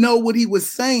even know what he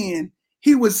was saying.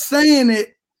 He was saying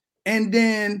it, and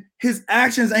then his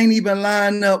actions ain't even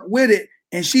lining up with it.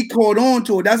 And she caught on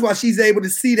to it. That's why she's able to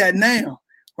see that now,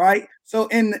 right? So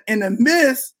in the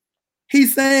midst,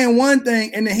 he's saying one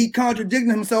thing, and then he contradicting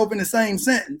himself in the same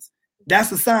sentence.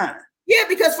 That's a sign. Yeah,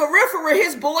 because for real,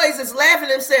 his boys is laughing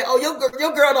and saying, "Oh,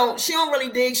 your girl she don't really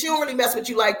dig, she don't really mess with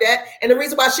you like that." And the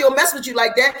reason why she don't mess with you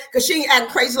like that, because she ain't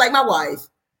acting crazy like my wife.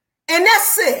 And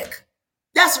that's sick.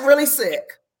 That's really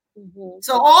sick. Mm-hmm.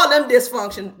 So all them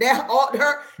dysfunction,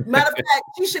 her matter of fact,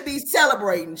 she should be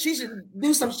celebrating. She should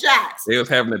do some shots. They was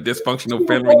having a dysfunctional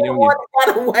family reunion.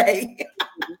 Got away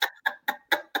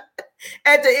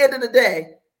at the end of the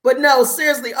day. But no,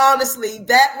 seriously, honestly,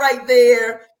 that right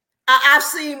there, I've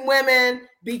seen women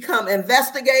become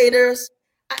investigators.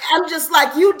 I'm just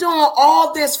like, you doing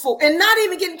all this for, and not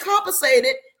even getting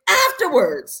compensated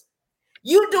afterwards.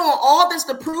 You doing all this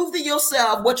to prove to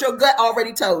yourself what your gut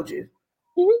already told you.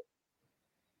 Mm-hmm.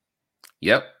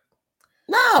 Yep.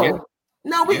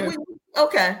 No, we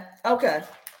okay.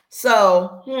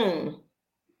 So,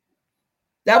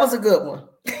 that was a good one.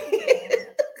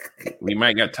 We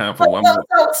might got time for one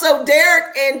more. So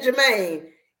Derek and Jermaine,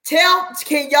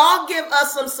 can y'all give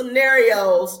us some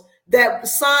scenarios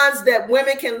signs that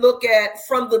women can look at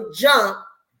from the jump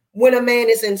when a man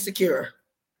is insecure?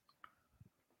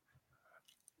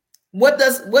 What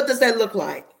does that look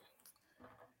like?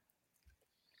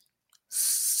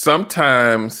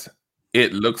 Sometimes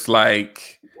it looks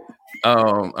like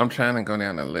I'm trying to go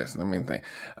down the list. Let me think.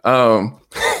 I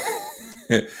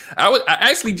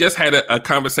actually just had a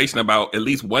conversation about at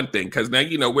least one thing, because now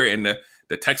we're in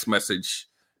the text message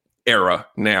era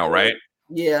now, right?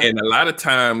 Yeah. And a lot of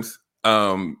times,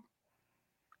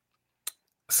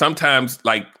 sometimes,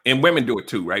 like, and women do it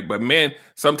too, right? But men,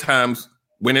 sometimes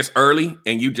when it's early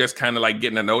and you just kind of like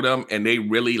getting to know them and they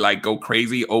really like go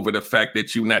crazy over the fact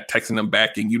that you're not texting them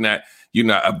back and you're not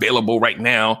available right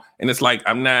now. And it's like,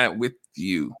 I'm not with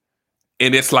you.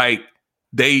 And it's like,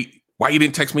 why you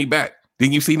didn't text me back?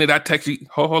 Didn't you see that I text you?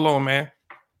 Hold on, man.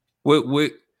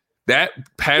 What that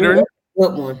pattern?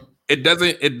 What one? It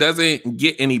doesn't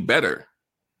get any better.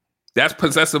 That's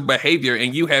possessive behavior,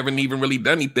 and you haven't even really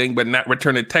done anything but not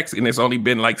return a text, and it's only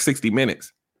been like 60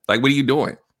 minutes. Like, what are you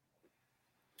doing?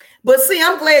 But see,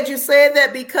 I'm glad you said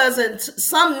that, because in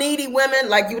some needy women,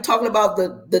 like you were talking about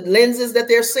the lenses that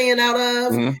they're seeing out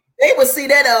of, they would see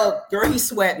that, girl, he's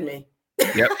sweating me.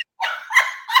 Yep.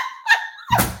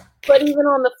 But even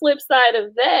on the flip side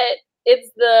of that, it's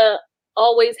the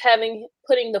always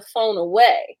putting the phone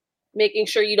away, making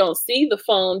sure you don't see the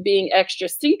phone, being extra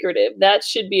secretive. That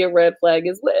should be a red flag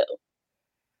as well.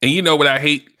 And you know what I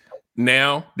hate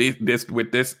now? This I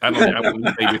wouldn't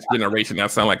say this generation. I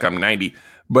sound like I'm 90.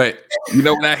 But you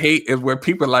know what I hate is where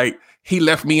people like, he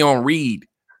left me on read.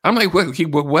 I'm like, what?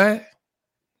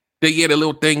 They get a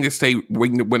little thing to say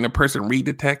when the person read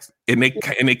the text and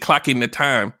they clock in the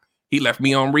time. He left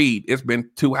me on read. It's been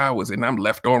 2 hours and I'm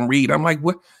left on read. I'm like,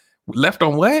 what? Left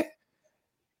on what?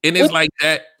 And it's like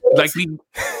that. Like we.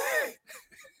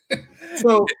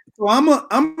 So I'm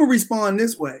gonna respond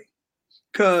this way,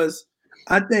 because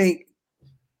I think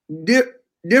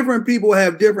different people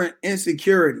have different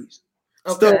insecurities.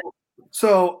 Okay.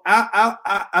 So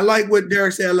I like what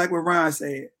Derek said. I like what Ryan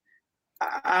said.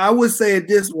 I would say it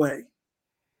this way: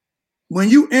 when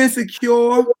you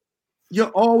insecure, you're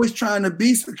always trying to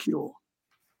be secure.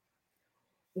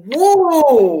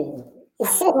 Whoa.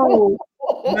 So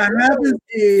what happens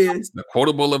is the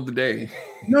quotable of the day.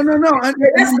 No.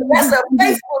 That's a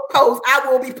Facebook post. I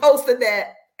will be posting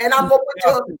that, and I'm gonna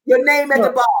put your name at the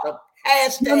bottom.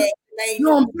 Hashtag name.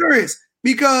 No, I'm serious,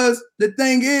 because the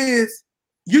thing is,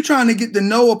 you're trying to get to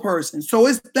know a person. So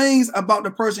it's things about the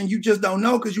person you just don't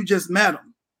know because you just met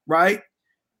them, right?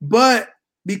 But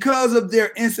because of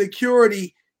their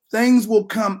insecurity, things will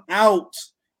come out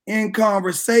in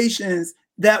conversations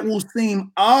that will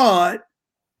seem odd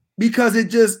because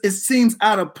it seems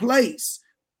out of place,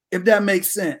 if that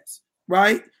makes sense,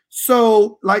 right?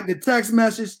 So like the text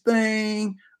message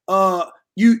thing,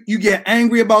 you get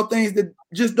angry about things that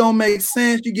just don't make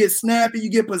sense. You get snappy, you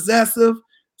get possessive.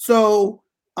 So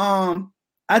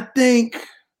I think,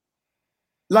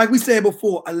 like we said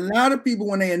before, a lot of people,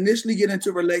 when they initially get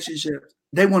into relationships,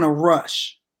 they want to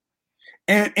rush.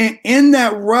 And in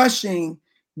that rushing,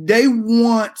 they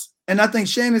want, and I think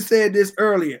Shannon said this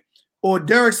earlier, or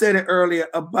Derek said it earlier,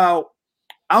 about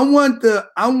I want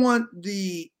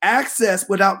the access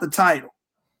without the title.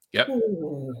 Yep.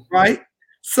 Right?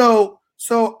 So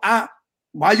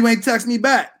why you ain't text me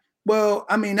back? Well,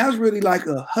 I mean, that's really like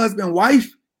a husband-wife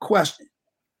question.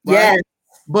 Right? Yes.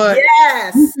 But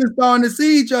yes, we just starting to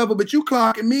see each other, but you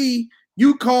clocking me,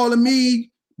 you calling me,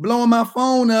 blowing my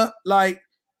phone up, like,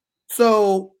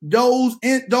 so those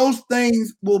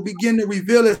things will begin to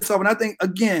reveal itself. And I think,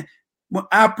 again, when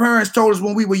our parents told us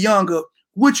when we were younger,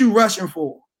 what you rushing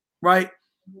for, right?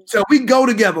 So we go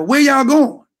together. Where y'all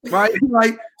going, right?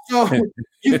 Like, so,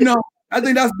 I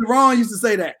think that's Deron used to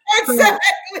say that.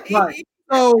 Exactly. So, right.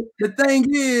 So the thing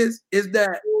is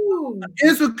that an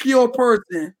insecure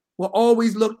person will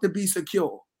always look to be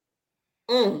secure,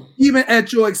 even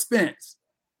at your expense.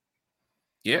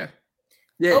 Yeah.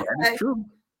 Yeah, okay. That's true.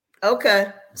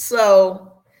 Okay,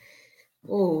 so,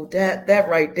 that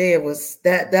right there was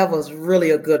that was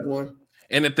really a good one.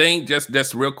 And the thing,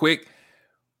 just real quick,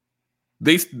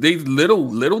 these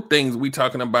little things we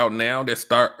talking about now that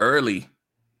start early,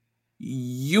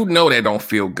 they don't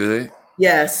feel good.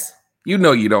 Yes. You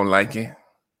don't like it.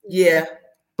 Yeah.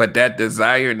 But that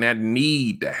desire and that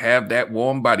need to have that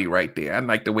warm body right there. I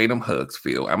like the way them hugs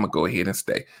feel. I'm gonna go ahead and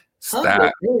stay.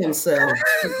 Stop.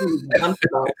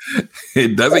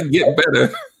 It doesn't get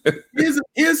better.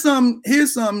 Here's some,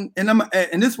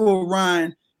 and this for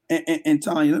Ryan and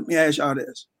Tanya. Let me ask y'all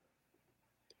this: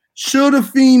 should a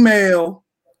female,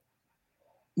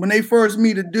 when they first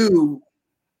meet a dude,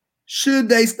 should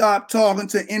they stop talking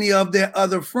to any of their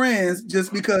other friends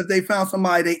just because they found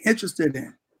somebody they interested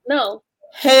in? No.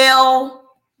 Hell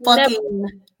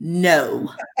fucking no.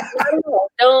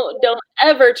 Don't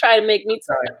ever try to make me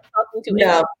talking to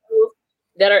individuals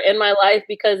that are in my life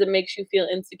because it makes you feel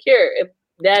insecure. If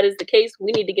that is the case,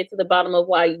 we need to get to the bottom of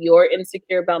why you're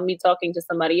insecure about me talking to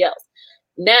somebody else.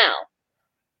 Now,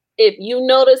 if you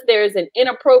notice there's an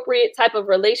inappropriate type of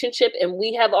relationship, and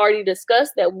we have already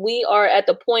discussed that we are at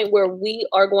the point where we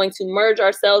are going to merge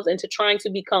ourselves into trying to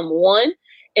become one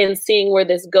and seeing where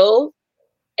this goes,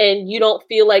 and you don't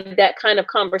feel like that kind of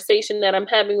conversation that I'm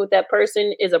having with that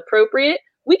person is appropriate,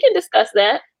 we can discuss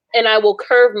that. And I will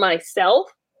curve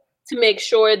myself to make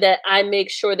sure that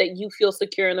you feel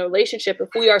secure in the relationship if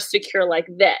we are secure like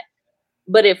that.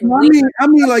 But if I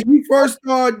mean, like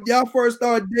y'all first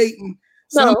start dating.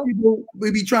 Some people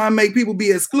will be trying to make people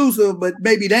be exclusive, but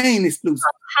maybe they ain't exclusive.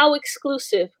 How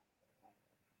exclusive?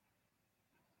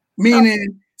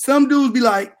 Meaning some dudes be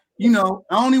like, I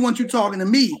only want you talking to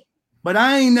me, but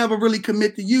I ain't never really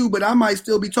commit to you, but I might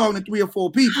still be talking to 3 or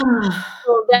 4 people.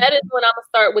 So that is when I'm gonna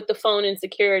start with the phone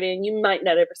insecurity, and you might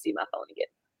not ever see my phone again.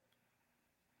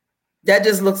 That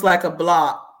just looks like a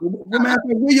block. Where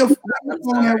your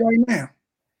phone at right now?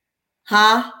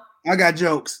 Huh? I got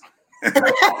jokes.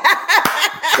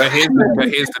 But here's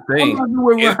the thing.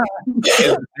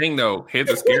 Here's the thing, though. Here's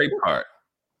the scary part.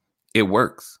 It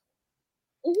works.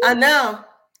 I know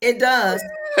it does.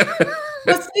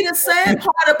 But see, the sad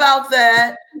part about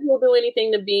that, you'll do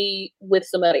anything to be with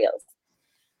somebody else.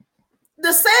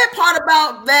 The sad part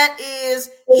about that is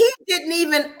he didn't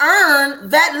even earn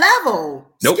that level.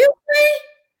 Nope. Excuse me.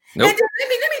 Nope. And let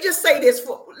me just say this.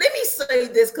 Let me say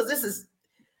this because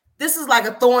this is like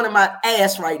a thorn in my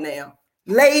ass right now.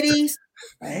 Ladies,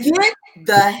 get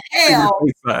the hell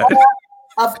off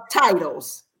of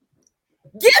titles.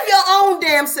 Give your own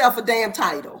damn self a damn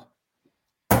title.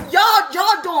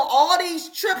 Y'all doing all these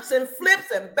trips and flips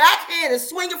and backhand and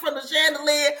swinging from the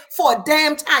chandelier for a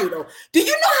damn title. Do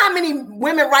you know how many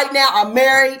women right now are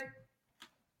married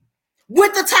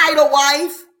with the title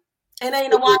wife and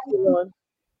ain't a wife?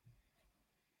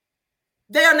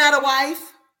 They are not a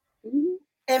wife. Mm-hmm.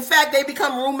 In fact, they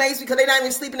become roommates because they're not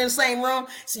even sleeping in the same room.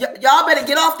 So y'all better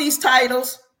get off these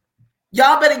titles.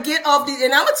 Y'all better get off these.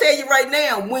 And I'm going to tell you right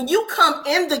now, when you come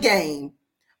in the game,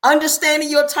 understanding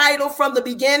your title from the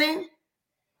beginning,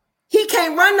 he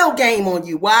can't run no game on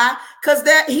you. Why? Because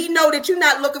that he know that you're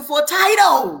not looking for a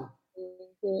title.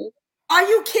 Mm-hmm. Are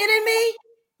you kidding me?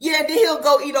 Yeah, then he'll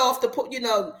go eat off the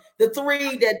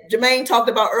 3 that Jermaine talked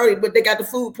about earlier, but they got the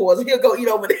food poison. He'll go eat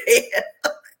over there.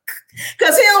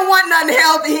 Because he don't want nothing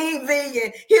healthy. He ain't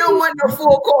vegan. He don't want no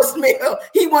full course meal.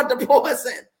 He want the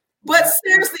poison. But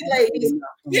seriously, ladies,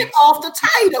 get off the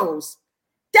titles.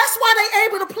 That's why they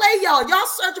able to play y'all. Y'all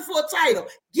searching for a title.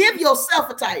 Give yourself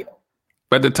a title.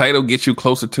 But the title gets you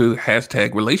closer to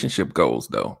 # relationship goals,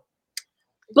 though.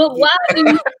 But why do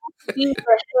you use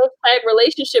the #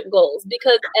 relationship goals?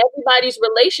 Because everybody's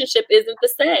relationship isn't the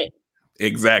same.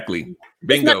 Exactly.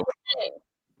 Bingo.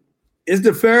 It's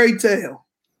the fairy tale.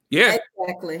 Yeah.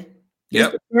 Exactly.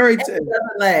 Yep. It's the fairy tale. It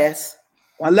doesn't last.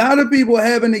 A lot of people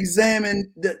haven't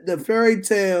examined the fairy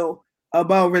tale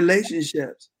about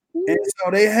relationships. And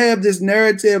so they have this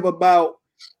narrative about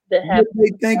what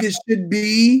they think it should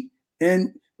be.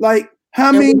 And like,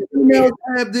 how many females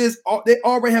have this? They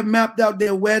already have mapped out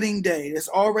their wedding day. It's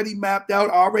already mapped out.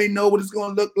 I already know what it's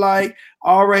going to look like.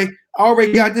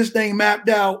 Already got this thing mapped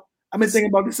out. I've been thinking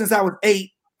about this since I was 8.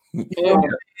 You know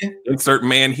Insert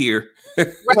man here.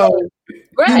 Right.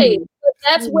 But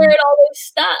that's where it always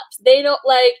stops. They don't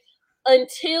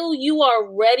until you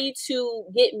are ready to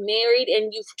get married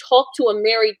and you've talked to a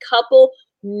married couple,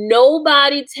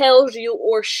 nobody tells you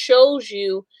or shows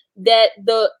you that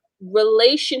the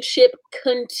relationship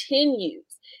continues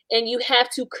and you have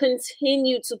to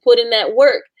continue to put in that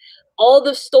work. All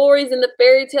the stories and the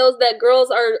fairy tales that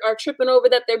girls are tripping over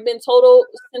that they've been told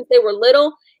since they were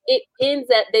little, it ends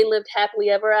that they lived happily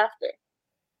ever after.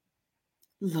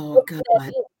 Lord God.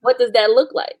 What does that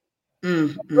look like?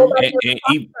 Mm-hmm.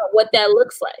 What that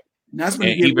looks like. And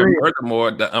even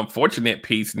furthermore, the unfortunate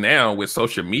piece now with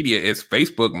social media is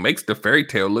Facebook makes the fairy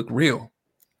tale look real.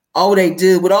 Oh, they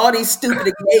do, with all these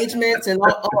stupid engagements and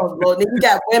Lord, then you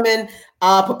got women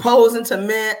proposing to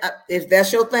men. If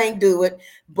that's your thing, do it.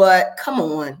 But come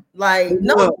on,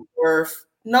 no worth,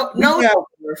 no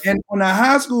worth. And on a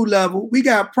high school level, we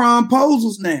got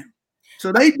promposals now.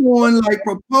 So they doing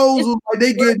proposals like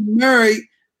they getting married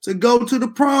to go to the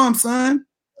prom, son.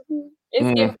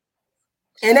 And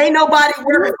ain't nobody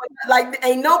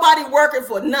working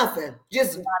for nothing.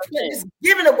 Just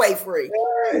giving away free.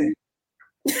 Right.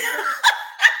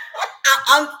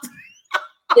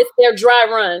 It's their dry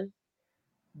run.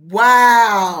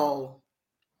 Wow.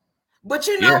 But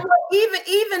you know what?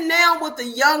 Even now with the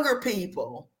younger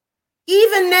people,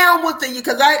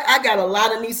 because I got a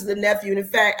lot of nieces and nephews. In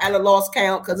fact, I lost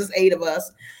count because it's 8 of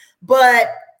us. But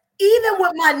even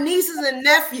with my nieces and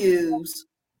nephews,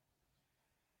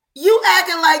 you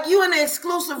acting like you in an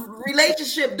exclusive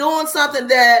relationship doing something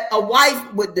that a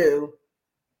wife would do.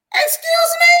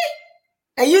 Excuse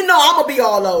me? And you know I'm gonna be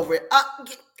all over it.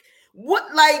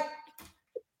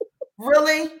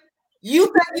 Really? You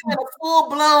think you're in a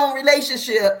full-blown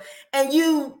relationship and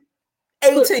you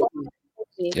 18.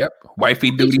 Yep.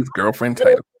 Wifey duties, girlfriend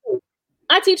title.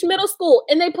 I teach middle school,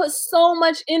 and they put so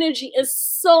much energy and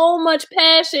so much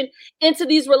passion into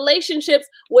these relationships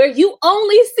where you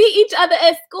only see each other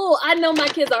at school. I know my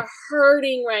kids are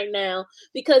hurting right now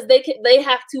because they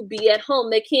have to be at home.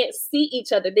 They can't see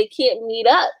each other. They can't meet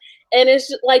up. And it's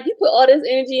just like you put all this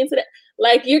energy into that.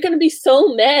 Like you're gonna be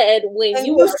so mad when And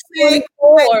you you are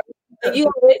 24 and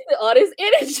you wasted all this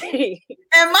energy.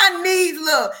 And my knees,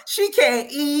 look, she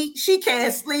can't eat, she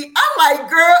can't sleep. I'm like,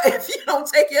 girl, if you don't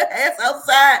take your ass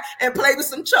outside and play with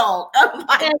some chalk, I'm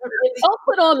like, go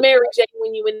put on Mary J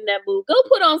when you in that mood. Go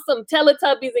put on some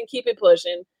Teletubbies and keep it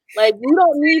pushing. Like you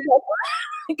don't need that.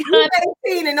 You're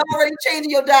 18 and already changing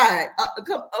your diet.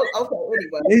 Okay,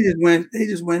 anyway. They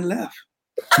just went left.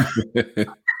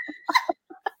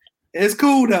 It's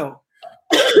cool though.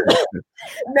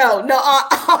 No,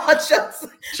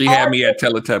 she had me at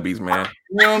Teletubbies, man.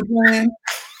 You know what I'm saying?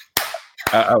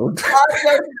 All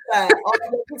jokes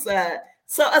aside.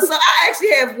 So I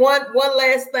actually have one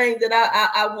last thing that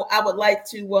I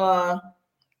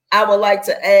would like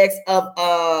to ask of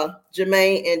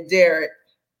Jermaine and Derek.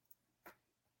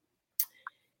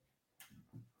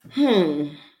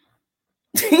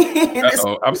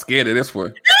 I'm scared of this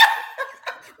one.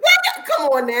 Come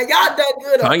on now, y'all done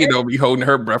good. Tanya don't be holding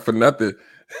her breath for nothing.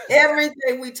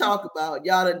 Everything we talk about,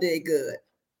 y'all done did good.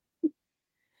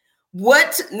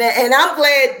 What now? And I'm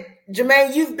glad,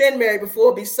 Jermaine, you've been married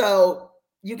before, so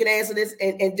you can answer this.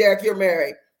 And Derek, you're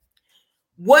married.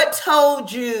 What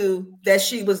told you that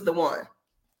she was the one?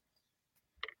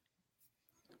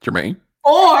 Jermaine.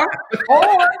 Or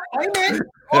wait a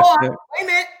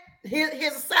minute. Here's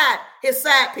his side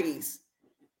piece.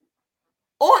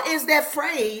 Or is that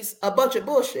phrase a bunch of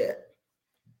bullshit?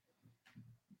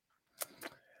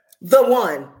 The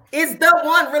one. Is the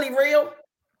one really real?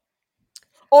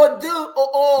 Or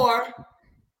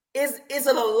is it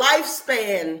a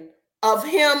lifespan of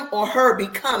him or her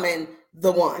becoming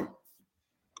the one?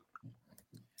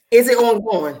 Is it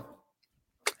ongoing?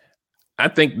 I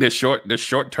think the short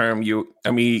term,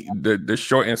 the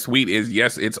short and sweet is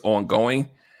yes, it's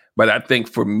ongoing. But I think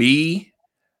for me,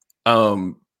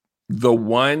 the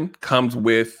one comes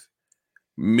with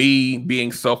me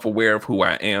being self-aware of who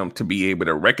I am to be able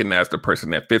to recognize the person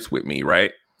that fits with me,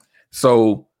 right?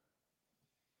 So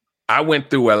I went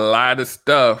through a lot of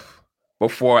stuff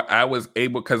before I was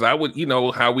able, because I would,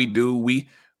 how we do, we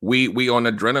on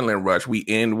adrenaline rush. We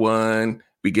end one,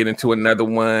 we get into another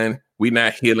one, we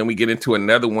not healing, we get into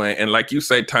another one. And like you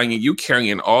said, Tanya, you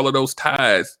carrying all of those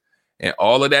ties and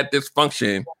all of that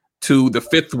dysfunction to the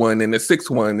fifth one and the sixth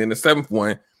one and the seventh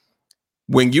one.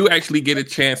 When you actually get a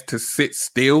chance to sit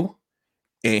still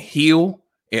and heal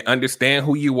and understand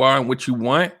who you are and what you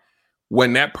want,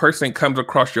 when that person comes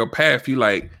across your path, you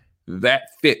like, that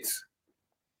fits,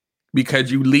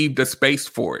 because you leave the space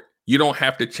for it. You don't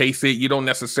have to chase it. You don't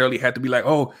necessarily have to be like,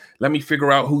 oh, let me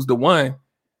figure out who's the one.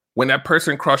 When that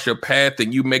person cross your path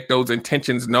and you make those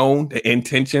intentions known, the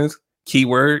intentions,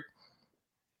 keyword,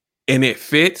 and it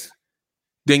fits,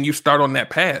 then you start on that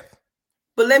path.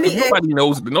 But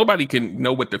nobody can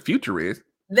know what the future is.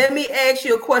 Let me ask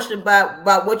you a question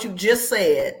about what you just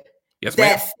said. Yes,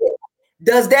 ma'am. Fit.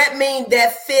 Does that mean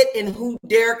that fit in who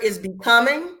Derek is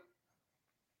becoming?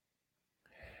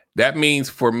 That means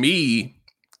for me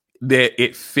that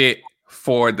it fit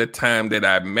for the time that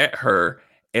I met her.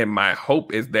 And my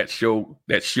hope is that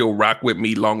she'll rock with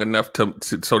me long enough to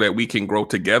so that we can grow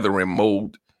together and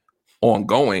mold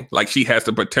ongoing. Like she has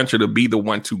the potential to be the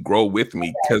one to grow with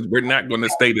me, because we're not going to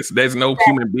stay this. There's no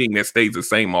human being that stays the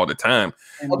same all the time.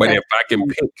 Okay. But if I can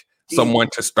pick someone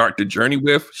to start the journey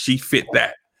with, she fit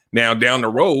that. Now down the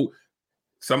road,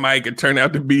 somebody could turn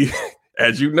out to be,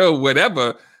 as you know,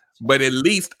 whatever. But at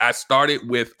least I started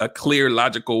with a clear,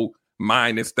 logical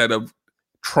mind instead of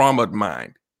traumatized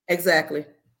mind. Exactly.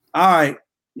 All right.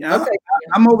 Yeah. Okay.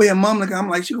 I'm over here mumbling. I'm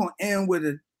like, she's gonna end with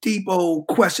a deep old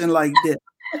question like this.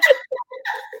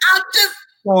 I'm just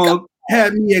gonna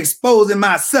have me exposing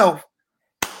myself.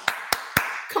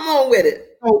 Come on with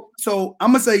it. So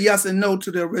I'm gonna say yes and no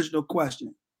to the original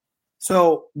question.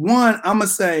 So one, I'm gonna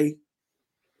say,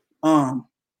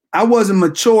 I wasn't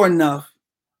mature enough,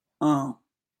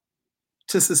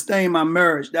 to sustain my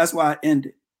marriage. That's why I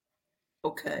ended.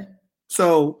 Okay.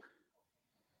 So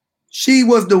she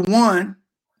was the one,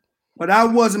 but I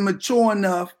wasn't mature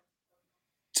enough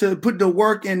to put the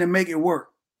work in to make it work.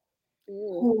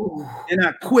 Ooh. And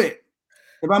I quit.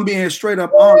 If I'm being straight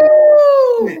up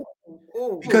honest,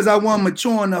 because I wasn't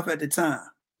mature enough at the time,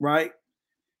 right?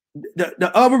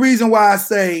 The other reason why I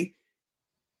say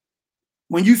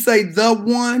when you say the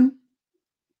one,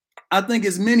 I think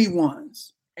it's many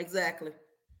ones. Exactly.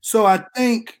 So I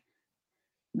think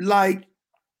like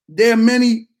there are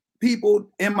many people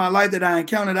in my life that I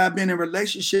encountered, I've been in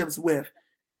relationships with.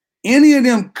 Any of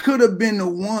them could have been the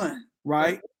one,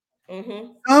 right?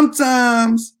 Mm-hmm.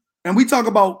 Sometimes, and we talk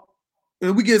about,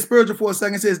 if we get spiritual for a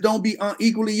second, it says don't be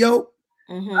unequally yoked.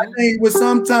 Mm-hmm. I think it was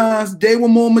sometimes they were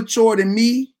more mature than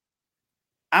me.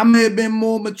 I may have been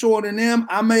more mature than them.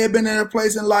 I may have been in a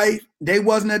place in life. They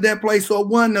wasn't at that place, so it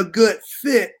wasn't a good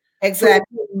fit.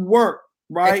 Exactly. So it didn't work,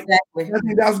 right? Exactly. I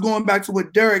think that's going back to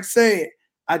what Derek said.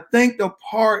 I think the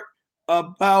part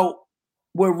about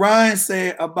what Ryan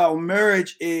said about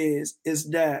marriage is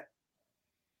that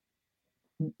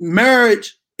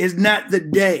marriage is not the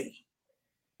day,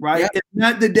 right? Yep. It's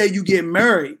not the day you get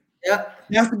married. Yep.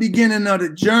 That's the beginning of the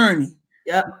journey.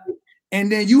 Yep. And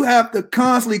then you have to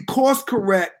constantly course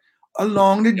correct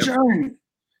along the journey.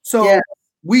 So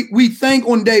we think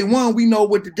on day one, we know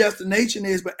what the destination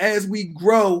is, but as we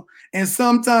grow, and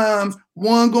sometimes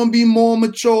one gonna be more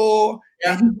mature,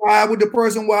 and you ride with the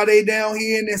person while they down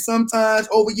here, and then sometimes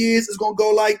over years it's gonna go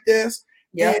like this.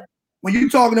 Yeah. And when you're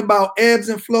talking about ebbs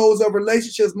and flows of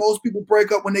relationships, most people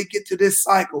break up when they get to this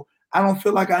cycle. I don't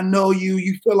feel like I know you.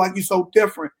 You feel like you're so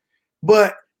different.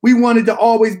 But we wanted to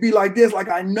always be like this, like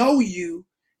I know you.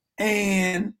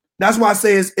 And that's why I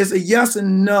say it's a yes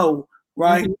and no,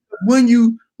 right?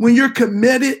 Mm-hmm. When you're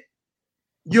committed,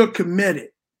 you're committed.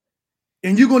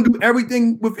 And you're gonna do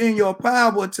everything within your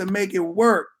power to make it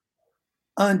work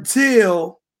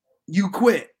until you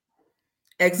quit.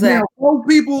 Exactly. Now,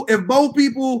 if both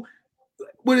people,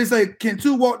 what they say, can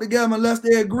two walk together unless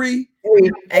they agree?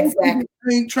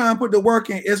 Exactly. Try and put the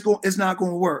work in, it's not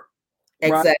gonna work.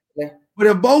 Exactly. Right? But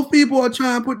if both people are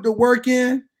trying to put the work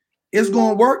in, it's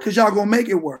gonna work because y'all gonna make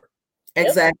it work.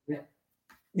 Exactly.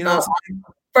 You know,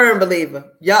 firm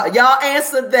believer. Y'all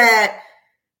answered that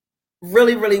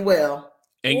really, really well.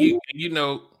 And you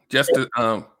know,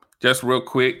 just real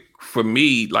quick, for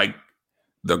me, like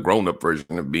the grown-up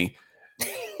version of me,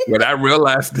 what I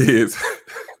realized is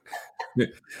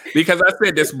because I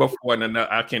said this before, and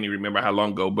I can't even remember how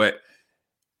long ago, but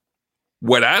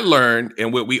what I learned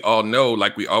and what we all know,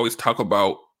 like we always talk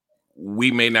about, we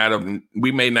may not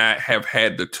have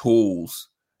had the tools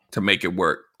to make it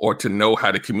work or to know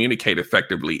how to communicate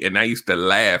effectively. And I used to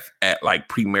laugh at like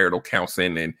premarital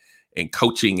counseling and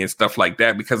coaching and stuff like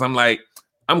that because I'm like,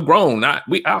 I'm grown.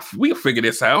 We'll figure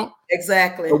this out.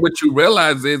 Exactly. But what you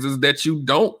realize is that you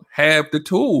don't have the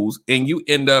tools and you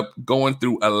end up going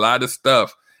through a lot of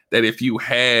stuff that if you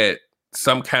had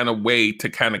some kind of way to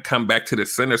kind of come back to the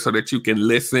center so that you can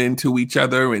listen to each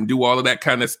other and do all of that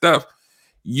kind of stuff,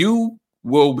 you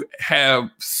will have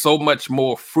so much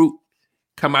more fruit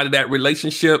come out of that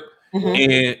relationship. Mm-hmm.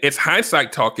 And it's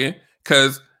hindsight talking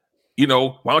because, you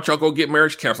know, why don't y'all go get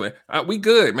marriage counseling? We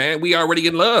good, man. We already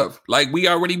in love. Like we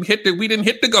already we didn't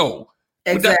hit the goal.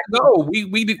 Exactly.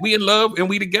 We in love and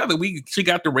we together. She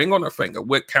got the ring on her finger.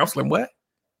 What counseling? What?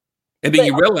 And then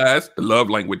you realize the love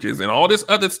languages and all this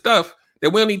other stuff that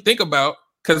we don't even think about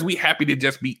because we happy to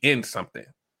just be in something.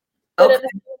 Okay.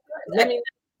 I mean,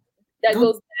 that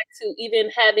goes back to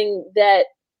even having that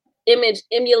image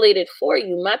emulated for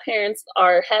you. My parents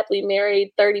are happily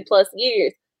married 30 plus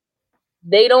years.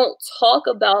 They don't talk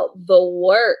about the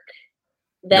work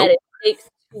that it takes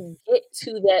to get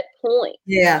to that point.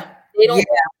 Yeah. They don't talk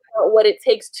about what it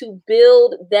takes to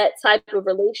build that type of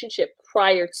relationship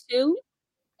prior to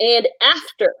and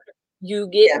after you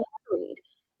get married.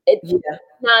 It's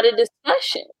not a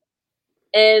discussion.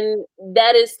 And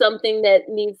that is something that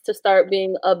needs to start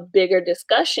being a bigger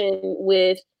discussion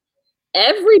with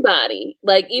everybody,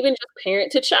 like even just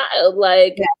parent to child.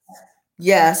 Like,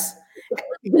 yes.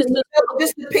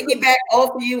 Just to piggyback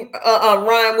off of you,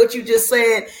 Ryan, what you just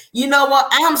said. You know what?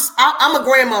 I'm a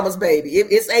grandmama's baby.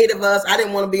 It's 8 of us. I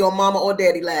didn't want to be on mama or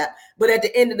daddy lap, but at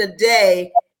the end of the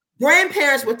day,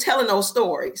 grandparents were telling those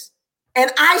stories,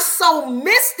 and I so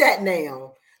miss that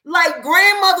now. Like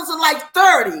grandmothers are like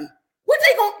 30. What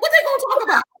they gonna talk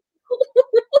about?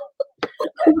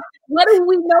 What do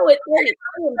we know at 30?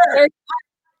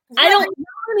 I don't know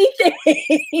anything.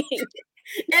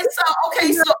 And so,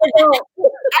 okay, so I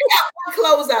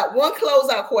got one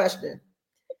closeout question.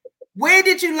 Where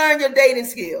did you learn your dating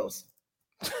skills?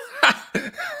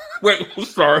 Wait,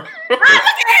 sorry.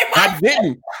 I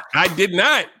did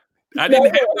not. I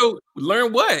didn't have to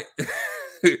learn what.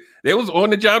 It was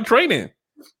on the job training.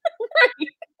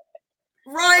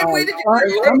 Ryan, where did you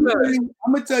learn?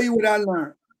 I'm gonna tell you what I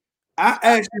learned. I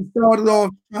actually started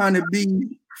off trying to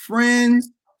be friends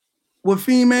with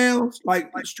females, like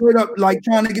straight up, like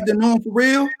trying to get to know them for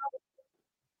real.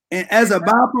 And as a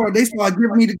byproduct, they started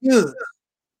giving me the goods.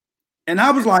 And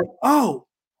I was like, oh.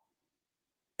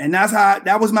 And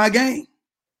that was my game.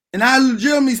 And I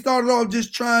legitimately started off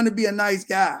just trying to be a nice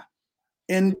guy.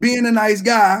 And being a nice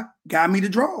guy got me the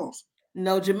draws.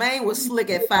 No, Jermaine was slick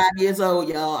at 5 years old,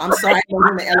 y'all. I'm sorry, I know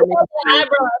him in elementary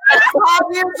school.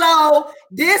 5 years old.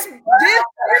 This 5 years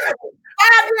old.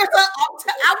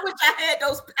 I wish I had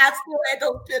those. I still had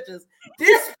those pictures.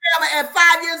 This fella at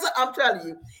 5 years old, I'm telling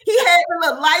you, he had a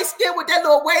little light skin with that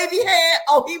little wavy hair.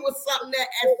 Oh, he was something that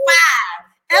at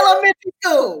 5, elementary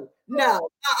school. No,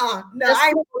 no.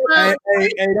 Hey,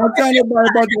 don't tell nobody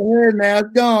about your hair now. It's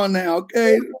gone now,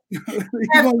 okay?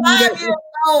 At 5 years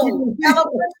old,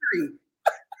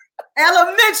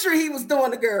 elementary, he was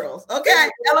doing the girls. Okay,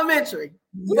 elementary.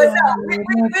 But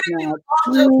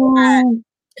no,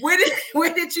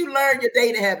 where did you learn your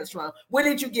dating habits from? Where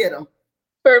did you get them?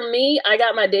 For me, I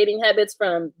got my dating habits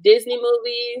from Disney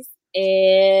movies,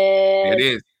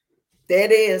 and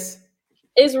That is.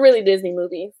 It's really Disney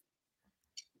movies.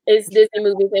 It's Disney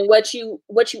movies, and what you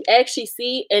actually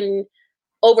see, and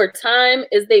over time,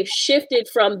 is they've shifted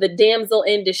from the damsel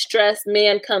in distress,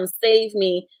 man, come save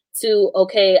me, to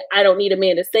okay, I don't need a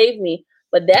man to save me.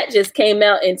 But that just came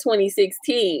out in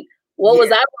 2016. What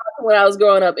was I watching when I was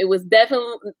growing up? It was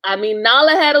definitely, I mean,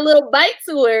 Nala had a little bite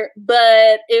to her,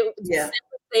 but it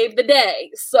saved the day.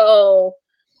 So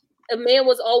a man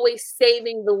was always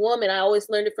saving the woman. I always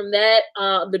learned it from that.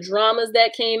 The dramas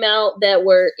that came out that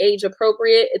were age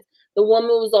appropriate, the woman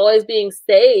was always being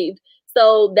saved.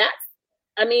 So that's,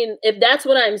 I mean, if that's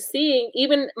what I'm seeing,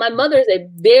 even my mother is a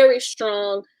very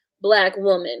strong Black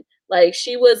woman. Like,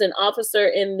 she was an officer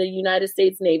in the United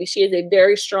States Navy. She is a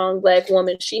very strong Black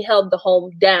woman. She held the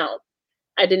home down.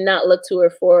 I did not look to her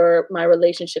for my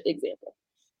relationship example.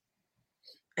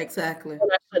 Exactly.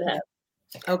 I should have.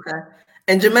 Okay.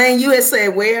 And Jermaine, you had said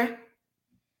where?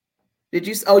 Did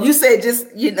you? Oh, you said just,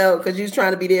 because you was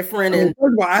trying to be their friend. And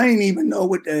first of all, I didn't even know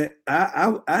what the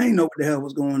I didn't know what the hell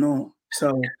was going on.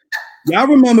 So y'all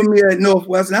remember me at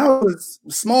Northwestern? I was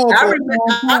small. I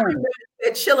remember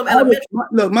at Chillum Elementary.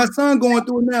 Look, my son going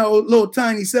through it now, little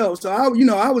tiny self. So I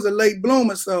was a late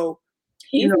bloomer. So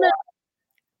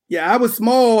I was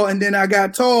small, and then I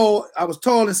got tall. I was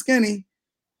tall and skinny.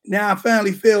 Now I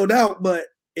finally filled out, but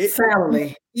I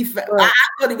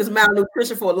thought he was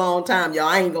malnutrition for a long time, y'all.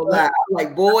 I ain't gonna lie. I'm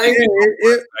like, boy.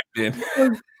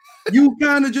 You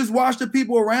kind of just watch the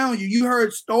people around you. You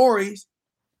heard stories,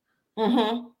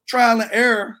 trial and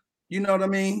error. You know what I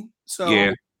mean? So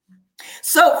yeah.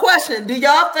 So, question: do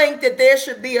y'all think that there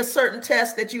should be a certain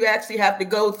test that you actually have to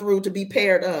go through to be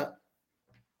paired up?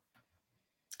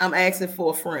 I'm asking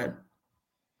for a friend.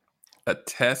 A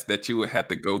test that you would have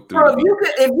to go through. So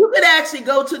if you could actually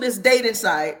go to this dating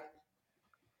site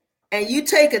and you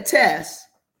take a test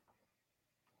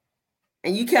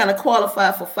and you kind of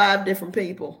qualify for 5 different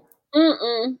people. I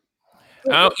don't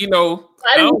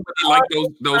really like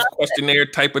those questionnaire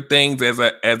type of things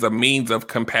as a means of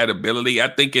compatibility. I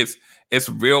think it's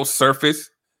real surface,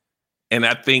 and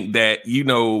I think that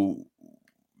you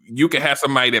can have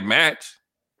somebody that match,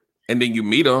 and then you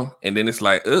meet them, and then it's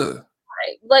like, ugh.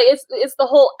 Right. Like it's the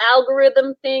whole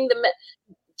algorithm thing,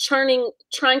 trying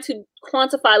to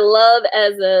quantify love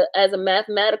as a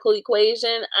mathematical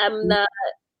equation. I'm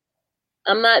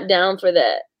not down for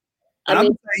that.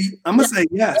 I'm gonna say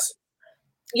yes.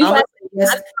 Well,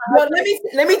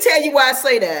 let me tell you why I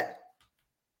say that.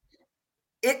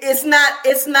 It's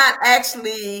not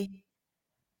actually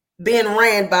being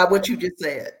ran by what you just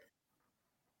said.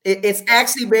 It's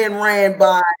actually being ran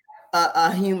by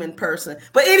a human person.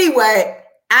 But anyway,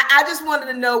 I just wanted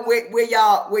to know where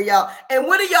y'all and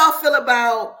what do y'all feel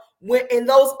about when in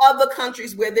those other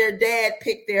countries where their dad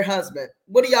picked their husband?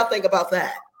 What do y'all think about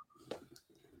that?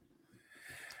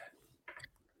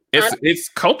 It's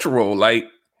cultural. Like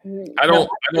I don't.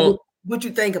 What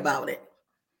you think about it?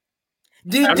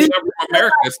 I'm from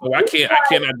America, so I can't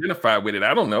identify with it.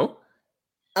 I don't know.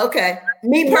 Okay,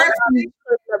 me personally,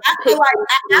 I feel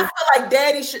like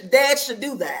dad should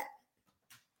do that.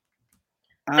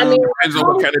 I mean, depends on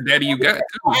what kind of daddy you got.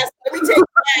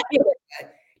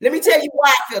 Let me tell you why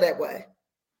I feel that way.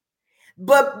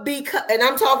 But and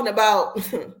I'm talking about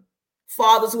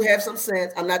fathers who have some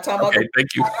sense. I'm not talking about.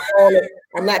 Thank you.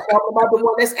 I'm not talking about the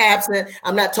one that's absent.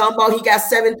 I'm not talking about he got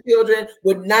 7 children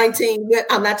with 19.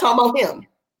 I'm not talking about him.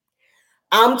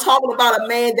 I'm talking about a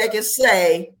man that can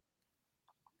say,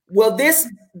 well, this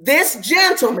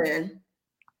gentleman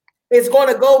is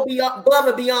going to go above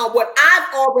and beyond what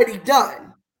I've already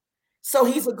done. So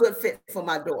he's a good fit for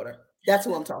my daughter. That's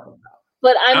who I'm talking about.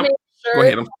 But I made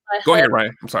sure. Go ahead,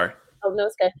 Ryan. I'm sorry. Oh, no,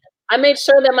 it's okay. I made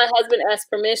sure that my husband asked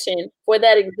permission for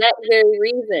that exact very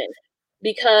reason.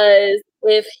 Because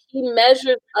if he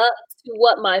measures up to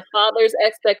what my father's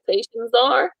expectations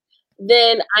are,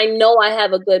 then I know I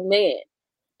have a good man.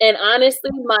 And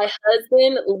honestly, my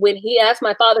husband, when he asked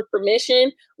my father's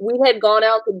permission, we had gone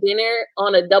out to dinner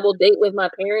on a double date with my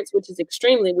parents, which is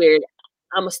extremely weird.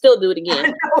 I'm gonna still do it again. I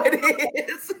know it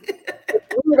is.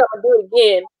 I'm gonna do it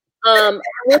again. I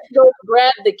went to go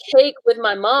grab the cake with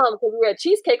my mom because we were at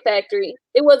Cheesecake Factory.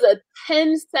 It was a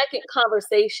 10-second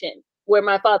conversation where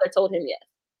my father told him yes,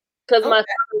 because my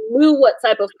father knew what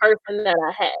type of person that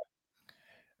I had.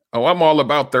 Oh, I'm all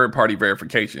about third-party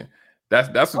verification.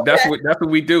 That's what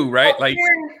we do, right?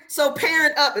 So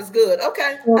parent up is good.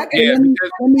 Okay.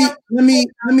 Let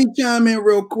me chime in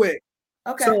real quick.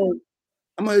 Okay. So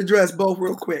I'm gonna address both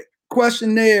real quick.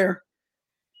 Question there,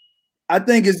 I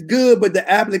think it's good, but the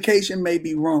application may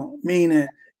be wrong. Meaning,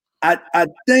 I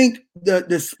think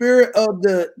the spirit of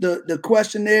the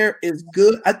questionnaire is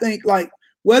good. I think like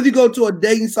whether you go to a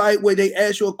dating site where they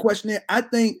ask you a questionnaire, I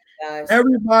think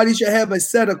everybody should have a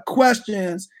set of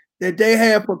questions that they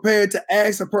have prepared to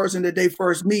ask a person that they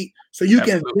first meet, so you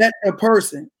can vet a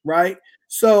person, right?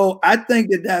 So I think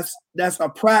that's a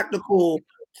practical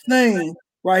thing,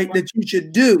 right? That you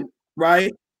should do,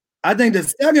 right? I think the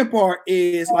second part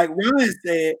is like Ryan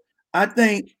said. I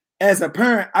think as a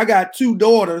parent, I got 2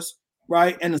 daughters,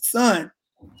 right, and a son,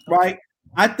 right.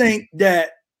 I think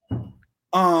that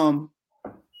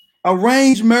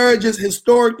arranged marriages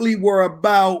historically were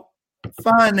about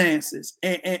finances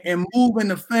and moving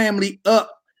the family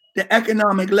up the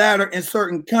economic ladder in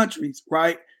certain countries,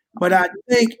 right? But I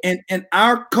think in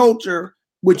our culture,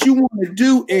 what you want to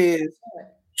do is,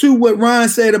 to what Ryan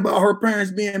said about her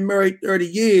parents being married 30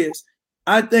 years,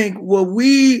 I think what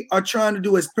we are trying to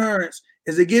do as parents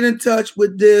is to get in touch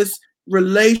with this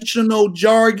relational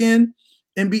jargon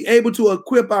and be able to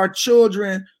equip our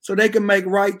children so they can make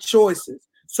right choices.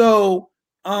 So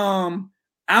I'm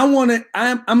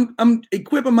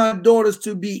equipping my daughters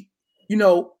to be,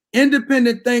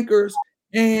 independent thinkers.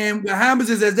 And what happens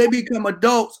is as they become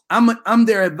adults, I'm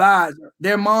their advisor.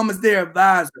 Their mom is their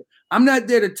advisor. I'm not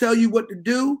there to tell you what to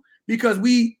do, because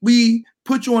we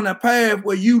put you on a path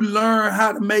where you learn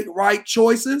how to make right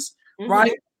choices,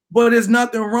 right? But there's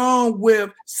nothing wrong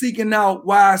with seeking out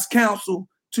wise counsel,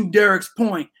 to Derek's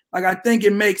point. Like, I think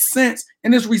it makes sense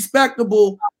and it's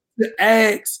respectable to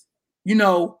ask,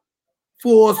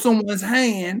 for someone's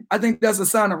hand. I think that's a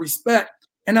sign of respect.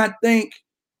 And I think,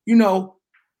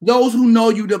 those who know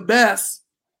you the best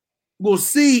will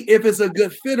see if it's a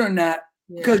good fit or not,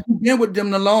 because you've been with them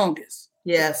the longest.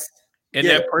 Yes. And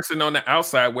that person on the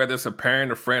outside, whether it's a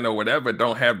parent, a friend, or whatever,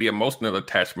 don't have the emotional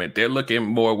attachment. They're looking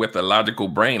more with a logical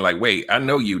brain. Like, wait, I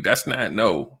know you. That's not,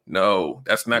 no,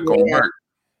 that's not going to work.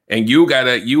 And you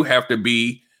have to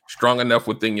be strong enough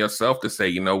within yourself to say,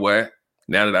 you know what?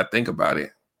 Now that I think about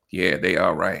it, yeah, they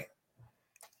are right.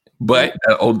 But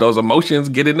those emotions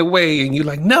get in the way, and you're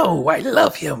like, no, I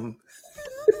love him.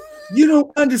 You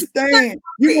don't understand.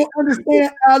 You don't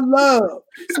understand our love.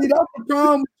 See, that's the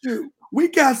problem with you. We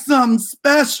got something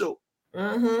special.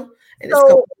 And it's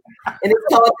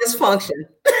called dysfunction.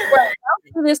 Right.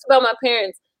 I'll do this about my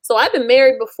parents. So I've been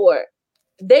married before.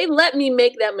 They let me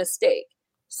make that mistake.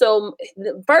 So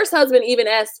the first husband even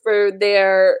asked for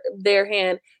their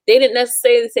hand. They didn't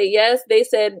necessarily say yes. They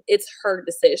said it's her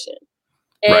decision.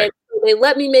 And they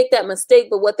let me make that mistake.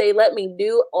 But what they let me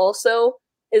do also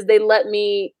is they let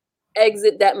me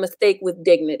exit that mistake with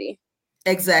dignity.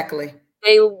 Exactly.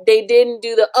 They didn't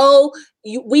do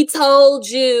we told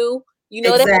you,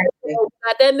 exactly.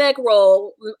 Got that neck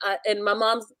roll. And my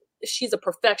mom's, she's a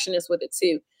perfectionist with it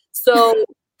too. So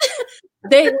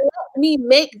they let me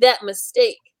make that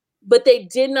mistake, but they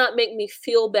did not make me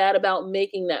feel bad about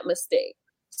making that mistake.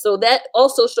 So that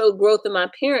also showed growth in my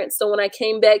parents. So when I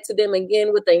came back to them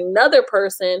again with another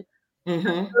person, they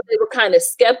were kind of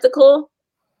skeptical,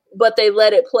 but they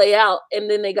let it play out. And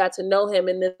then they got to know him.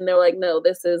 And then they're like, no,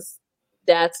 that's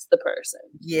the person.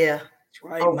 Yeah. That's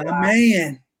right. My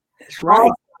man. That's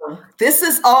right. Awesome. This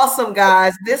is awesome,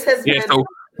 guys. This has been. So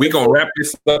we're going to wrap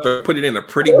this up and put it in a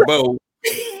pretty bow.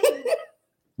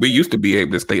 We used to be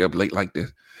able to stay up late like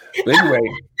this. But anyway.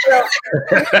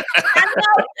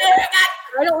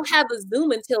 I don't have a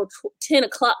Zoom until 10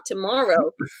 o'clock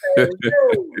tomorrow. I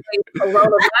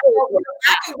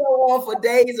can go on for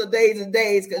days and days and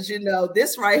days because,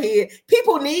 this right here,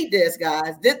 people need this,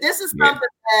 guys. This is something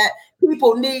that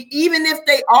people need, even if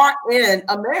they aren't in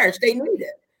a marriage, they need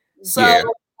it. So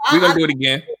we're going to do it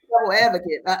again. I'm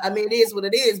advocate. I mean, it is what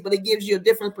it is, but it gives you a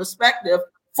different perspective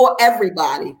for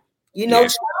everybody.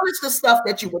 Challenge the stuff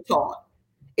that you were taught.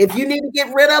 If you need to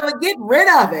get rid of it, get rid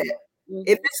of it.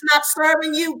 If it's not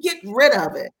serving you, get rid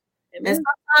of it. And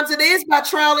sometimes it is by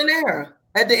trial and error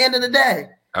at the end of the day.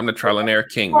 I'm the trial and error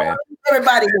king, man.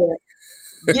 Everybody here.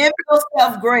 Give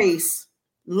yourself grace.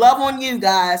 Love on you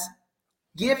guys.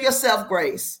 Give yourself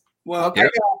grace. Well, okay.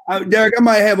 Derek, I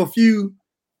might have a few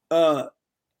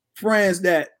friends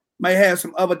that might have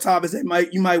some other topics that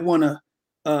you might want to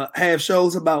have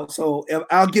shows about. So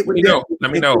I'll get with them.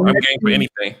 Let me know. I'm game for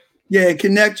anything. Yeah,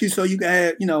 connect you so you can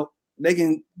have, they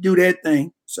can do that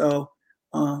thing. So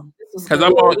because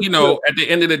I'm all, at the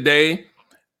end of the day,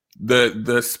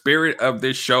 the spirit of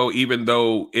this show, even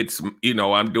though it's,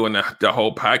 I'm doing the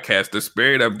whole podcast, the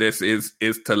spirit of this is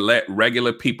to let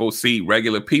regular people see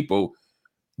regular people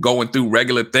going through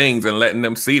regular things and letting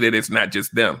them see that it's not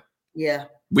just them. Yeah.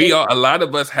 A lot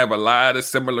of us have a lot of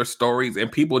similar stories,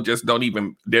 and people just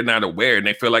they're not aware, and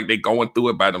they feel like they're going through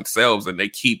it by themselves, and they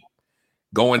keep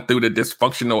going through the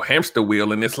dysfunctional hamster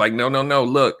wheel. And it's like, no,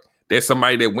 look, there's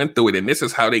somebody that went through it, and this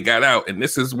is how they got out. And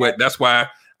this is that's why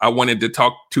I wanted to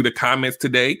talk to the comments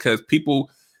today, because the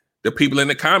people in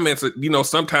the comments,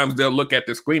 sometimes they'll look at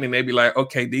the screen and they be like,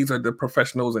 okay, these are the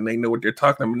professionals and they know what they're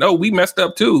talking about. No, we messed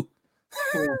up too.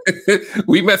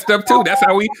 We messed up too. That's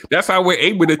how we're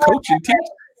able to coach and teach.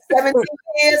 17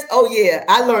 years. Oh yeah,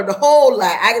 I learned a whole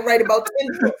lot. I can write about 10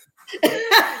 books.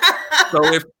 So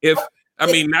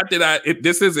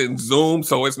this isn't Zoom,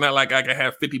 so it's not like I can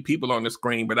have 50 people on the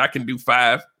screen, but I can do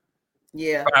 5.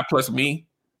 Yeah. 5 plus me.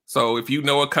 So if you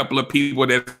know a couple of people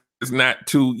that is not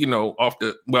too,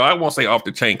 I won't say off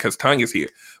the chain because Tanya's here,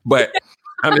 but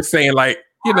I'm just saying they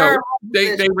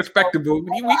respectable.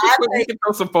 We can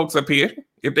throw some folks up here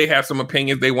if they have some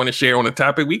opinions they want to share on the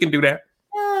topic. We can do that.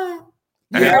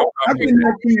 Yeah, I can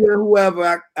connect you with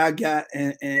whoever I got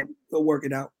and we'll work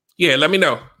it out. Yeah, let me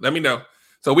know.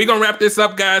 So we're gonna wrap this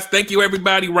up, guys. Thank you,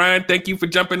 everybody. Ryan, thank you for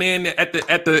jumping in at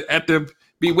the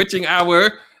bewitching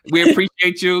hour. We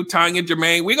appreciate you, Tanya,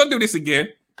 Jermaine. We're gonna do this again.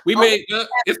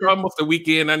 It's almost a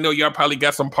weekend. I know y'all probably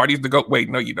got some parties to go. Wait,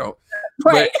 no, you don't.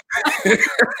 But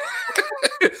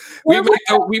we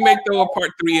may throw a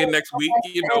part 3 in next week.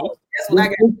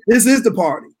 This is the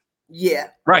party. Yeah.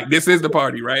 Right. This is the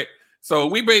party, right? So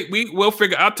we'll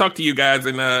figure. I'll talk to you guys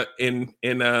in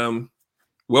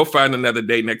we'll find another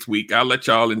day next week. I'll let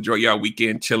y'all enjoy y'all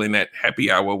weekend, chilling at happy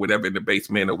hour, whatever, in the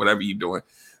basement or whatever you're doing.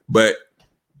 But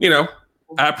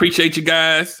I appreciate you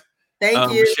guys.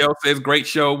 Thank you. Michelle says great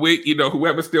show. With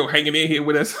whoever's still hanging in here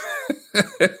with us.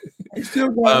 We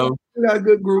got a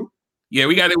good group. Yeah,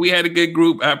 we had a good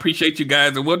group. I appreciate you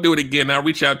guys, and we'll do it again. I'll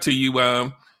reach out to you,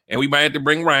 and we might have to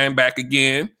bring Ryan back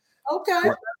again.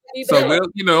 Okay. So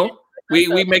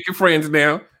we making friends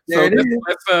now. So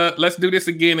let's do this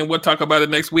again, and we'll talk about it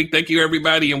next week. Thank you,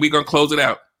 everybody, and we're gonna close it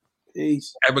out.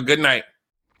 Peace. Have a good night.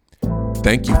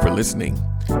 Thank you for listening.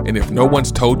 And if no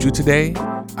one's told you today,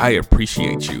 I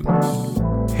appreciate you.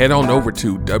 Head on over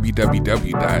to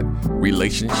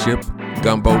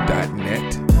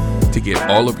www.relationshipgumbo.net to get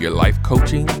all of your life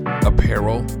coaching,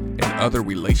 apparel, and other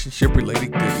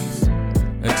relationship-related goodies.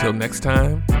 Until next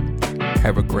time,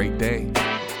 have a great day.